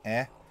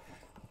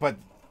But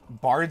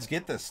bards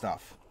get this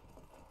stuff.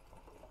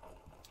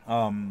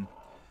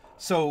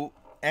 So,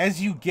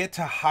 as you get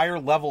to higher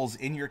levels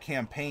in your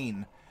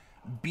campaign,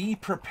 be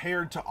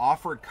prepared to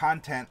offer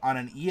content on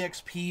an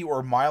EXP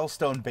or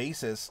milestone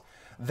basis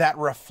that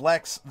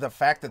reflects the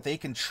fact that they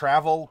can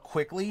travel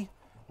quickly,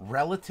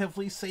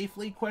 relatively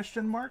safely, ?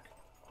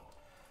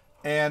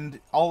 And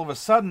all of a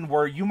sudden,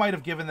 where you might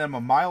have given them a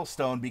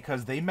milestone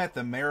because they met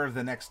the mayor of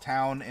the next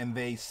town and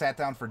they sat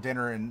down for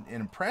dinner and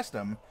impressed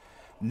them,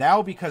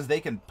 now because they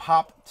can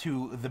pop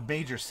to the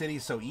major city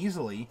so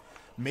easily,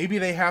 maybe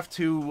they have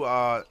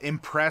to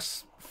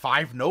impress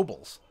 5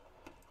 nobles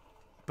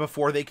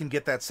before they can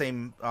get that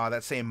same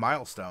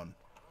milestone.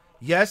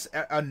 Yes,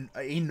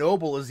 a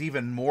noble is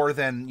even more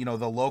than,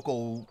 the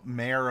local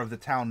mayor of the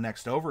town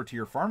next over to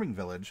your farming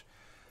village.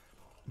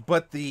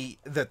 But the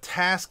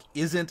task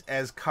isn't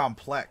as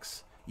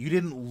complex. You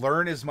didn't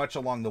learn as much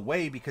along the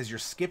way because you're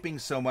skipping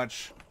so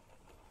much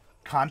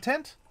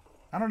content.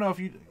 I don't know if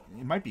it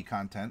might be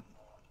content,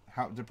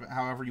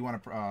 however you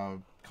want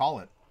to call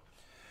it.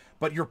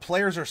 But your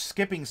players are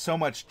skipping so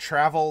much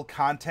travel,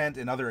 content,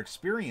 and other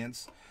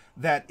experience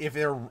that if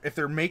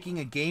they're making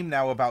a game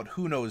now about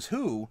who knows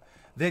who,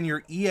 then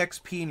your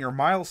EXP and your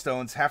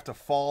milestones have to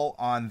fall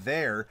on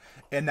there,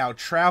 and now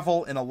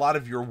travel in a lot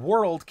of your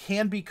world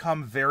can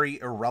become very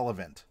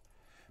irrelevant.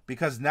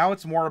 Because now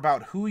it's more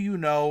about who you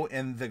know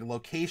and the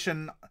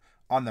location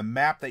on the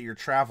map that you're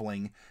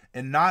traveling,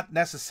 and not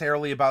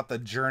necessarily about the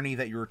journey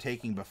that you were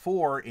taking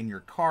before in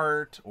your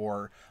cart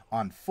or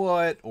on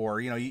foot,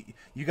 or, you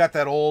got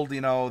that old,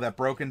 that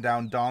broken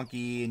down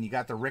donkey, and you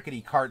got the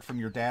rickety cart from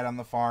your dad on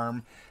the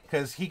farm,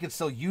 because he could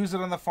still use it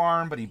on the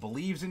farm, but he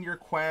believes in your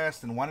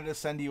quest and wanted to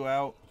send you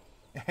out,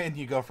 and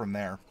you go from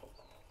there.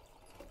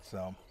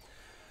 So,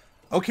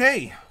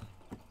 okay.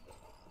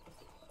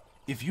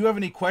 If you have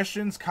any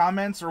questions,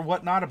 comments, or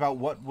whatnot about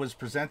what was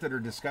presented or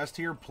discussed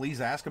here, please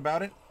ask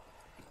about it.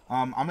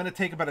 I'm going to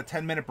take about a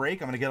 10-minute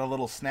break. I'm going to get a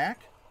little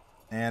snack,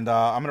 and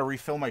I'm going to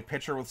refill my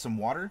pitcher with some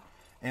water,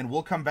 and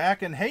we'll come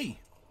back, and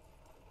hey,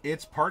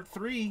 It's part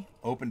 3,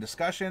 open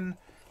discussion.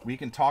 We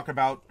can talk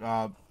about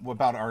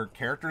our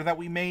character that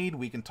we made.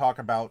 We can talk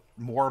about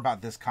more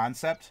about this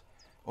concept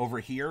over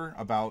here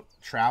about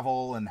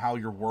travel and how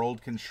your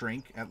world can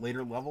shrink at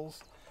later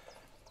levels.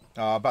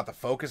 About the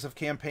focus of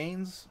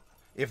campaigns.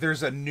 If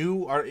there's a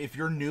new, or if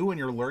you're new and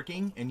you're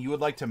lurking and you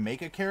would like to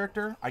make a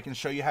character, I can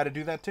show you how to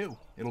do that too.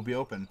 It'll be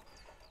open.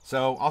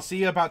 So I'll see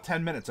you about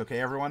 10 minutes, okay,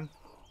 everyone?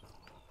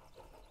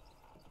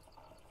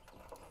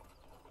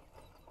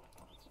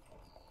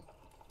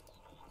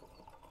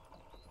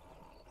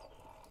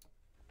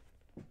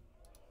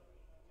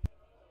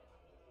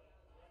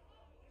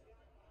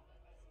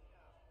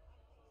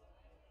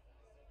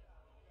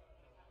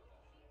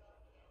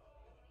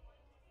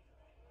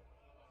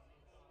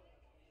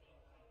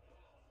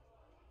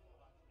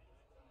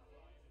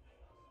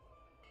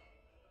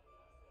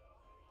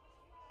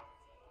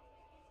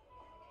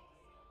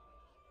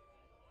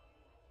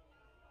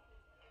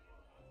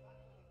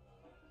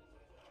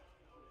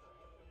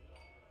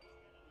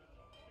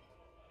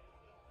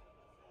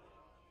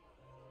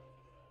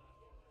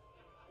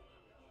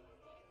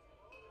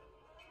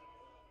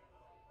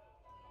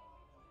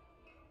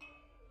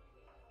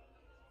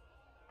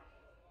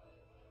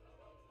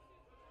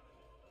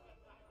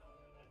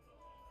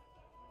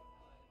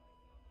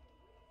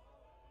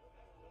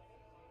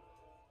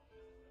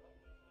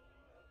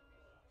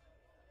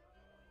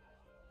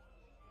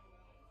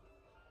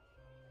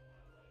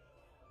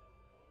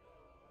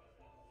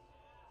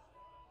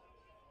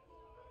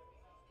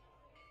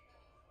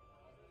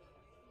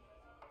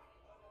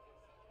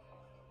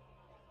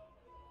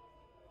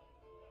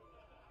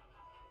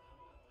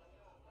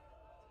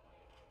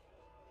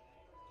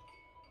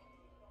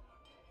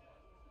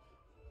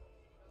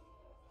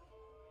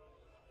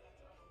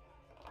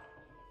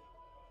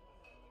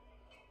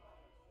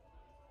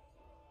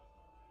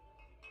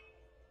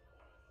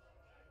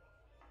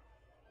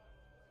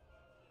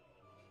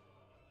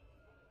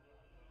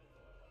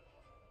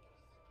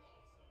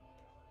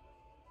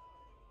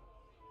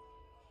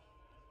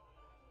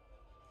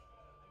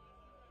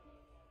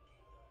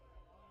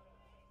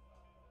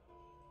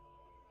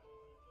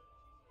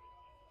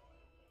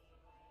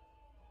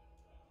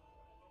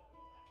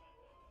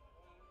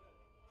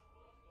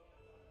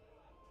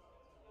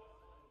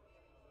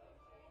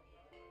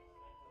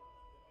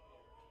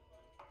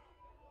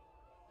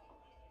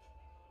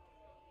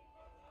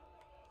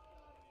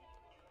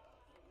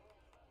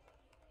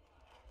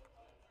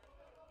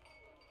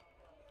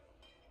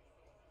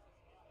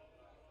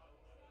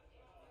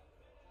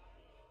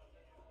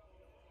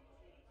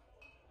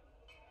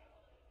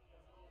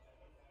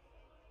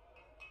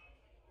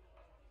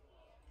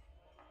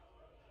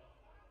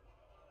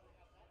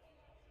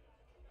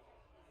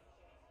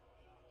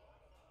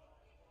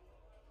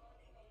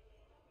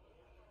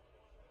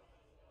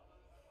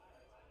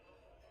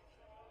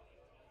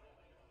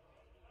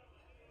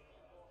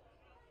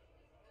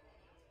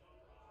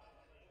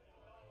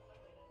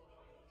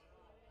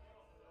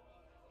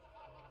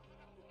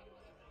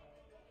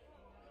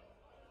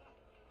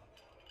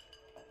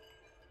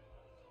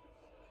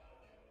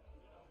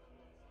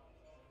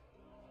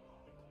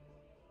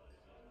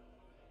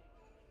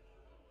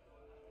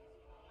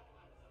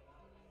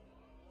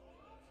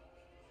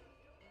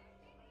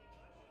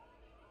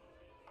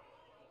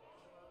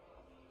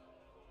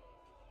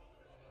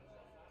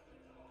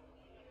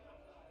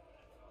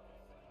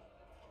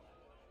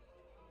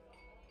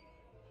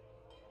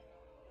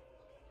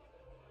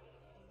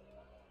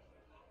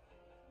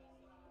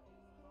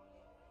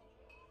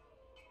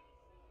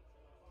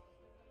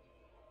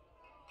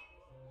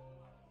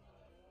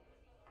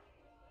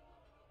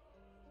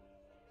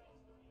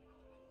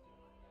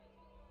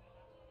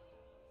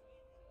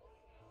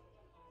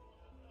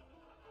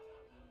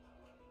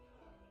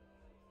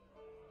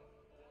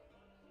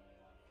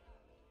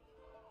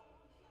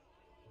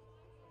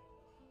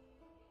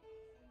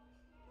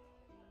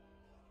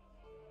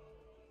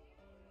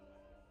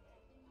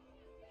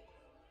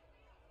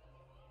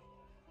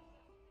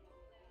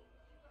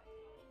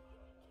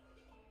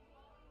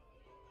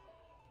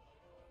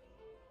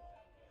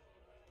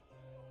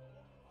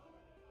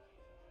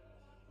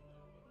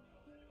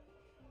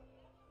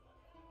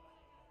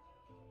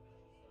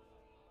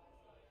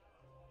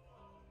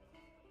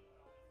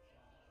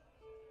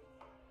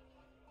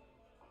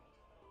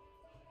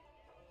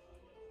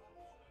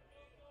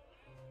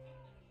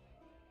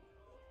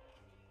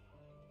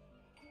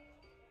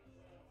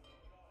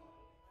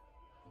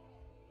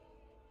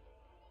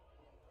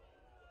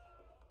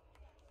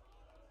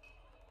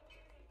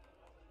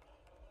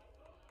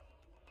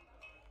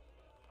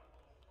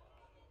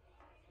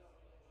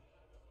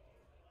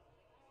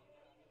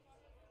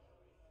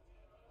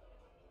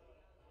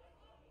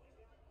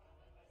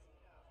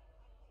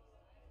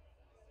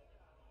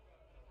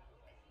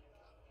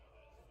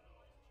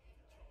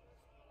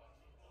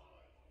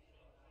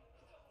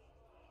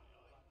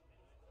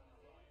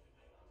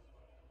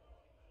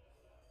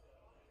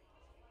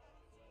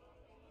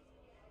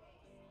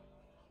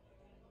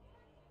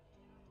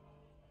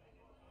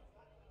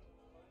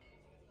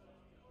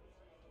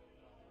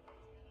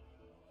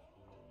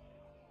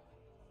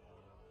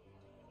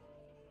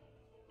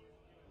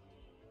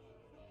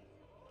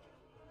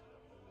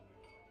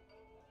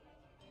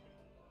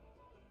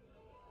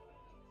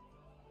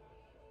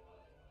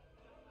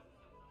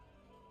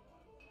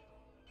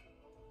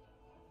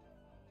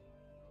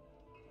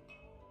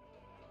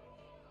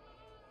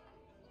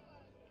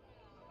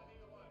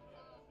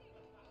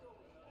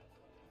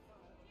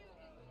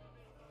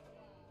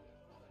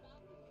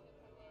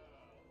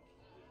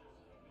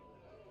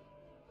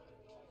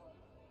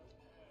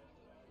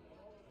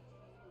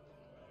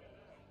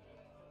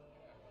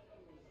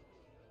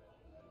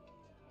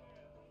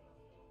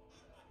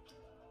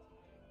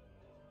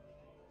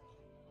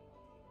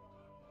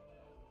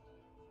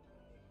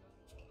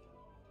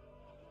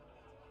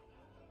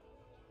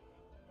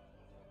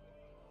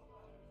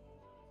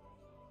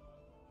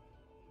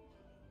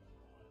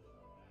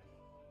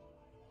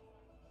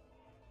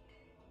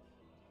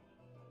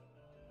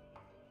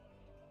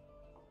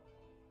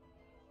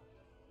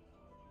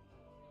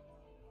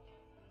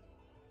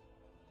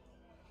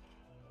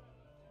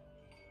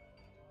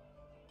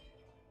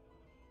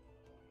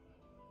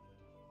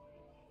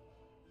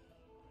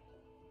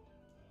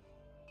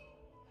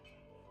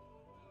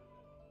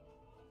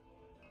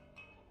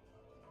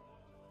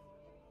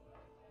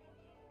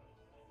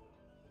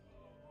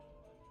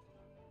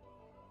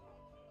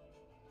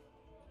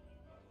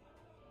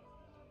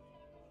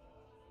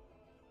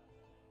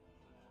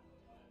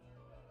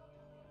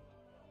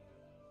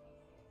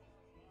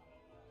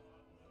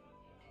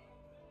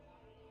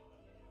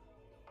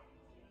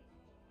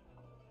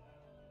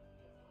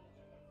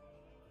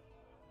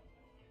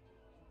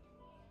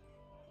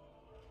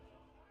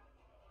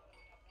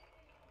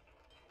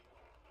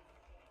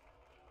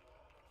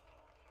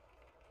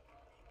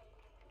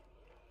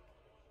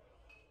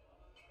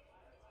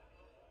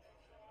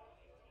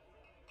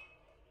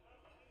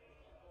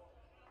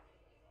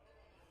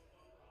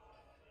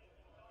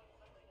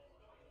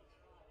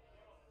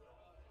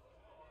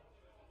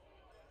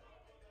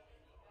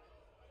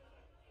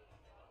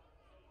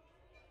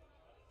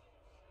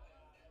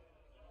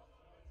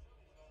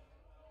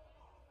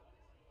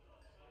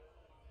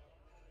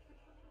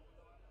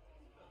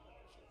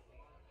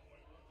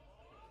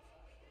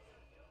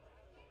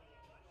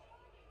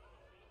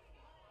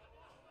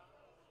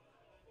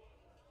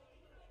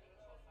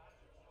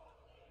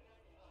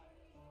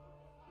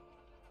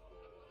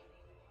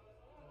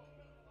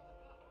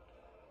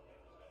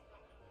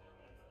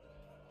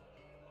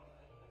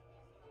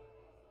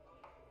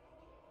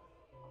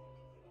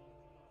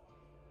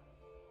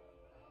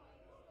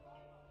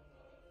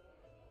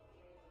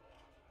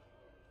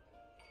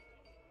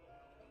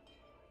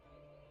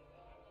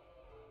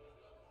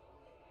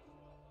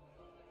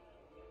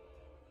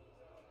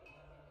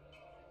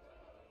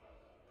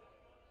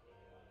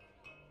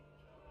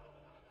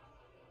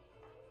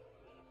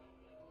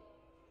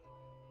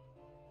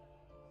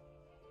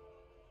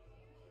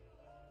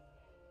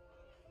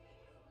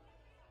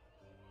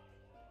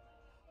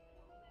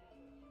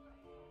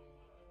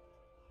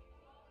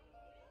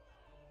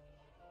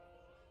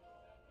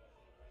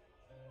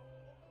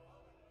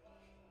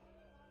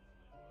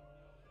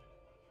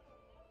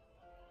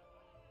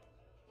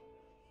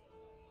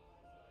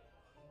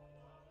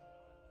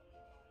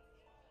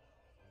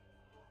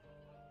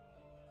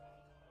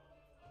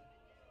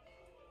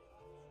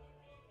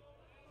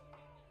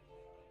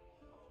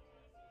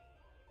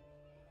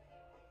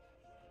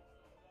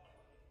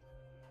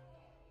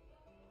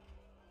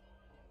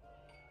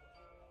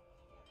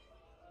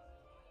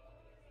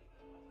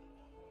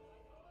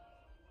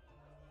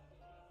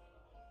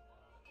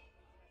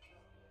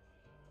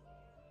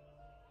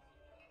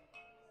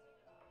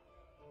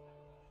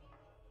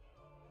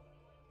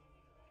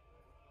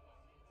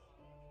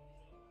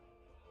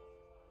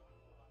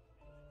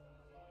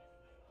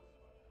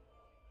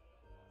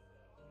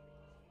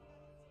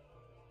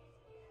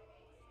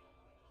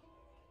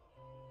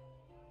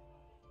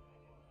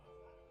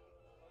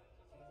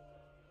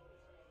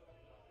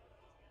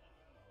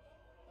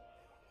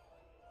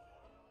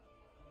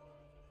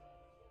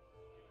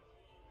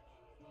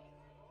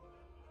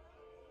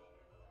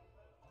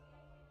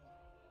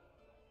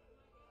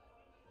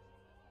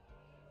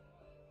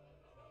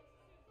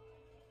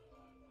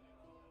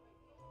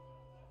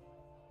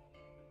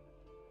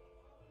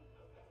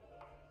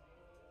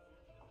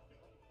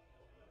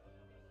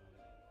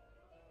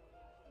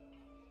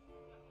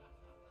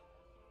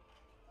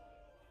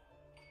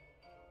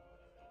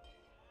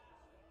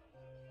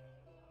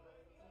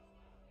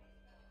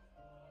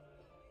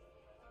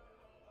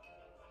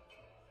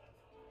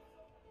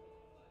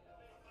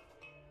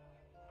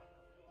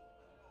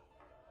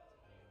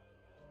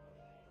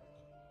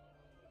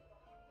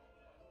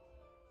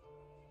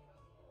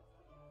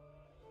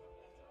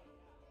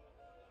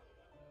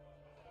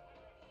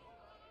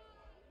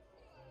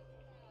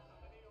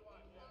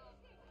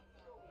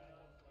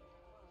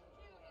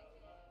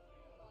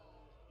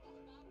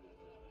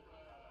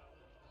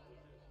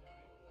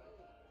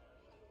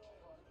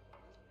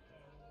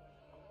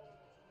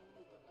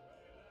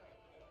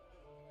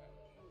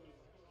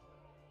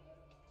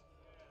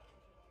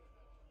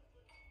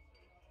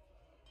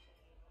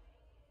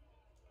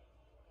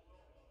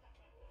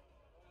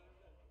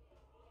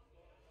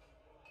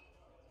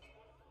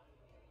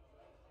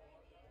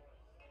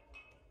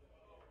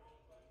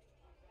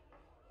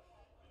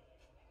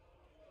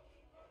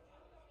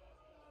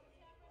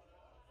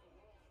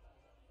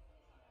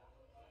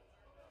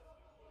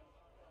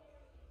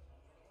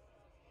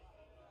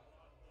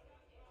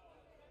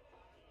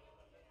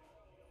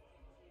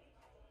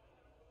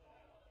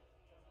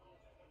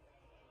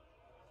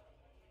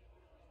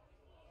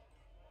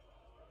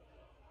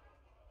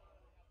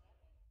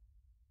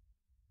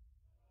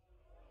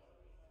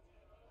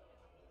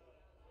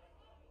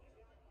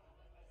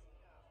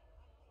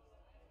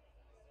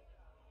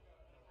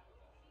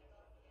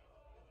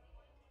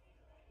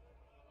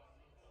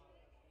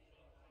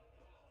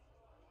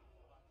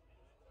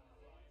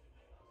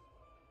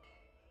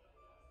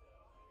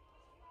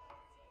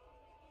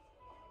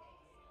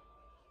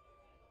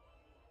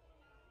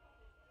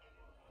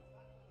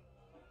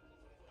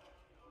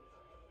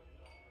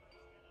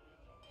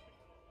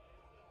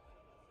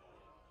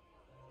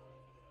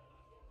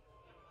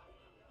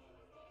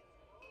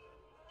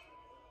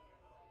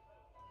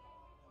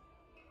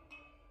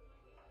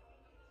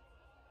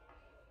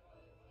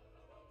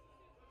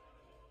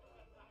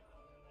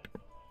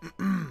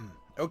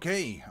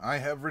 Okay, I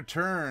have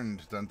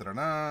returned. Dun, dun, dun,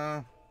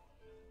 dun.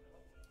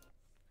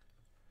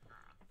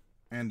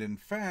 And in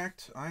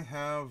fact, I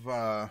have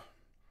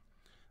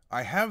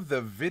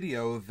the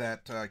video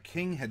that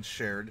King had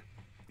shared,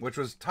 which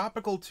was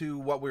topical to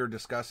what we were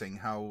discussing,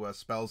 how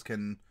spells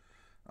can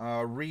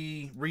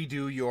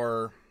redo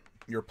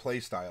your play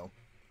style.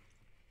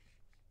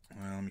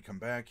 Let me come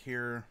back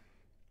here.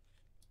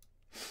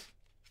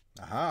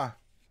 Aha.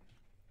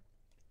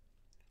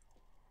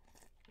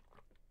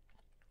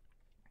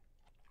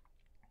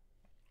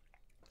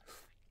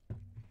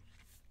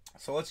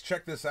 So let's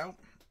check this out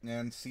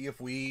and see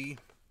if we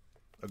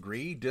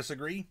agree,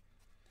 disagree.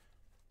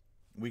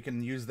 We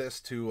can use this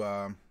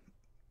to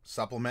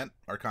supplement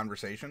our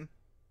conversation.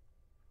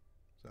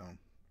 So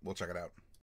we'll check it out.